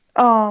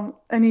 an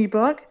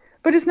ebook,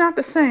 but it's not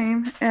the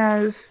same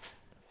as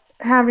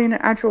having an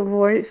actual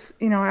voice,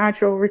 an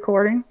actual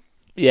recording.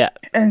 Yeah.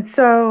 And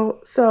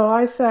so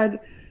I said,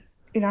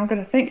 I'm going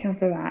to thank him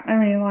for that. I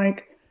mean,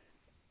 like,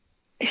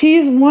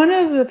 he's one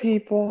of the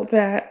people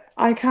that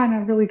I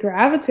kind of really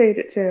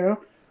gravitated to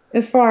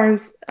as far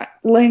as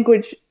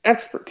language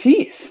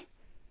expertise.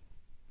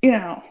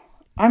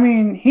 I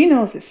mean, he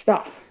knows his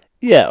stuff.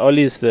 Yeah,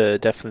 Ollie's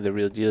definitely the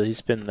real deal.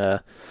 He's been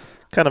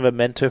kind of a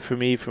mentor for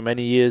me for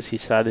many years. He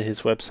started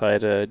his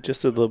website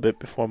just a little bit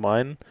before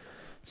mine,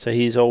 so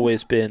he's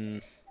always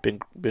been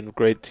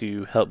great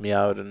to help me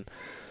out. And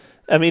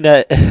I mean,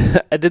 I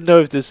didn't know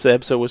if this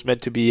episode was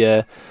meant to be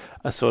a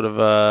sort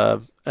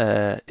of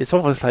it's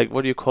almost like,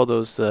 what do you call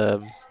those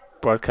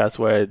broadcasts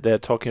where they're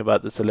talking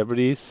about the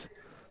celebrities,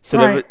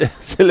 Right.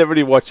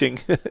 celebrity watching.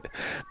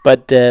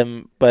 But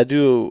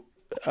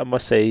I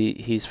must say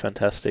he's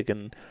fantastic,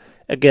 and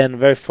again,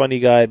 very funny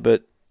guy.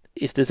 But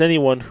if there's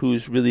anyone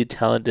who's really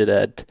talented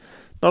at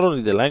not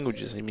only the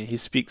languages, I mean, he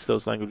speaks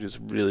those languages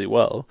really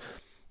well.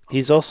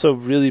 He's also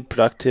really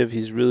productive.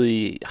 He's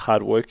really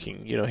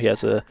hardworking. He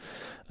has a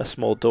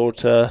small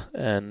daughter,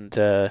 and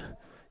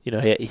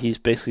he's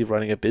basically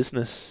running a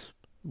business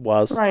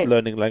whilst Right.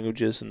 learning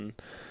languages and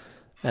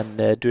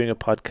doing a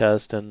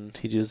podcast, and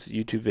he does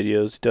YouTube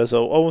videos. He does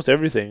almost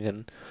everything,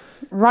 and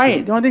Right.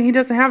 so The only thing he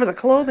doesn't have is a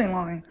clothing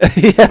line.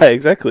 yeah,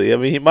 exactly. I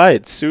mean, he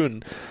might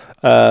soon.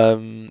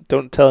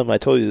 Don't tell him I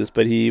told you this,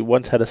 but he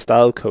once had a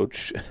style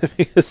coach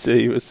because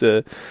he was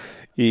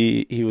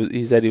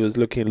he said he was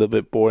looking a little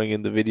bit boring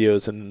in the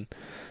videos and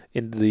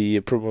in the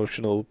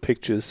promotional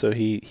pictures, so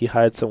he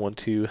hired someone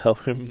to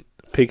help him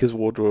pick his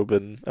wardrobe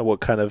and what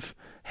kind of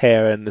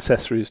hair and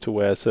accessories to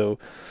wear. So,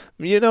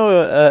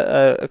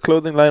 a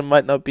clothing line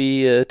might not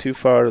be too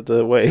far of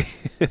the way.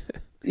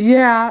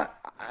 Yeah,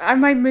 I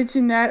might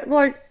mention that.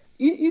 Like,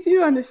 you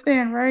do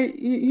understand, right?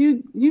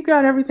 You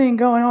got everything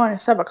going on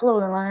except a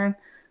clothing line.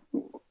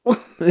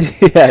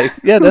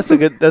 Yeah, that's a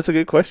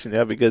good question.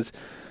 Yeah, because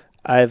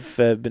I've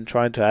been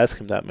trying to ask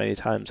him that many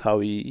times how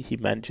he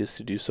manages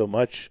to do so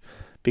much.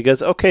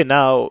 Because okay,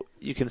 now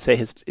you can say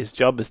his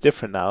job is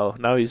different now.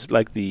 Now he's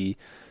like the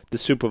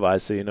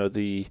supervisor,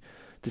 the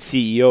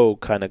CEO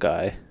kind of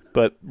guy.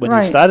 But when he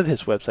Right. started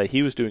his website,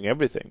 he was doing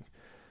everything.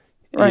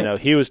 Right.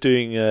 He was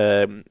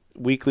doing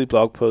weekly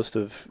blog posts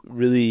of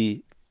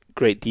really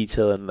great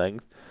detail and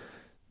length.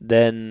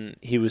 Then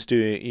he was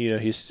doing,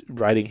 he's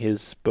writing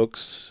his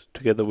books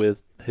together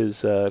with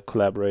his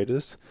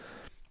collaborators,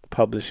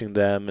 publishing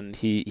them, and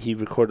he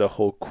recorded a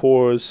whole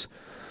course.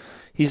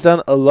 He's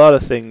done a lot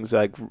of things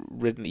like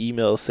written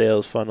email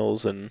sales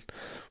funnels and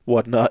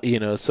whatnot.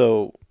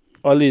 So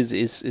Ollie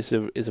is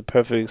a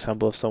perfect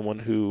example of someone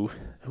who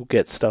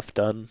gets stuff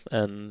done,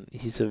 and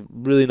he's a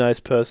really nice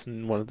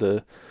person.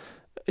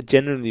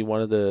 Genuinely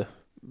one of the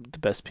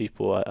best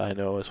people I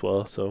know as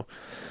well. So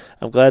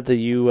I'm glad that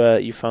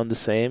you found the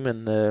same,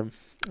 and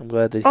I'm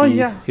glad that Oh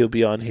yeah. he'll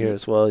be on here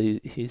as well.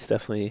 He's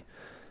definitely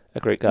a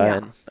great guy,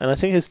 Yeah. and I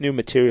think his new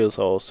materials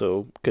are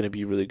also going to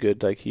be really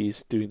good. Like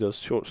he's doing those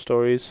short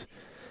stories,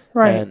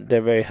 Right. and they're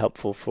very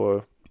helpful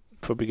for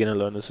beginner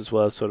learners as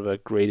well. Sort of a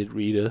graded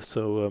reader.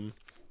 So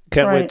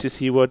can't wait Right. to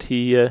see what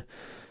he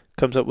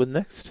comes up with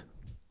next.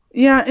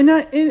 Yeah, and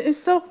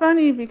it's so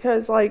funny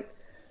because like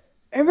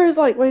everybody's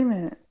like, wait a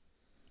minute,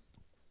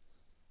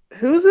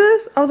 who's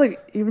this? I was like,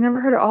 you've never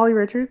heard of Ollie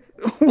Richards?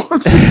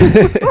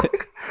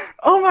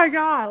 Oh my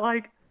God!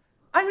 Like,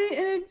 I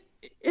mean,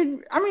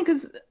 and I mean,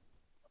 because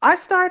I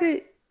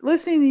started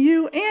listening to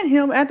you and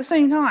him at the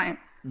same time.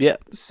 Yeah,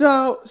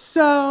 So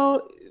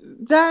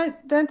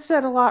that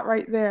said a lot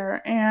right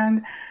there.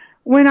 And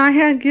when I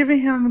had given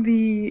him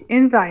the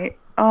invite,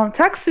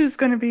 Teksu's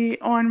going to be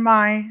on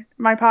my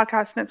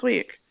podcast next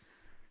week.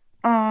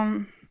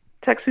 Um,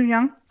 Teksu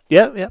Young.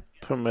 yeah,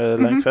 from Mhm.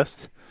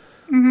 Langfest.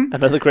 Mhm.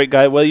 Another great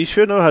guy. Well, you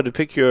sure know how to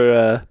pick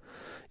your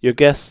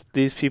guests.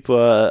 These people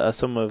are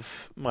some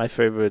of my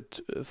favorite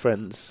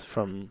friends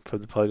from the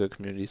Polyglot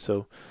community.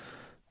 So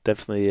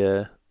definitely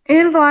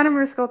And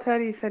Vladimir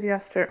Skoltedi said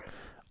yes too.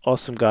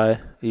 awesome guy.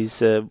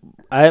 He's I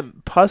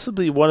am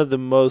possibly one of the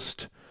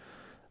most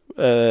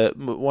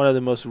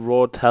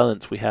raw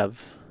talents we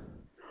have.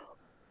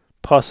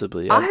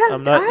 Possibly, I'm I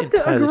not have to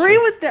entirely agree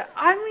sure. with that.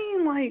 I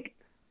mean, like,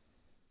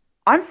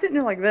 I'm sitting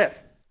there like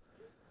this.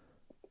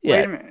 Wait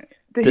Yeah, a minute.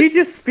 Did the, he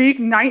just speak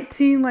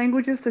 19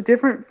 languages to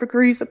different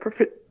degrees of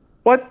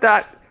what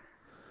that?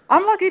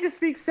 I'm lucky to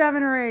speak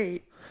 7 or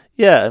 8.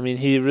 yeah. I mean,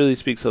 he really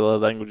speaks a lot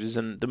of languages,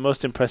 and the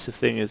most impressive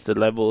thing is the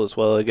level as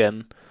well.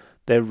 Again,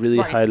 they're really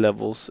Right. high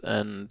levels,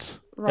 and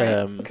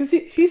Right. Because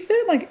he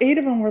said like 8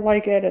 of them were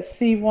like at a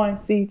C1,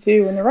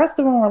 C2, and the rest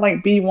of them were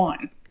like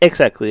B1.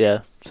 exactly, yeah.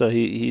 So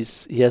he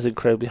has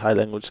incredibly high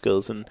language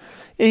skills, and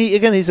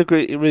he's a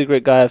really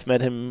great guy. I've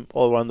met him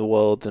all around the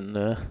world,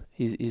 and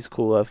he's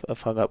cool.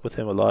 I've hung up with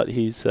him a lot.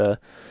 He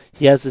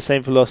has the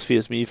same philosophy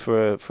as me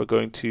for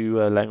going to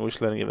language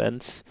learning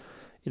events.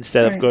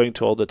 Instead of Right. going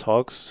to all the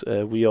talks,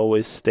 we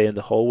always stay in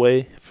the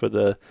hallway for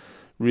the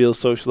real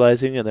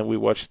socializing, and then we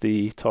watch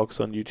the talks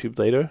on YouTube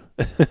later.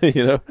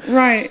 you know,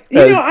 Right.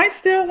 uh, I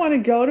still want to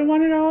go to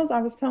one of those.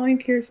 I was telling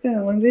Kirsten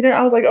and Lindsay that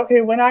I was like,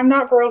 okay, when I'm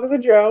not broke as a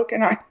joke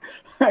and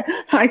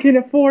I can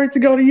afford to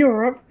go to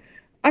Europe.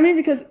 I mean,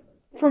 because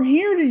from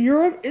here to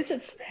Europe, it's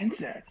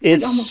expensive. It's like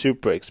it's almost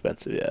super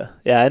expensive.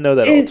 Yeah, I know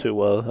that all it. too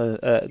well.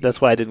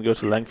 That's why I didn't go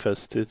to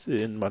Langfest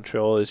in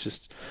Montreal.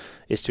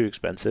 It's too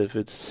expensive.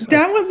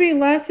 That would be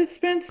less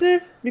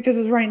expensive because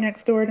it's right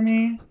next door to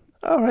me.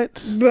 All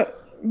right. But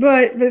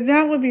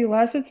that would be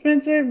less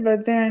expensive.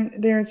 But then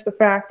there's the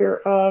factor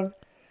of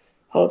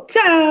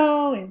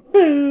hotel and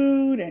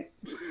food and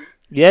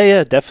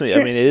Yeah, definitely. I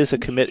tra- mean, it is a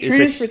commit.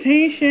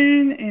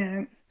 transportation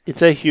and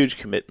It's a huge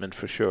commitment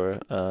for sure.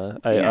 yeah.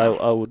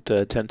 I would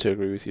tend to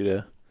agree with you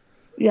there.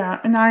 Yeah,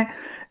 and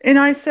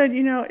I said,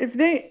 if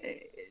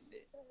they,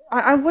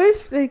 I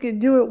wish they could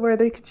do it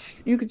where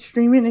you could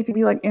stream it and it could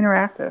be like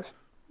interactive.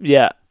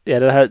 Yeah, yeah,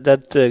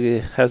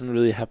 that hasn't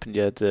really happened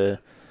yet.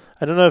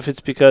 I don't know if it's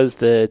because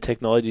the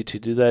technology to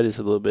do that is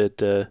a little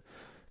bit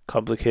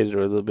complicated or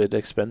a little bit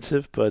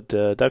expensive, but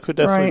that could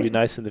definitely be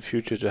Right. nice in the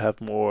future to have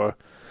more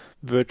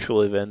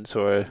virtual events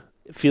or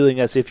feeling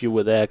as if you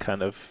were there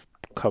kind of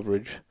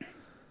coverage.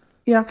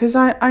 Yeah, because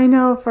I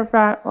know for a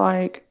fact,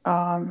 like,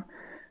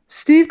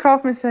 Steve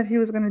Kaufman said he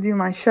was going to do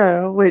my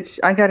show, which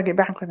I got to get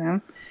back with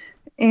him.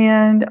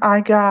 And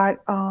I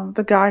got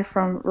the guy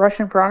from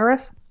Russian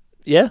Progress.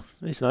 Yeah,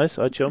 he's nice.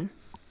 Artyom.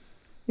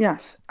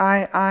 Yes,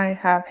 I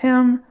have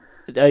him.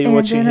 Are you And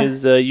watching then,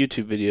 his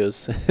YouTube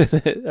videos?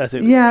 I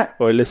think, yeah,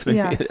 or listening.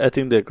 yes. I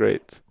think they're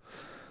great.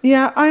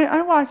 Yeah,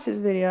 I watch his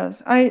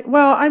videos.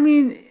 Well, I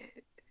mean,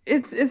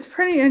 it's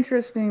pretty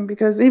interesting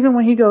because even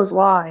when he goes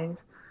live,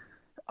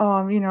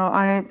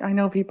 I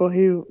know people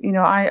who,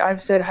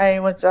 I've said, hey,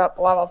 what's up,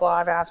 blah blah blah.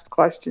 I've asked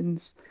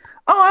questions.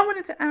 Oh, I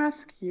wanted to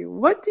ask you,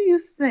 what do you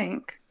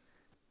think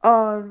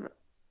of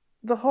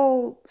the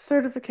whole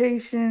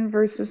certification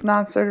versus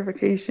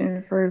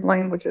non-certification for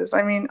languages?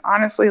 I mean,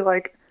 honestly,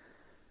 like,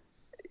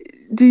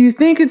 do you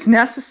think it's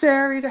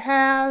necessary to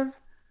have?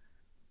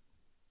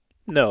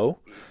 No,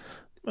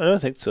 I don't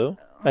think so.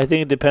 I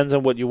think it depends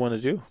on what you want to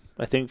do.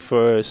 I think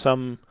for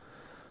some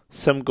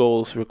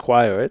goals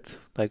require it,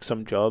 like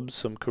some jobs,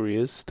 some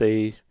careers,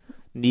 they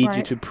need you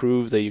Right, to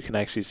prove that you can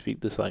actually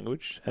speak this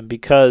language. And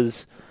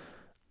because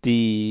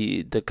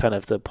the kind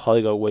of the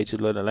polyglot way to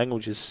learn a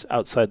language is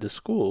outside the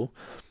school,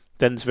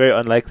 then it's very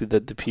unlikely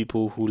that the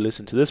people who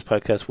listen to this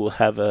podcast will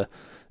have a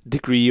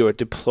degree or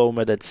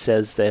diploma that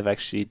says they've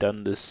actually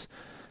done this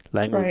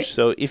language. right,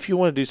 So if you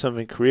want to do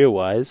something career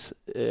wise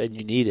and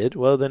you need it,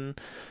 well then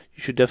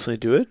you should definitely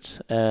do it.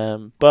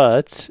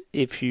 But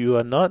if you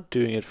are not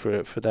doing it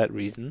for that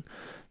reason,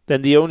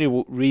 then the only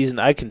reason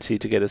I can see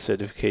to get a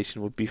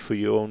certification would be for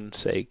your own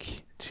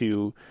sake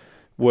to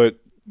work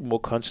more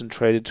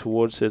concentrated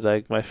towards it.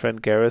 Like my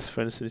friend Gareth,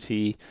 for instance,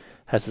 he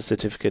has a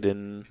certificate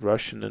in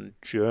Russian and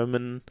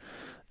German,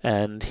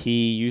 and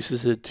he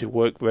uses it to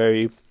work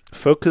very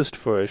focused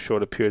for a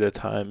shorter period of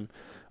time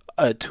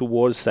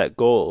towards that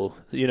goal.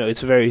 You know,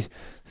 it's a very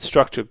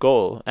structured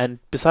goal. And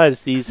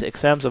besides, these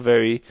exams are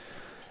very,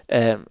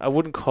 I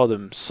wouldn't call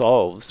them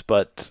solves,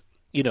 but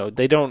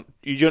they don't,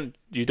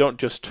 you don't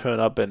just turn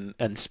up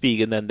and speak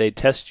and then they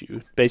test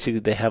you. Basically,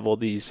 they have all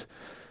these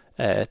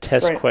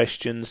test right,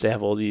 questions. They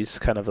have all these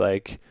kind of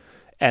like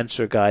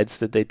answer guides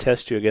that they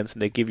test you against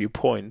and they give you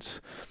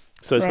points.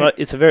 So right,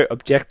 it's a very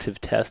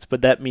objective test,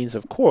 but that means,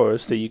 of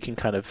course, that you can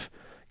kind of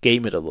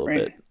game it a little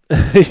right.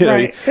 bit. you know,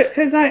 Right,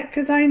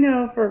 because I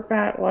know for a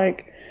fact,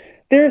 like,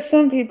 there are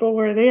some people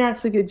where they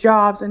actually get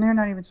jobs and they're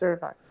not even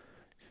certified.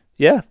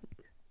 yeah,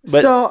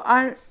 but So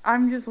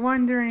I'm just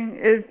wondering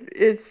if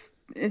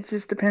it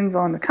just depends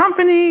on the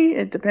company.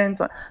 It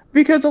depends on,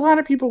 because a lot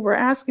of people were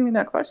asking me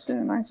that question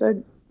and I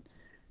said,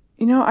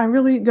 I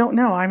really don't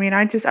know. I mean,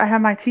 I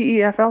have my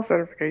TEFL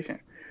certification.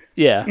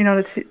 yeah,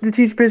 To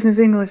teach business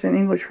English and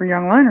English for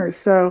young learners.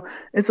 So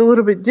it's a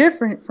little bit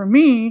different for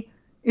me,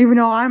 even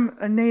though I'm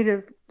a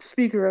native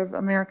speaker of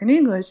American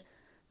English.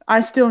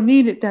 I still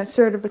needed that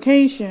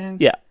certification.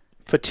 yeah.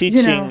 For You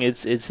teaching, know,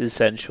 it's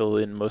essential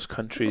in most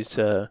countries.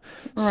 Some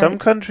right,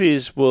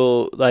 countries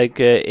will, like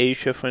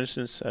Asia, for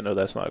instance. I know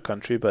that's not a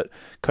country, but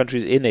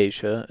countries in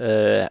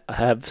Asia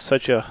have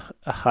such a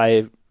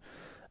high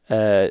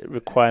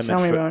requirement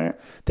tell me for. about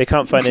it. They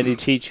can't find any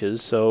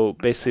teachers, so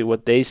basically,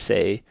 what they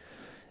say,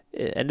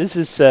 and this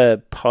is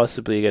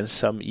possibly against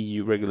some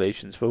EU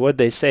regulations, but what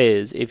they say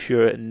is if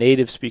you're a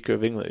native speaker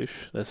of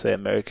English, let's say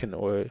American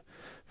or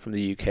from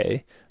the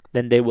UK,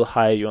 then they will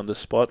hire you on the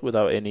spot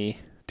without any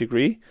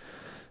degree.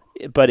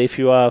 But if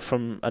you're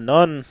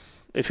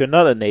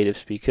not a native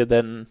speaker,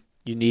 then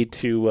you need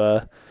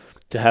to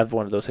have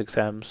one of those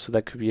exams. So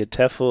that could be a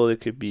TEFL,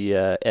 it could be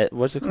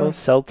what's it called, Right.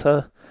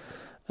 CELTA,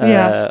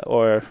 Yes.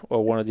 or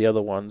one of the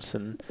other ones,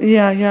 and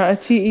Yeah, yeah, a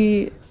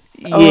TEOF.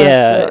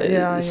 yeah, Yeah,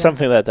 yeah,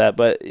 something like that.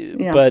 But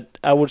yeah. but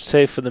I would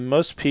say for the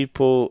most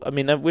people, I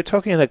mean, we're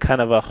talking at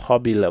kind of a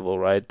hobby level,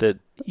 right? That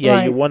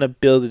yeah, you Right, want to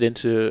build it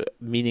into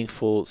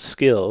meaningful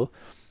skill,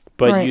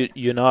 but right,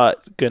 you're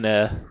not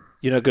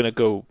gonna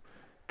go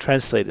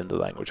translate in the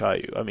language, are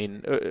you? I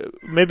mean,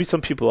 maybe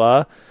some people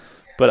are,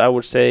 but I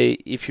would say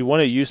if you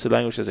want to use the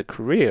language as a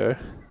career,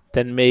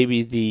 then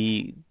maybe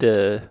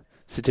the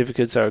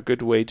certificates are a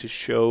good way to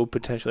show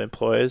potential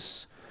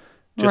employers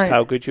just right,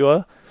 how good you are.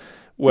 right,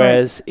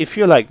 Whereas if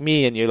you're like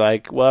me and you're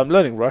like, well, I'm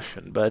learning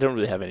Russian, but I don't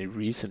really have any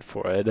reason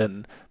for it,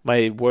 and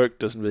my work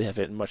doesn't really have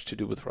much to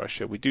do with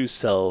Russia. We do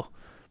sell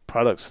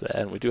products there,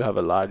 and we do have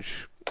a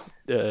large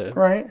uh,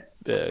 right,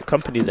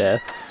 company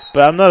there,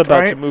 but I'm not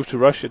about to right, move to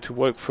Russia to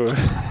work for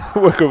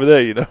work over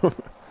there.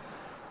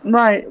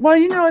 right. Well,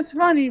 it's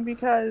funny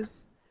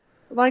because,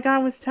 like I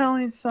was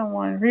telling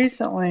someone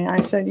recently,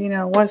 I said,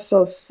 what's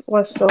so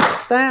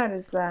sad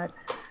is that,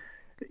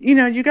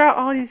 you got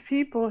all these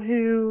people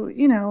who,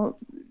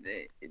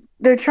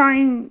 they're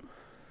trying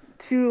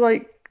to,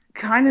 like,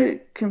 kind of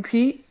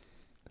compete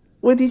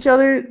with each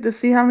other to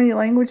see how many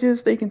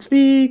languages they can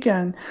speak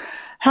and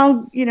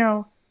how,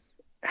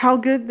 how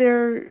good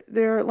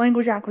their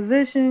language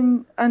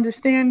acquisition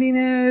understanding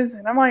is.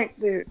 And I'm like,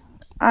 dude,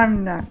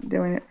 I'm not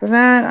doing it for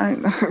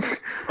that.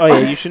 Oh yeah,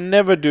 you should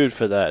never do it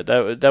for that.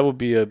 That would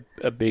be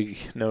a big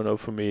no-no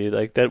for me.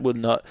 Like that would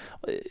not,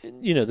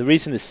 the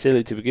reason is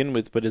silly to begin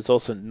with, but it's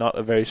also not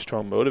a very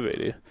strong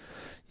motivator.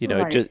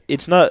 Right,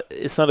 It's not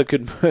a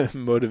good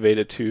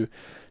motivator to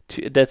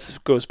that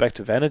goes back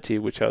to vanity,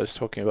 which I was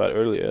talking about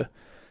earlier.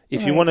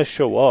 If you want right, to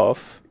show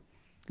off,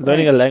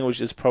 learning a right,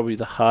 language is probably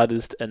the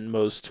hardest and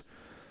most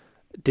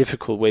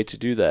difficult way to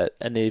do that.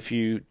 And if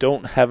you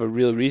don't have a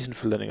real reason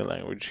for learning a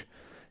language,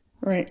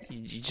 right,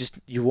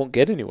 you won't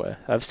get anywhere.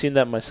 I've seen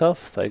that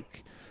myself.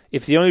 Like,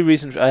 if the only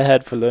reason I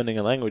had for learning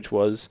a language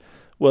was,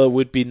 well, it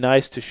would be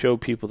nice to show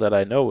people that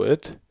I know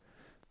it, right,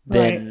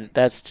 then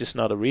that's just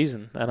not a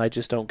reason, and I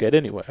just don't get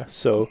anywhere.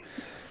 So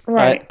I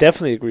right,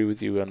 definitely agree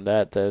with you on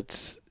that.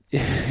 That's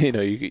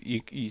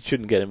you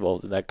shouldn't get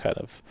involved in that kind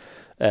of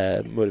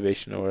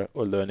motivation or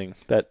learning.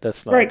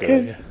 That's not a right. good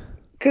idea.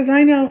 Because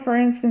I know, for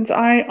instance,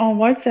 I on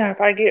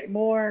WhatsApp I get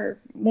more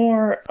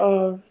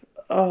of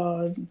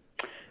a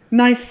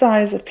nice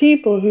size of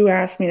people who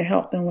ask me to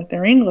help them with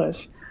their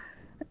English,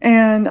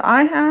 and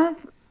I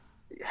have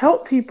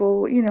helped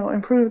people,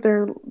 improve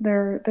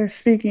their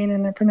speaking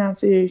and their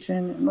pronunciation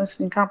and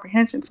listening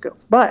comprehension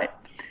skills. But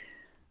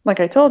like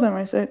I told them,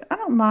 I said, I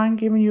don't mind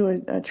giving you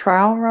a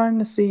trial run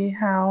to see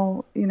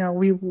how,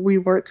 we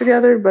work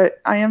together, but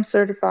I am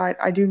certified.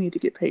 I do need to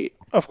get paid.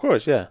 Of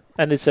course, yeah,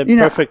 and it's a You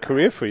know, perfect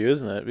career for you,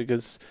 isn't it?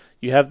 Because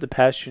you have the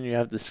passion, you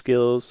have the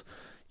skills,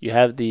 you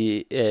have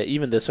the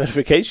even the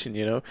certification,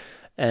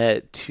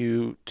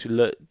 to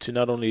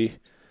not only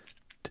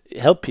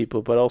help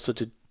people but also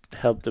to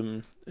help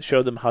them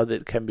show them how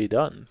that can be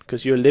done.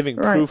 Because you're living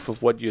right, proof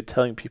of what you're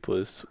telling people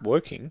is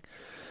working,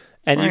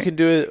 and you right. can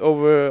do it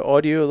over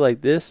audio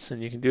like this,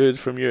 and you can do it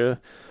from your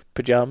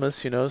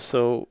pajamas.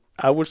 So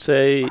I would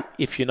say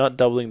if you're not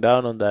doubling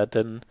down on that,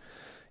 then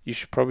you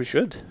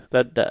should.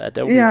 That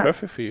would be Yeah.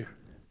 perfect for you.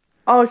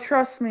 Oh,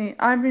 trust me,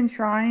 I've been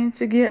trying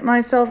to get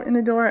myself in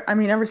the door. I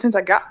mean, ever since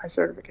I got my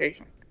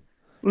certification,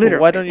 But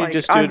why literally, don't you like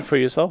just do it I've for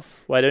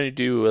yourself? Why don't you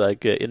do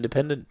like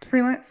independent?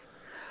 freelance.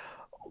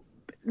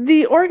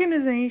 The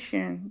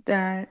organization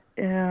that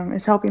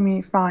is helping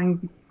me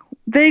find,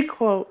 they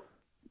quote,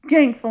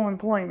 gainful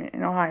employment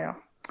in Ohio,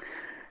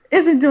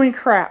 isn't doing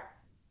crap.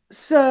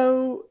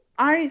 So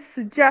I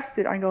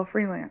suggested I go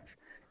freelance.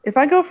 If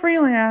I go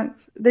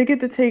freelance, they get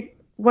to take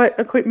what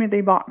equipment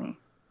they bought me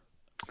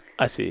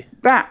I see.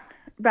 back.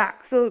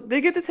 So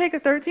they get to take a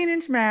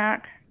 13-inch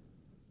Mac,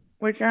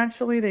 which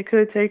actually they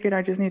could take it.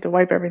 I just need to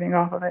wipe everything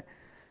off of it.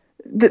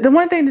 The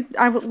one thing that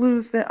I would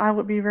lose that I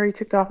would be very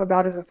ticked off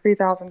about is a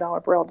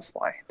 $3,000 braille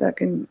display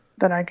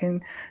that I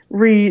can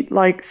read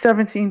like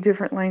 17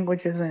 different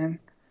languages in.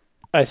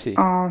 I see.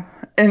 Um,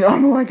 and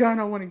I'm like, I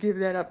don't want to give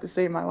that up to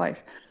save my life.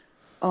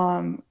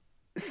 Um,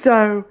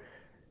 so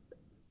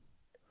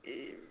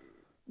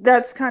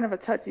that's kind of a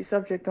touchy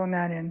subject on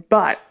that end.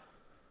 But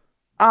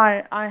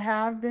I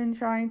have been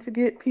trying to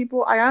get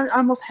people. I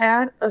almost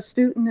had a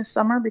student this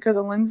summer because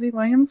of Lindsay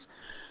Williams,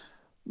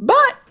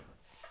 but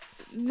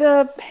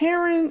the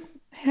parent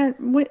had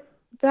went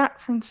back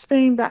from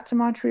Spain back to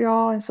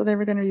Montreal, and so they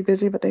were going to be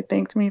busy. But they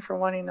thanked me for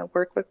wanting to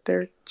work with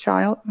their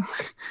child.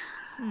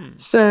 Hmm.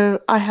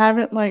 So I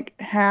haven't like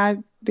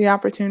had the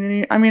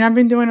opportunity. I mean, I've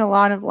been doing a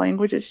lot of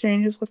language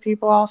exchanges with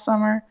people all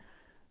summer,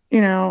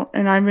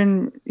 and I've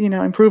been,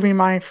 improving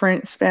my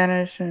French,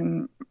 Spanish,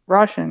 and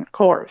Russian, of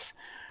course.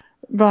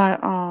 But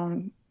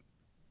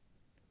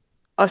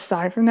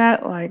aside from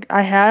that, like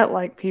I had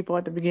like people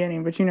at the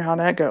beginning, but you know how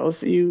that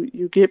goes.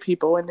 You get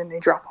people and then they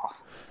drop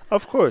off.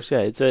 Of course,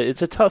 yeah. It's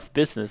a tough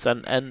business,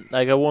 and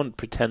like I won't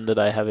pretend that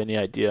I have any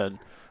idea on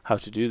how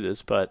to do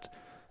this, but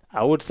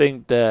I would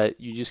think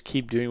that you just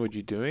keep doing what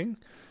you're doing,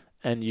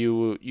 and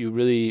you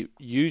really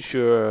use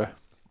your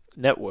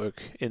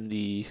network in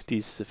these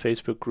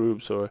Facebook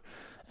groups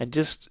and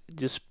just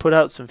put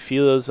out some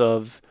feelers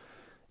of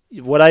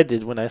what I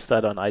did when I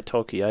started on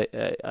italki.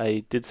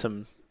 I did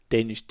some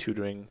Danish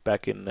tutoring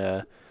back in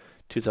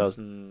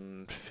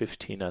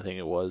 2015, I think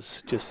it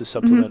was, just to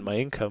supplement Hmm. my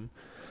income.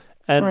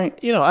 And Right,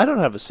 I don't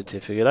have a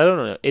certificate. I don't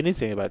know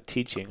anything about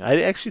teaching.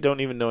 I actually don't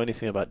even know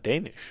anything about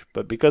Danish.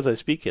 But because I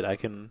speak it, I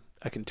can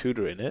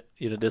tutor in it.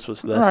 This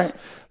was right,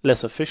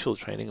 less official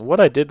training. And what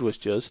I did was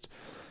just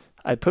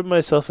I put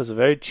myself as a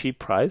very cheap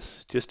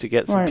price just to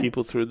get some right.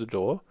 people through the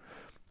door.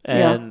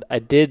 Yeah, And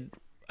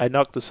I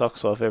knocked the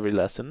socks off every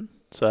lesson.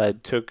 So I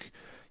took,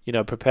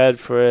 prepared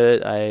for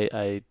it.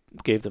 I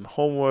gave them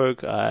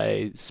homework.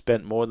 I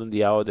spent more than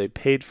the hour they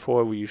paid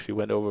for. We usually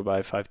went over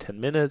by 5-10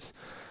 minutes.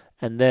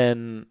 And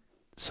then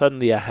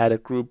suddenly I had a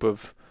group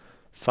of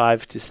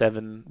 5 to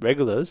 7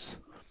 regulars.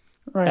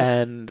 right,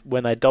 And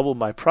when I doubled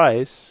my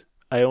price,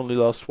 I only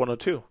lost one or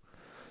two.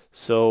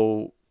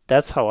 So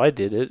that's how I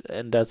did it.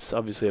 And that's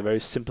obviously a very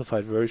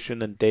simplified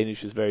version. And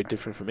Danish is very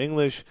different from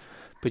English.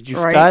 But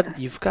right,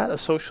 you've got a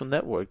social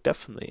network,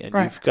 definitely. And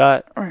right, you've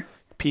got right.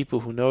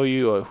 people who know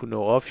you or who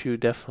know of you,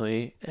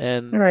 definitely,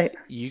 and Right.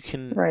 you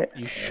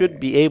should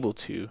be able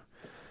to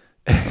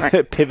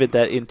pivot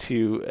that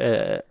into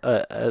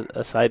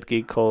a side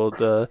gig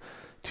called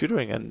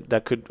tutoring, and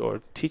that could,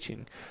 or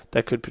teaching,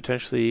 that could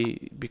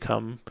potentially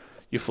become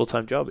your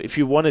full-time job if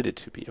you wanted it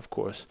to be, of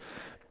course.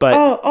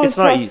 But it's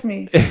not trust easy.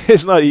 me.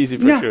 It's not easy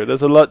for No. sure.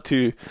 There's a lot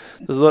to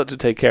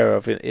take care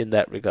of in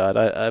that regard.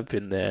 I've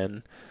been there,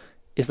 and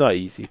it's not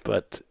easy.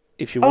 But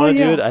if you want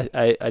to do it,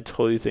 I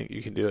totally think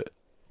you can do it.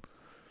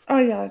 Oh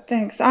yeah,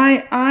 thanks.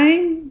 I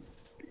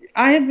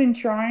have been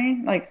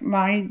trying like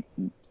my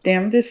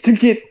damnedest to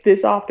get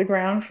this off the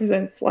ground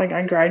since like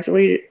I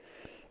graduated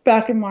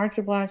back in March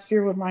of last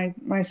year with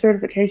my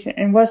certification.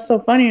 And what's so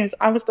funny is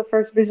I was the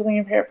first visually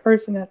impaired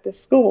person at this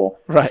school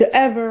Right. to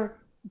ever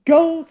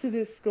go to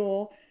this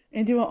school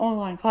and do an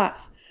online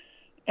class.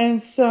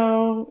 And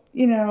so,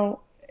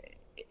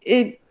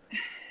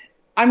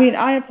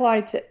 I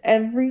applied to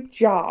every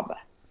job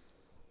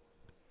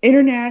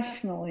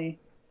internationally.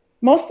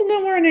 Most of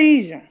them were in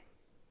Asia.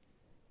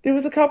 There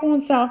was a couple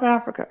in South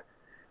Africa.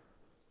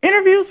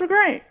 Interviews were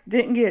great.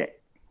 Didn't get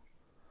it.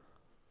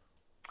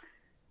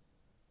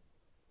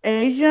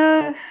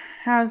 Asia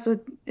has an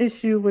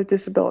issue with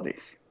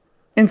disabilities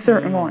in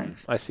certain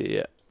ones. I see.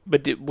 Yeah,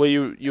 but were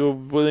you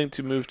willing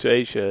to move to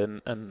Asia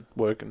and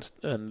work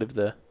and live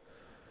there?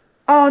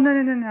 Oh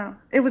no!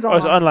 It was Oh, online.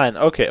 it's online.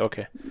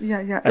 Okay. Yeah.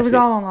 It I was see.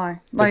 all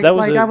online. Like that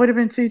was I would have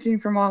been teaching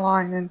from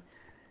online,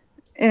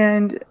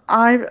 and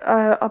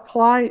I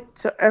applied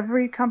to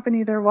every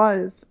company there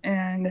was,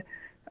 and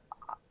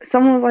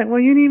someone was like, "Well,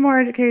 you need more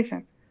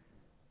education,"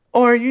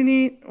 or "You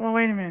need." Well,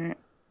 wait a minute.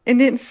 It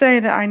didn't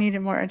say that I needed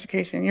more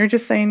education. You're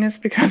just saying this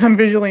because I'm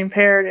visually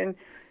impaired, and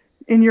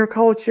in your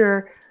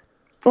culture,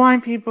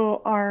 blind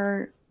people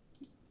are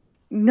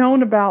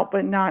known about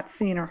but not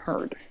seen or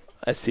heard.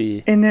 I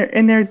see. And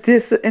their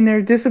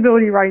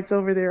disability rights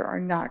over there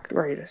are not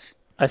greatest.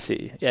 I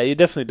see. Yeah, you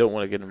definitely don't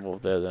want to get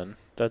involved there then.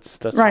 That's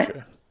Right. for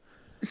sure.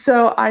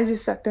 So I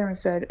just sat there and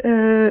said,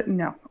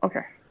 no,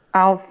 okay,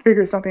 I'll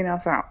figure something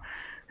else out.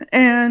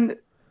 And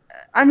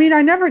I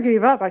never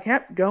gave up. I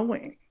kept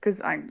going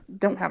because I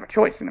don't have a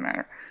choice in the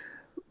matter.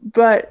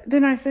 But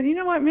then I said, you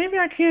know what, maybe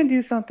I can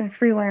do something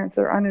freelance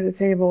or under the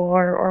table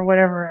or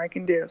whatever I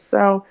can do.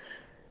 So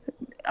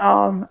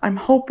I'm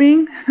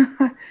hoping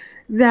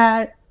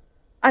that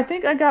I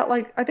think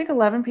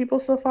 11 people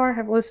so far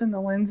have listened to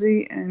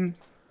Lindsay and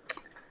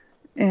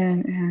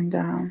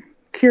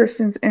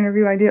Kirsten's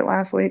interview I did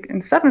last week,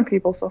 and 7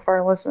 people so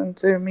far listened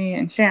to me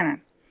and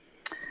Shannon.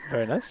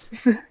 Very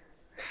nice.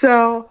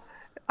 So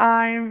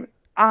I'm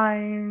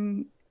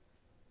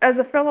as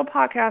a fellow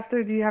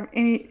podcaster, do you have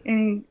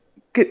any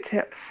good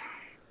tips?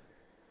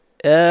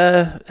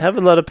 Have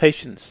a lot of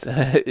patience.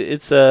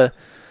 It's the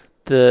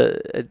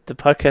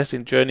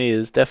podcasting journey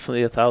is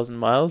definitely 1,000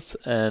 miles,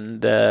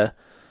 and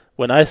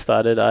when I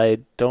started, I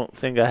don't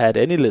think I had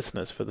any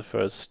listeners for the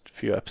first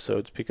few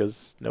episodes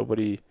because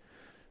nobody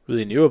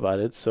really knew about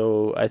it.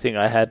 So I think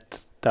I had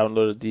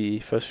downloaded the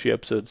first few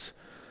episodes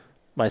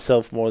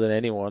myself more than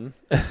anyone.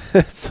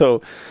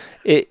 So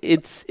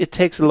it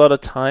takes a lot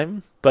of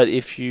time, but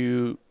if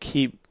you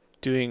keep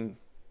doing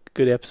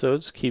good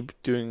episodes, keep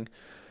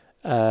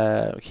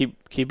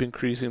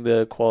increasing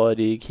the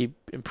quality, keep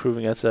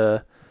improving as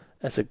a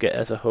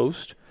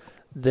host,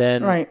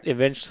 then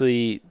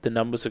eventually the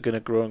numbers are going to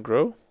grow and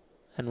grow.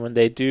 And when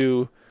they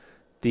do,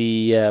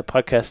 the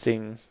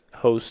podcasting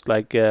host,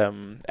 like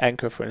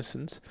Anchor, for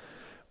instance,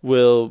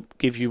 will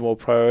give you more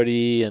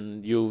priority,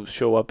 and you'll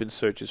show up in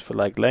searches for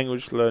like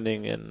language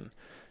learning and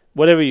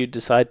whatever you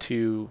decide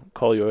to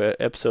call your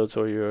episodes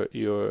or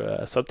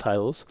your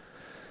subtitles.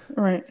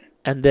 Right.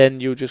 And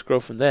then you'll just grow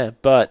from there.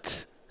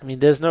 But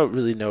there's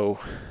really no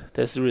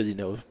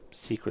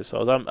secret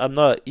sauce. I'm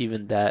not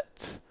even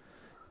that.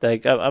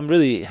 Like I'm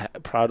really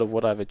proud of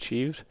what I've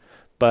achieved,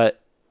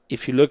 but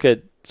if you look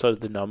at sort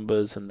of the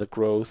numbers and the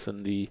growth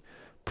and the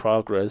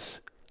progress,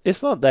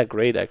 it's not that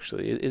great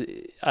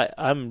actually.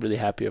 I'm really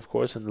happy, of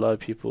course, and a lot of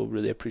people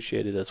really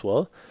appreciate it as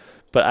well.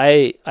 But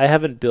I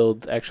haven't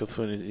built actual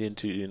Fluently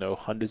into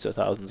hundreds of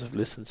thousands of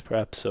listens per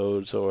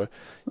episodes or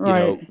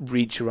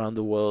reach around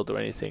the world or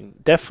anything.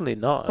 Definitely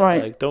not.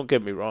 Right. Like, don't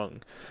get me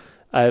wrong.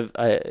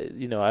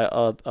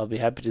 I'll be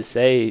happy to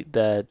say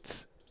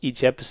that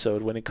each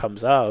episode when it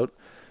comes out,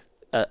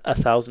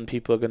 1,000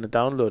 people are going to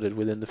download it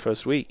within the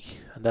first week,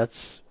 and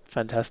that's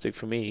fantastic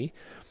for me.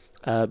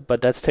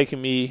 But that's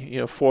taken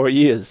me 4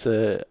 years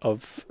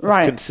of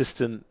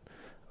consistent.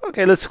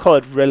 Okay, let's call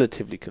it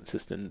relatively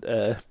consistent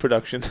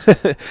production.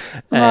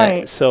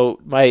 Right. So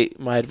my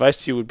advice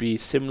to you would be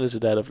similar to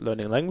that of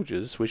learning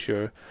languages, which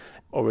you're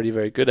already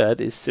very good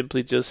at, is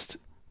simply just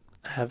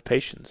have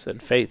patience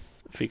and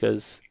faith,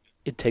 because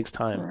it takes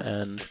time,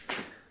 and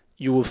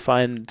you will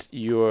find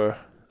your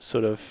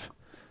sort of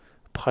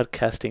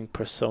podcasting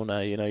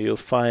persona. You'll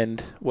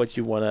find what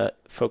you want to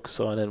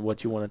focus on and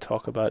what you want to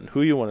talk about and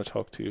who you want to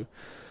talk to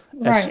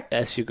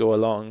as you go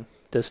along.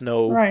 There's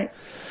no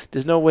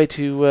way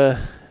to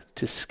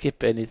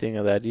skip anything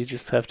of that. You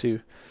just have to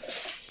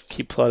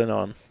keep plodding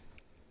on.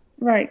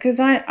 Right, because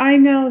I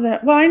know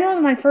that, well, I know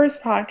that my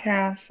first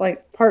podcast,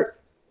 like part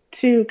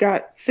two,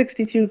 got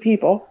 62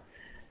 people.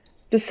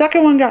 The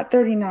second one got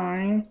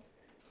 39.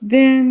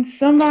 Then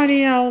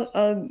somebody else,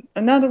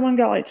 another one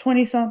got like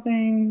 20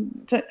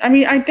 something. I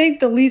mean, I think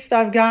the least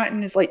I've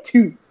gotten is like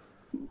two.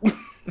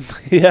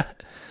 Yeah.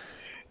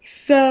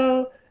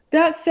 So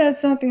that said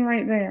something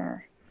right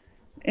there.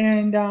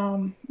 And,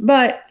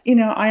 but,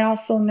 I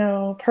also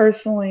know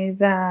personally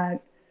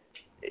that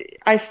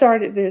I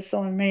started this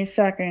on May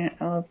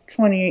 2nd of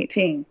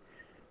 2018.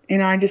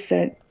 And I just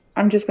said,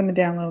 I'm just going to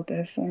download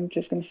this. I'm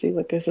just going to see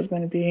what this is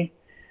going to be.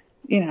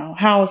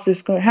 How is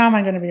this going? How am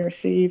I going to be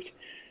received?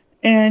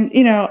 And,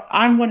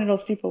 I'm one of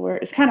those people where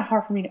it's kind of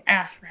hard for me to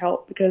ask for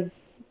help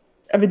because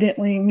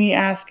evidently me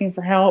asking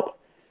for help,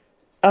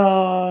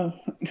 I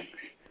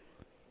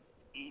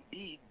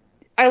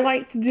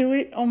like to do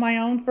it on my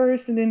own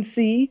first and then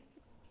see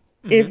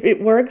if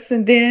it works.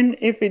 And then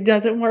if it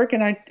doesn't work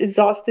and I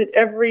exhausted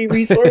every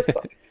resource,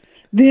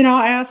 then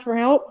I'll ask for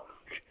help.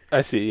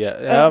 I see,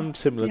 yeah. I'm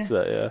similar to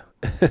that, yeah.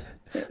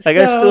 Like,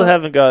 So, I still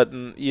haven't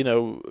gotten,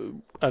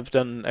 I've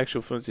done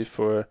actual fluency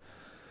for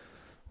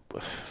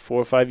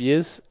 4 or 5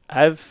 years.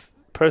 I've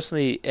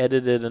personally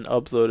edited and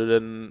uploaded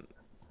and,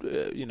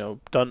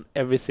 done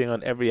everything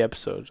on every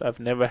episode. I've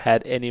never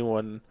had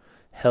anyone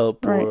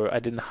help, right. or I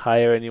didn't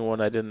hire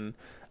anyone. I didn't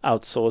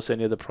outsource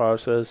any of the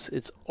process.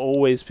 It's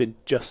always been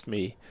just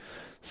me.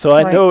 So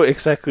I Right. know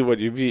exactly what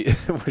you mean,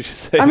 what you're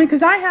saying. I mean,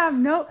 because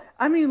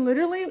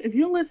literally, if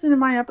you listen to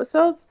my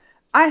episodes,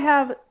 I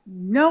have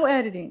no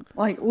editing.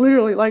 Like,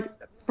 literally, like,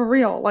 for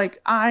real.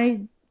 Like,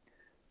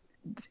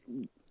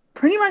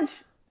 pretty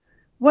much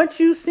what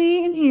you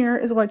see and hear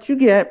is what you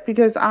get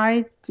because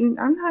I'm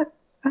not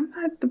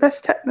the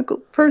best technical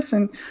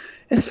person,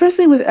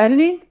 especially with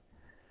editing.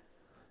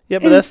 Yeah,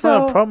 but And that's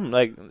not a so, problem.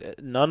 Like,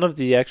 none of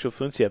the actual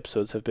fluency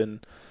episodes have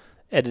been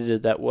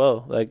edited that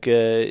well. Like,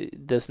 they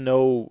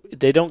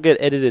don't get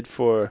edited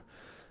for,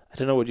 I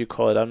don't know what you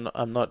call it.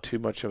 I'm not too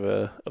much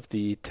of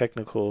the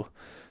technical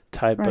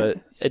type, right,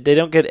 but they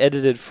don't get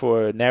edited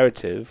for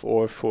narrative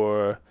or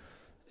for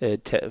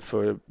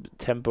for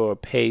tempo or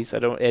pace. I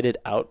don't edit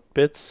out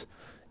bits.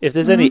 If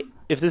there's any mm-hmm,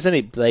 if there's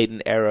any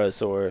blatant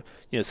errors, or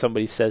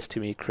somebody says to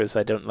me, Chris,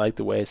 I don't like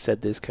the way I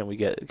said this. Can we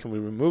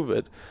remove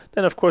it?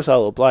 Then of course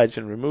I'll oblige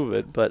and remove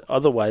it. But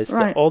otherwise,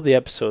 right, all the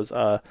episodes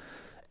are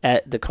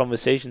at the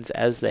conversations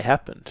as they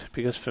happened.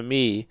 Because for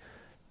me,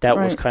 that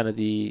was right, kind of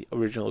the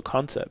original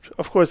concept.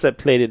 Of course, that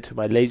played into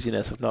my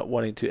laziness of not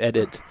wanting to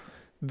edit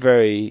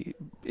very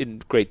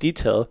in great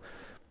detail.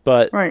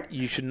 But right,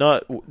 you should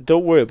not.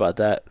 Don't worry about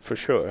that for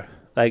sure.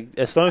 Like,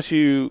 as long as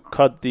you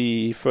cut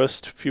the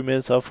first few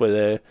minutes off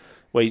where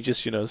you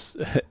just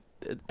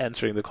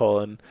answering the call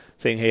and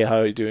saying, hey, how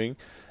are you doing,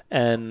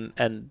 and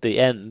the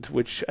end,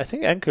 which I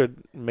think Anchor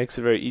makes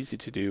it very easy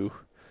to do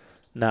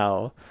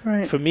now.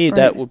 right, For me, that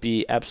right, would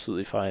be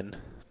absolutely fine.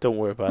 Don't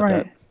worry about that.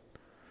 right.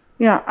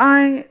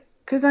 Yeah,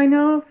 because I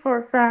know for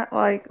a fact,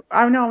 like,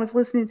 I know I was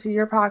listening to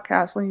your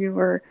podcast when you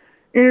were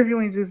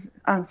interviewing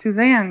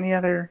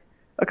Suzanne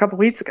a couple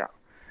weeks ago.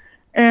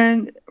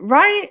 And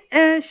right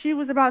as she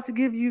was about to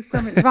give you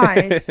some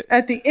advice,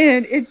 at the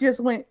end, it just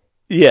went,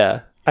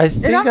 Yeah,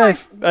 and I'm like,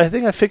 I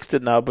think I fixed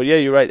it now. But yeah,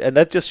 you're right, and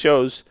that just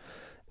shows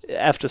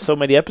after so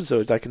many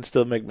episodes, I can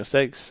still make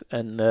mistakes,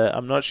 and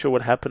I'm not sure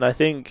what happened. I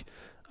think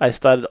I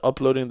started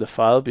uploading the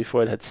file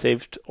before it had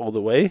saved all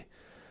the way,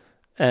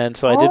 and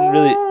so oh, I didn't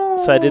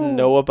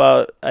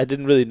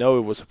really know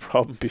it was a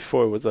problem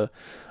before it was a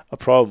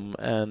problem,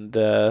 and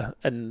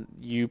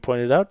you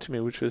pointed out to me,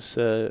 which was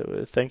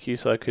thank you,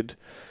 so I could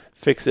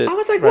fix I it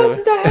was like, right what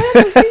away. the heck?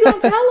 Was she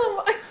gonna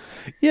tell him?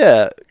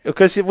 Yeah,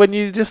 because when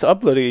you just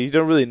upload it, you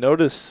don't really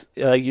notice.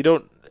 You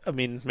don't. I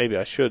mean, maybe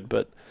I should,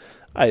 but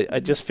I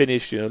just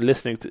finished,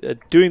 listening to,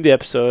 doing the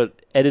episode,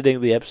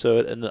 editing the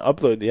episode, and then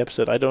uploading the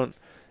episode. I don't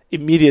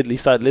immediately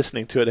start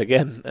listening to it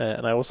again,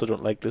 and I also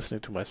don't like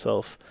listening to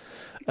myself.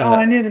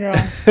 Oh, neither do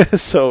I.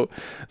 So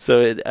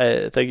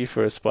thank you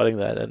for spotting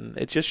that, and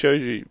it just shows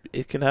you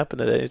it can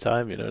happen at any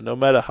time. No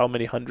matter how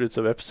many hundreds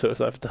of episodes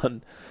I've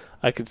done,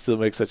 I can still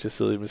make such a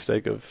silly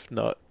mistake of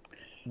not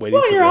waiting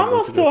Well, for you're the audio to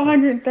almost to go through.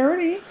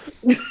 130.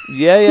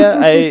 Yeah.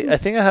 I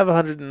think I have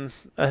 100 and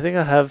I think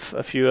I have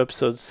a few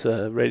episodes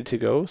ready to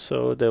go,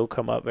 so they'll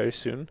come out very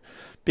soon.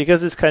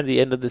 Because it's kind of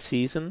the end of the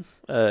season.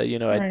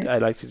 Right, I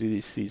like to do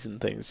these season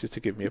things just to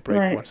give me a break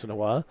right, once in a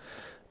while.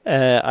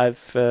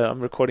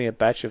 I'm recording a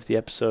batch of the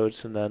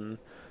episodes, and then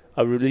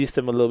I'll release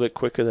them a little bit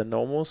quicker than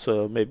normal,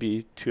 so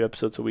maybe 2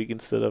 episodes a week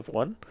instead of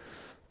one.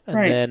 And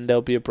right. then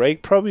there'll be a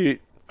break, probably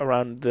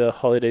around the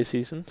holiday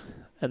season.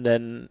 And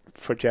then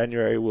for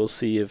January, we'll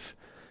see if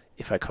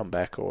I come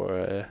back,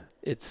 or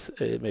it's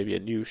maybe a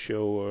new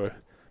show, or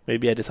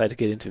maybe I decide to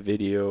get into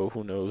video.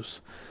 Who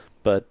knows?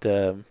 But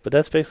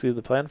that's basically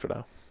the plan for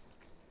now.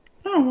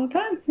 Oh, well,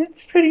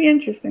 that's pretty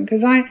interesting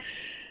because I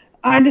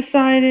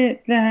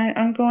decided that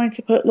I'm going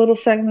to put little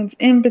segments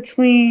in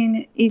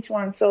between each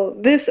one. So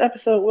this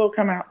episode will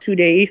come out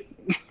today.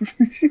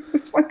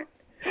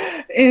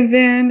 And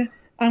then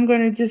I'm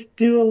going to just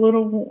do a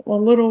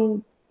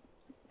little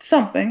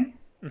something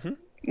Hmm.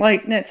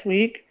 like next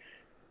week.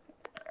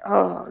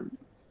 Uh,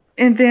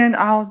 and then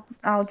I'll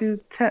do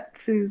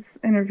Tetsu's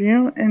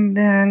interview, and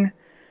then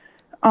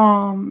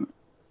um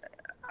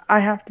I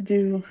have to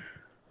do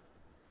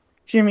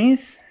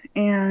Jimmy's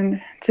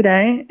and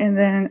today, and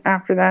then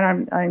after that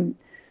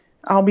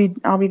I'll be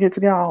good to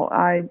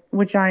go.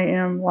 Which I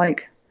am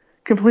like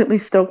completely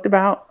stoked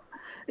about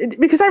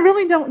because I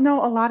really don't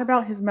know a lot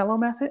about his mellow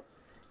method,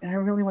 and I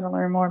really want to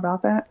learn more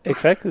about that.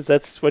 Exactly.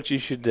 That's what you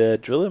should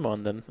drill him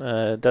on then.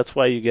 That's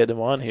why you get him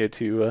on here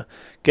to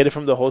get it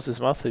from the horse's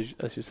mouth,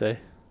 as you say.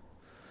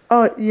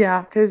 Oh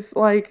yeah, because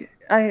I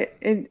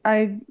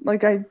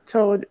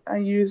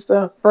used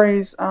the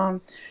phrase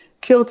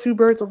 "kill two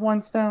birds with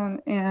one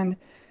stone," and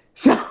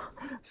so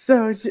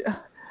so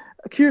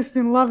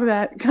Kirsten loved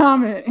that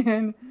comment,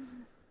 and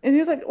he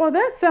was like, "Well,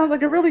 that sounds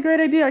like a really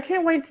great idea. I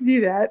can't wait to do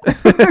that."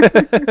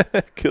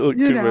 Kill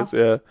you two know, birds,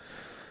 yeah.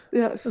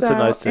 yeah. That's a So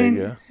nice thing,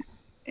 yeah.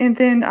 and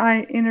then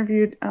I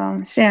interviewed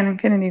Shannon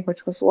Kennedy,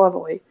 which was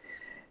lovely,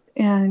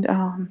 and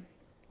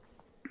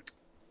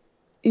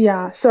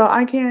yeah. So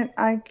I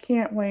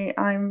can't wait.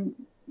 I'm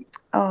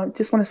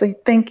just want to say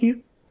thank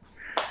you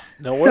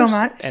No so worries.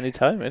 much.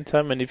 Anytime,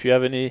 anytime. And if you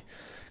have any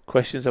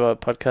questions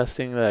about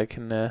podcasting that I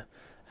can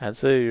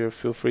answer, you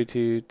feel free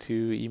to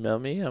email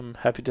me. I'm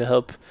happy to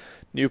help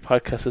new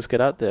podcasters get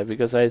out there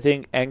because I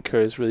think Anchor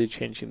is really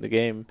changing the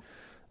game.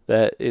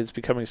 That it's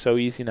becoming so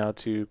easy now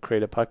to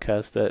create a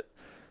podcast that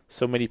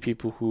so many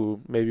people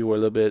who maybe were a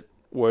little bit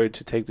worried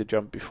to take the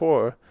jump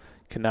before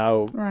can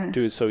now Right.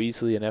 do it so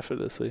easily and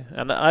effortlessly.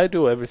 And I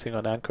do everything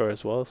on Anchor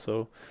as well,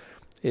 so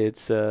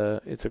it's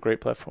a great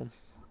platform.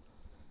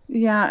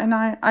 Yeah, and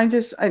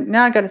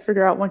now I got to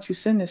figure out once you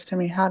send this to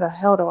me, how the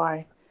hell do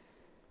I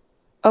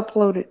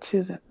upload it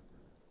to the?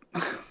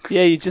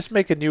 Yeah, you just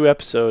make a new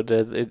episode.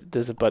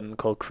 There's a button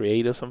called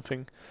create or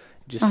something.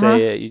 You just Uh-huh.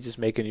 say you just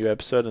make a new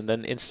episode, and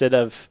then instead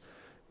of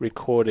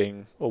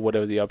recording or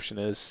whatever the option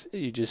is,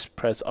 you just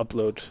press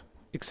upload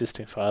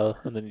existing file,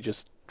 and then you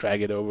just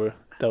drag it over.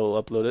 That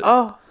will upload it.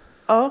 Oh,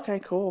 oh, okay,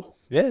 cool.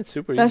 Yeah, it's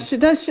super That easy.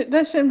 should that should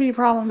that shouldn't be a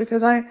problem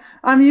because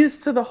I'm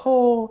used to the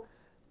whole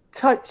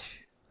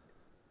touch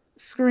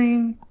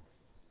screen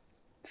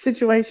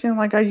situation.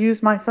 Like I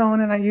use my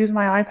phone and I use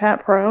my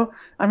iPad Pro.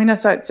 I mean,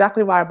 that's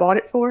exactly why I bought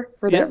it for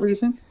Yeah, that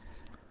reason,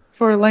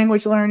 for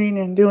language learning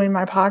and doing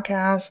my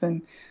podcast.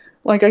 And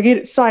like I get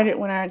excited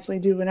when I actually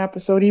do an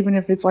episode, even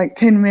if it's like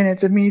 10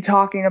 minutes of me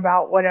talking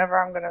about whatever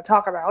I'm going to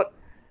talk about.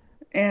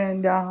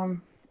 And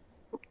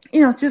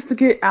just to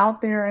get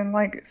out there, and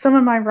like some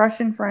of my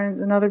Russian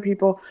friends and other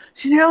people,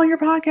 Chanel, your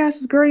podcast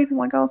is great. I'm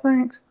like, oh,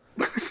 thanks.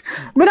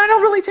 But I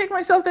don't really take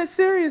myself that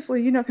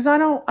seriously, because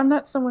I'm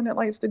not someone that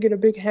likes to get a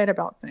big head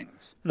about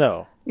things,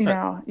 no.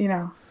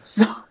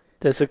 So,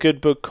 There's a good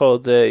book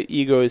called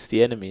 "Ego is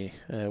the Enemy,"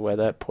 where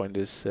that point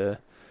is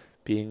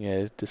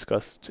being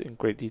discussed in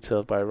great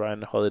detail by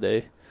Ryan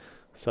Holiday.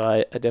 So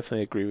I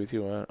definitely agree with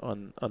you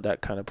on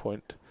that kind of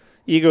point.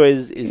 Ego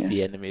is yeah.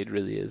 the enemy. It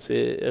really is.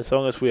 As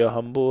long as we are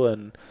humble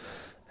and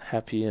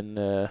happy and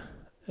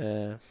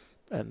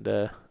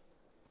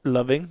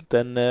loving,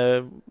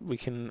 then we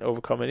can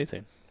overcome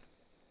anything.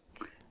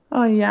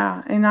 Oh,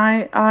 yeah. And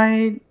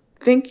I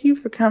thank you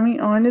for coming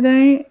on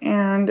today,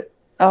 and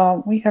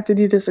we have to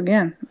do this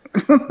again.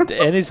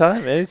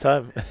 Anytime,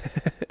 anytime.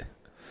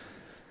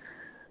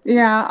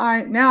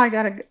 Yeah, now I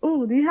gotta.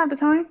 Oh, do you have the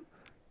time?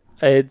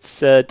 It's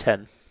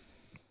 10.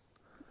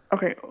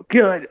 Okay,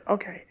 good.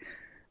 Okay,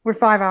 we're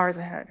 5 hours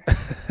ahead.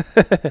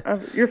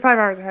 You're 5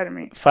 hours ahead of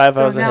me. 5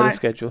 hours ahead of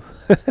schedule.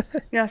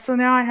 Yeah, so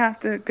now I have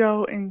to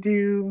go and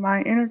do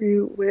my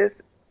interview with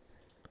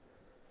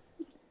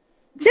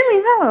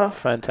Jimmy Mello of the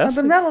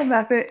Fantastic. Mello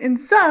Method, and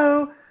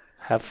so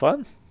Have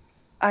fun.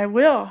 I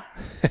will.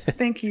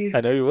 Thank you.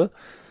 I know you will.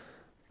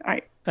 All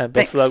right. And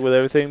best of luck with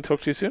everything. Talk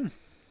to you soon.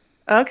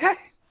 Okay.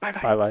 Bye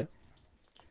bye. Bye bye.